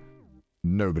camera.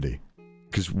 Nobody.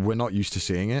 Because we're not used to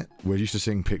seeing it. We're used to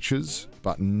seeing pictures,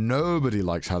 but nobody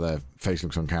likes how their face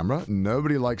looks on camera.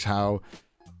 Nobody likes how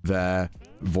their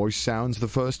voice sounds the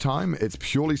first time. It's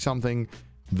purely something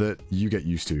that you get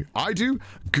used to. I do.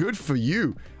 Good for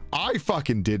you. I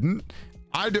fucking didn't.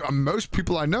 I do. Most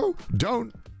people I know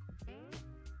don't.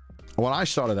 When I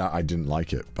started out, I didn't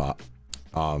like it, but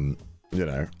you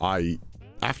know,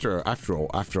 after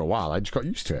a while, I just got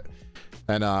used to it.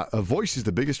 And a voice is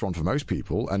the biggest one for most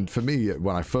people. And for me,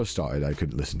 when I first started, I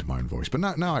couldn't listen to my own voice. But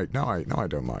now I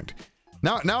don't mind.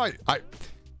 Now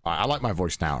I like my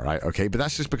voice now, right? Okay, but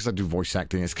that's just because I do voice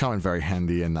acting. It's coming very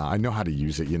handy, and I know how to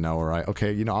use it. You know, all right?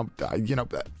 Okay, you know,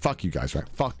 fuck you guys, right?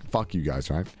 Fuck you guys,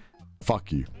 right?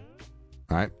 Fuck you,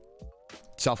 all right?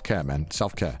 Self-care, man.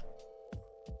 Self-care.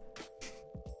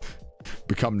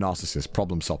 Become narcissist.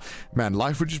 Problem solved. Man,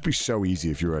 life would just be so easy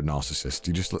if you were a narcissist.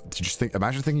 You just think.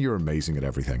 Imagine thinking you're amazing at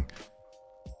everything.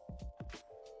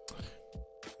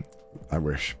 I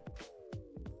wish.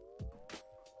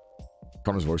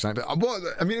 Connor's voice actor. Well,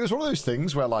 I mean, it was one of those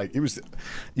things where, like, it was,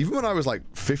 even when I was like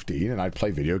 15 and I'd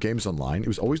play video games online, it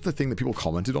was always the thing that people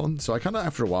commented on. So I kind of,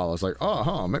 after a while, I was like, oh,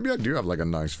 huh, maybe I do have like a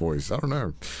nice voice. I don't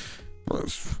know.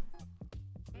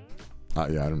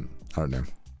 Yeah, I don't know.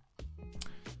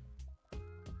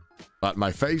 But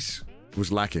my face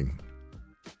was lacking.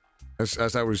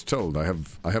 As I was told, I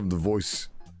have the voice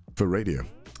for radio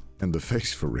and the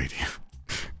face for radio.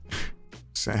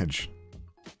 Sag.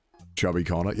 Chubby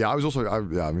Connor. Yeah, I was also, I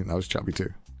was chubby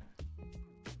too.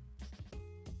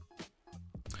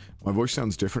 My voice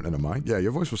sounds different in a mic. Yeah,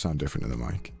 your voice will sound different in a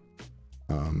mic.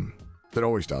 It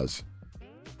always does.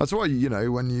 That's why, you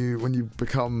know, when you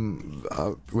become,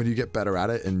 when you get better at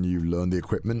it and you learn the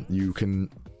equipment, you can,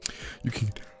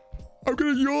 I'm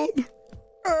gonna yawn.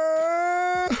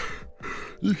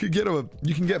 You can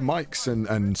get mics and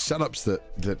setups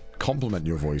that complement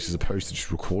your voice as opposed to just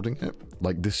recording it.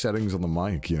 Like the settings on the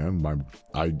mic, you know,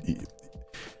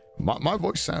 my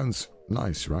voice sounds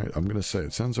nice, right? I'm gonna say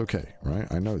it sounds okay, right?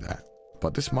 I know that.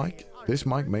 But this mic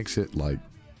makes it like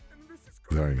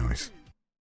very nice.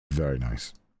 Very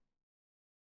nice.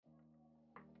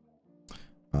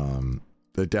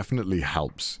 It definitely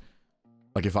helps.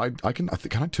 Like if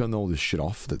can I turn all this shit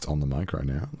off that's on the mic right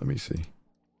now? Let me see.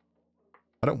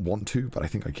 I don't want to, but I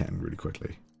think I can really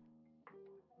quickly.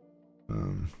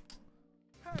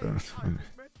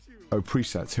 Oh,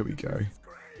 presets. Here we go.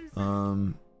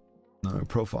 No,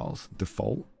 profiles.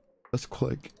 Default. Let's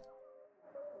click.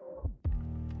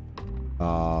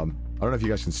 I don't know if you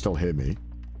guys can still hear me,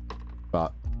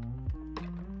 but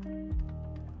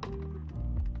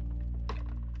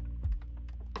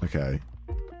okay.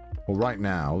 Well, right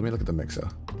now, let me look at the mixer.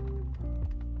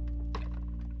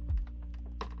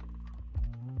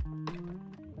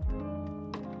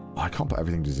 Oh, I can't put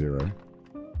everything to 0.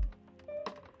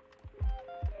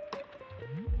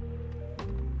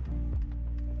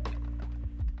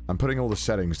 I'm putting all the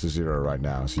settings to 0 right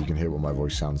now, so you can hear what my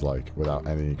voice sounds like without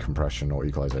any compression or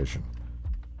equalization.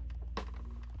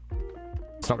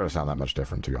 It's not going to sound that much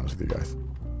different, to be honest with you guys.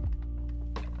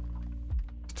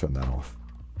 Let's turn that off.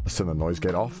 Let's turn the noise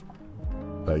gate off.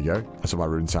 There you go. That's what my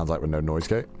room sounds like with no noise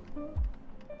gate.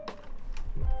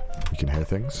 You can hear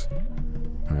things.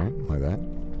 Alright, like that.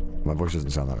 My voice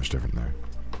doesn't sound that much different though.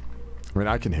 I mean,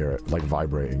 I can hear it, like,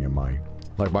 vibrating in my...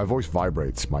 Like, my voice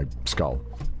vibrates my skull.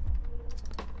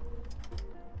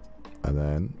 And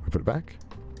then we put it back.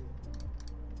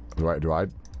 Do I?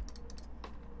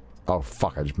 Oh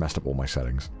fuck! I just messed up all my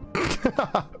settings.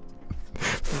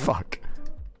 Fuck.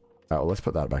 Oh, well, let's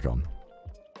put that back on.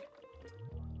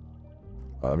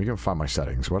 Let me go find my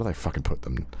settings. Where did I fucking put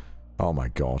them? Oh my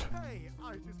god.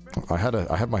 I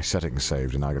had my settings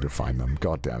saved, and now I got to find them.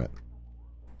 God damn it.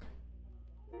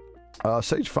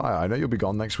 Sage Fire, I know you'll be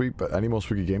gone next week, but any more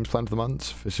spooky games planned for the month?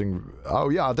 Fishing... Oh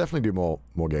yeah, I'll definitely do more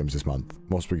games this month.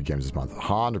 More spooky games this month.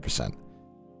 100%.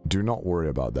 Do not worry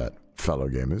about that, fellow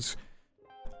gamers.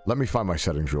 Let me find my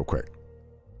settings real quick.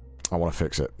 I want to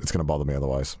fix it. It's going to bother me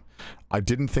otherwise. I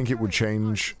didn't think it would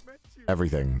change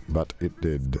everything, but it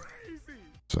did.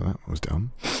 So that was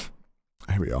dumb.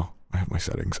 Here we are. I have my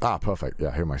settings. Ah, perfect.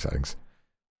 Yeah, here are my settings.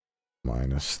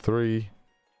 -3.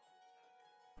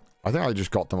 I think I just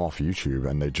got them off YouTube,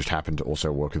 and they just happened to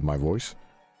also work with my voice.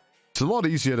 It's a lot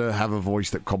easier to have a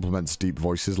voice that complements deep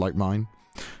voices like mine.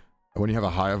 When you have a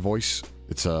higher voice,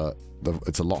 it's a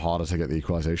lot harder to get the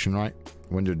equalization right.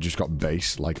 When you've just got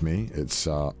bass like me, it's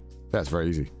yeah, it's very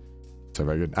easy. So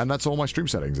very good. And that's all my stream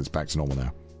settings. It's back to normal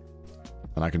now.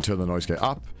 And I can turn the noise gate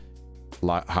up,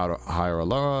 higher or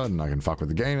lower, and I can fuck with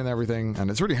the gain and everything. And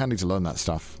it's really handy to learn that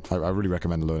stuff. I really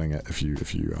recommend learning it if you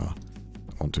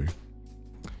want to.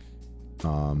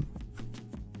 Yeah,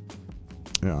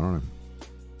 I don't know.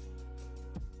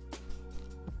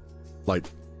 Like,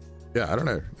 yeah, I don't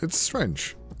know. It's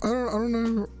strange. I don't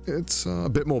know. It's a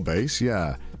bit more bass.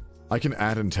 Yeah, I can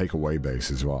add and take away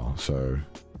bass as well. So,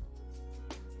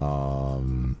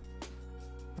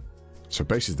 so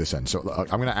bass is this end. So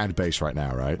I'm gonna add bass right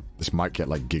now, right? This might get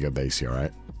like giga bass here,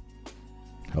 right?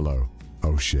 Hello.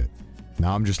 Oh shit.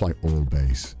 Now I'm just like all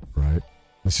bass, right?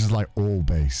 This is like all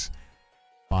bass,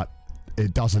 but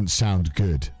it doesn't sound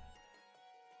good.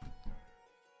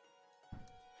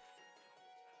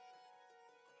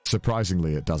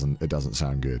 Surprisingly, it doesn't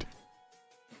sound good.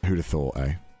 Who'd have thought,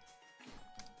 eh?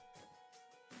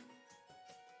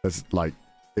 It's like,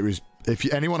 it was, if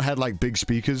anyone had like big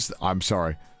speakers, I'm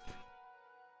sorry.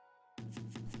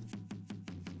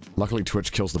 Luckily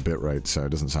Twitch kills the bitrate, so it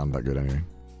doesn't sound that good anyway.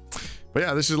 But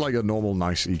yeah, this is like a normal,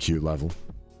 nice EQ level.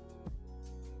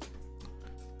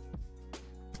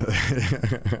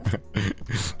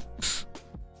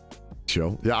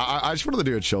 Chill. Yeah, I just wanted to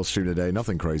do a chill stream today.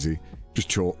 Nothing crazy. Just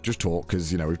talk,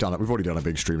 because you know we've already done a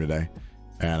big stream today,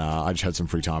 and I just had some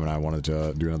free time and I wanted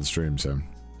to do another stream. So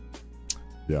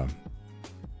yeah.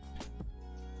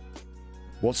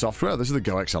 What software? This is the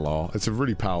Go XLR. It's a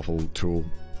really powerful tool.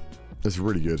 It's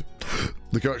really good.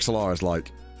 The Go XLR is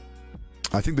like,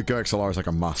 I think the Go XLR is like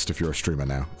a must if you're a streamer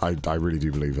now. I really do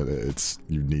believe that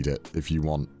you need it if you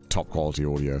want top quality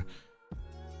audio.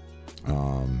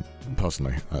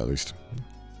 Personally, at least.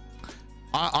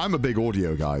 I'm a big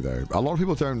audio guy though. A lot of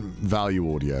people don't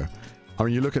value audio. I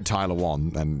mean, you look at Tyler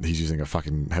One and he's using a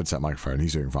fucking headset microphone.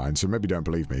 He's doing fine. So maybe don't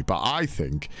believe me. But I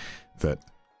think that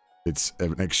it's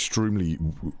an extremely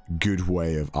good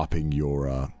way of upping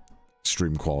your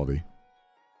stream quality.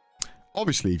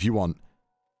 Obviously, if you want,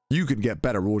 you can get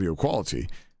better audio quality,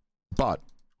 but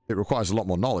it requires a lot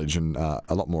more knowledge and a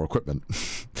lot more equipment.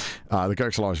 The Go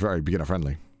XLR is very beginner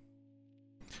friendly.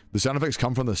 The sound effects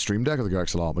come from the Stream Deck or the Go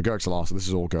XLR? The Go XLR, so this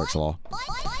is all Go XLR.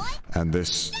 And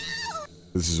this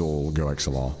is all Go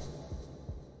XLR.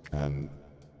 And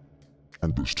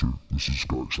this too. This is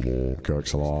Go XLR. Go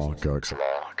XLR, Go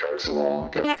XLR, Go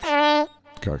XLR,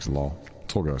 Go XLR.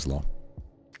 It's all Go XLR.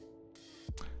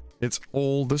 It's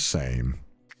all the same.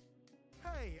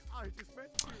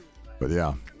 But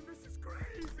yeah.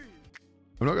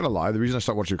 I'm not gonna lie, the reason I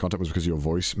started watching your content was because your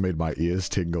voice made my ears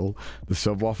tingle. The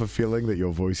subwoofer feeling that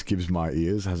your voice gives my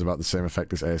ears has about the same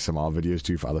effect as ASMR videos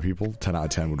do for other people. 10 out of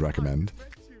 10 would recommend.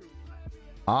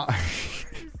 It's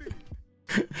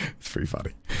pretty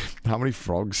funny. How many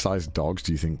frog-sized dogs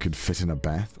do you think could fit in a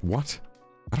bath? What?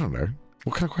 I don't know.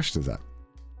 What kind of question is that?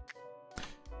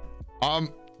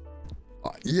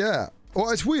 Yeah.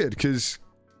 Well, it's weird, because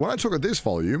when I talk at this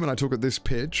volume and I talk at this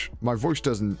pitch, my voice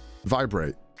doesn't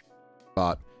vibrate.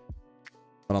 But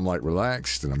when I'm like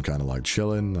relaxed and I'm kind of like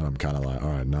chilling and I'm kind of like,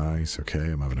 all right, nice, okay,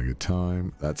 I'm having a good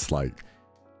time. That's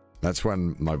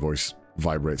when my voice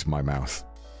vibrates my mouth.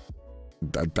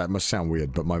 That must sound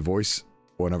weird, but my voice,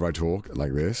 whenever I talk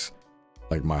like this,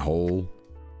 like my whole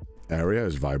area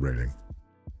is vibrating.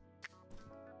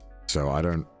 So I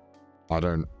don't,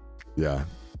 yeah.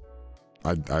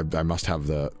 I must have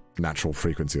the natural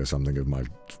frequency or something of my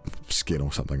skin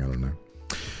or something, I don't know.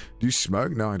 Do you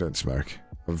smoke? No, I don't smoke.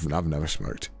 I've never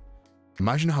smoked.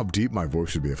 Imagine how deep my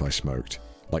voice would be if I smoked.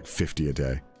 Like 50 a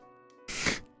day.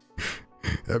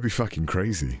 That'd be fucking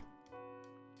crazy.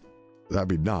 That'd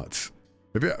be nuts.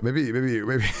 Maybe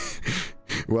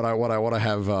when I want to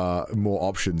have more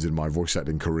options in my voice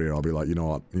acting career, I'll be like, you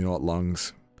know what,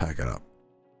 lungs, pack it up.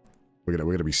 We're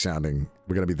gonna be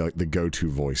the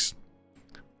go-to voice.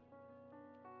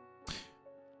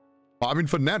 I mean,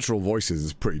 for natural voices,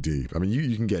 it's pretty deep. I mean,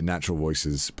 you can get natural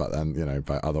voices, but then, you know,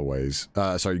 by other ways.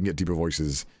 Sorry, you can get deeper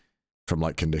voices from,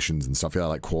 like, conditions and stuff. Yeah,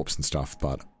 like corpse and stuff,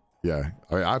 but, yeah.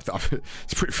 I mean,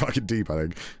 it's pretty fucking deep, I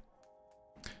think.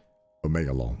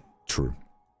 Omega long. True.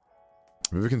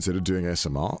 Have you ever considered doing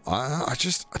ASMR?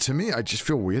 To me, I just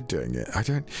feel weird doing it.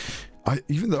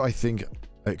 Even though I think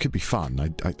it could be fun,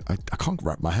 I can't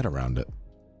wrap my head around it.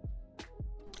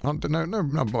 No,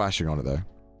 I'm bashing on it, though.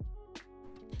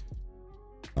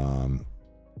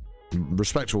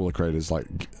 Respect to all the creators, like,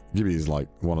 Gibby is, like,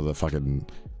 one of the fucking,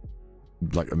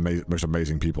 like, most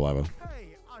amazing people ever.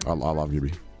 I love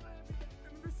Gibby.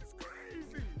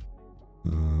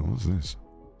 What's this?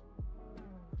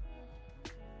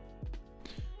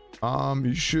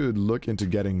 You should look into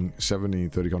getting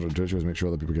 70-30 contract churches, make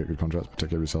sure that people get good contracts, but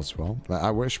take care of yourselves as well.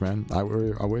 I wish, man. I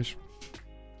wish.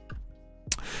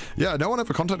 Yeah, no one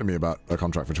ever contacted me about a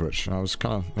contract for Twitch. I was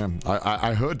kind of, yeah.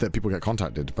 I heard that people get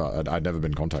contacted, but I'd never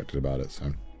been contacted about it, so. I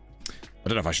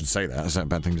don't know if I should say that. Is that a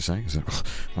bad thing to say? Is it?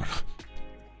 I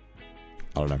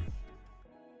don't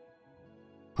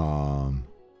know.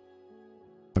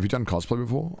 Have you done cosplay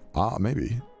before?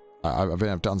 Maybe.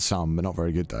 I've done some, but not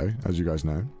very good though, as you guys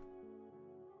know.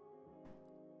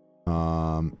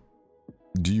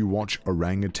 Do you watch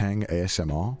orangutan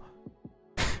ASMR?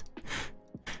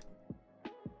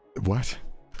 What?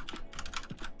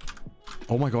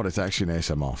 Oh my god, it's actually an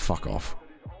ASMR. Fuck off.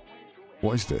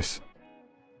 What is this?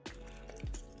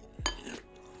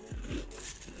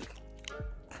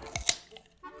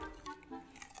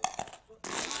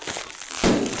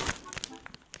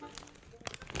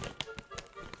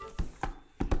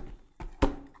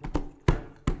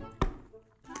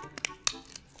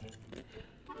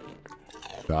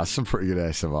 That's some pretty good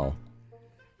ASMR.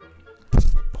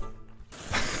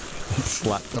 He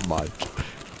slapped the mic.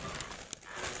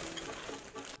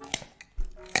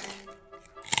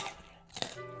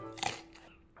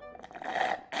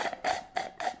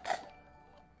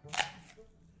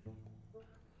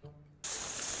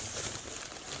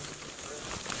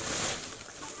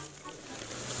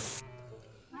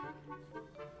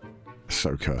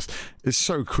 So cursed. It's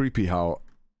so creepy how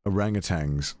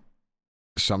orangutans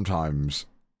sometimes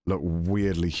look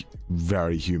weirdly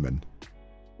very human.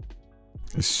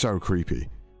 It's so creepy.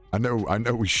 I know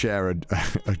we share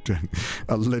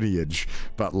a lineage,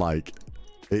 but like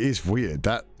it is weird.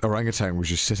 That orangutan was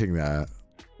just sitting there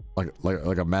like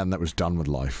a man that was done with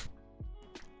life.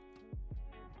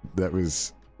 That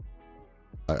was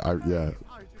yeah.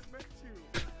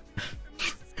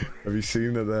 Have you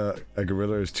seen that a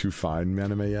gorilla is too fine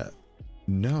anime yet?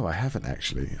 No, I haven't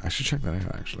actually. I should check that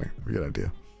out actually. A good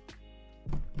idea.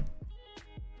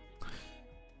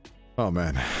 Oh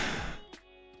man.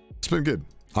 It's been good.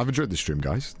 I've enjoyed this stream,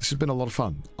 guys. This has been a lot of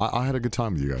fun. I had a good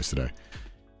time with you guys today.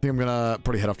 I think I'm gonna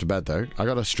probably head off to bed though. I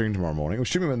got a stream tomorrow morning. We're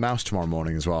streaming with Mouse tomorrow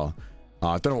morning as well.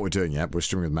 I don't know what we're doing yet, but we're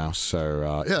streaming with Mouse.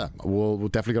 So yeah, we'll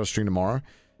definitely got a stream tomorrow.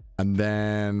 And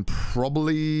then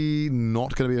probably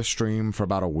not gonna be a stream for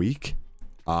about a week.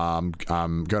 I'm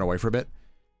going away for a bit.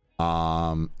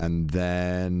 And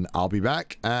then I'll be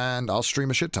back and I'll stream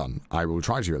a shit ton. I will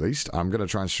try to at least. I'm gonna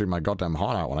try and stream my goddamn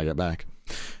heart out when I get back.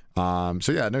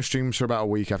 So yeah, no streams for about a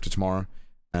week after tomorrow,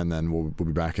 and then we'll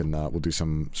be back and we'll do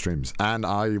some streams. And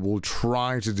I will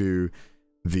try to do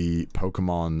the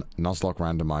Pokemon Nuzlocke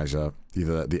randomizer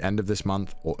either at the end of this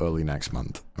month or early next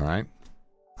month. All right,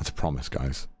 that's a promise,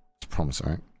 guys. It's a promise.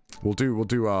 All right, we'll do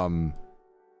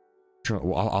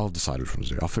well, I'll decide which one to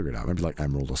do. I'll figure it out. Maybe like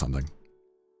Emerald or something.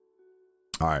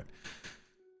 All right.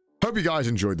 Hope you guys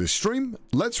enjoyed this stream.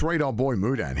 Let's rate our boy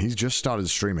Mudan. He's just started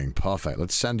streaming. Perfect.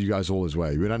 Let's send you guys all his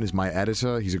way. Mudan is my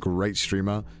editor. He's a great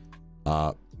streamer.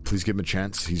 Please give him a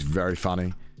chance. He's very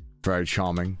funny, very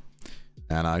charming,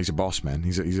 and he's a boss, man.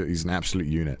 He's an absolute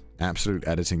unit, absolute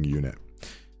editing unit.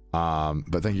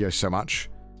 But thank you guys so much.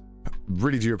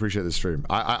 Really do appreciate this stream.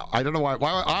 I don't know why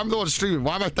I'm the one streaming.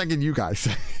 Why am I thanking you guys?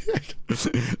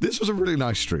 This was a really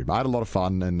nice stream. I had a lot of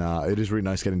fun, and it is really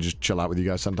nice getting to just chill out with you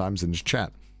guys sometimes and just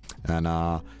chat. And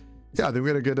yeah, I think we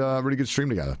had a good, really good stream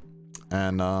together.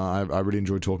 And I really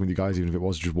enjoyed talking with you guys, even if it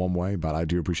was just one way. But I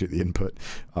do appreciate the input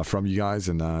from you guys,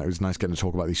 and it was nice getting to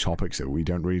talk about these topics that we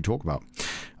don't really talk about.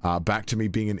 Back to me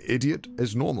being an idiot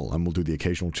as normal, and we'll do the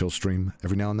occasional chill stream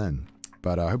every now and then.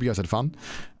 But I hope you guys had fun.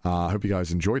 I hope you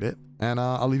guys enjoyed it. And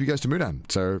I'll leave you guys to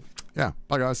Mudan. So, yeah.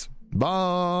 Bye, guys.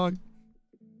 Bye.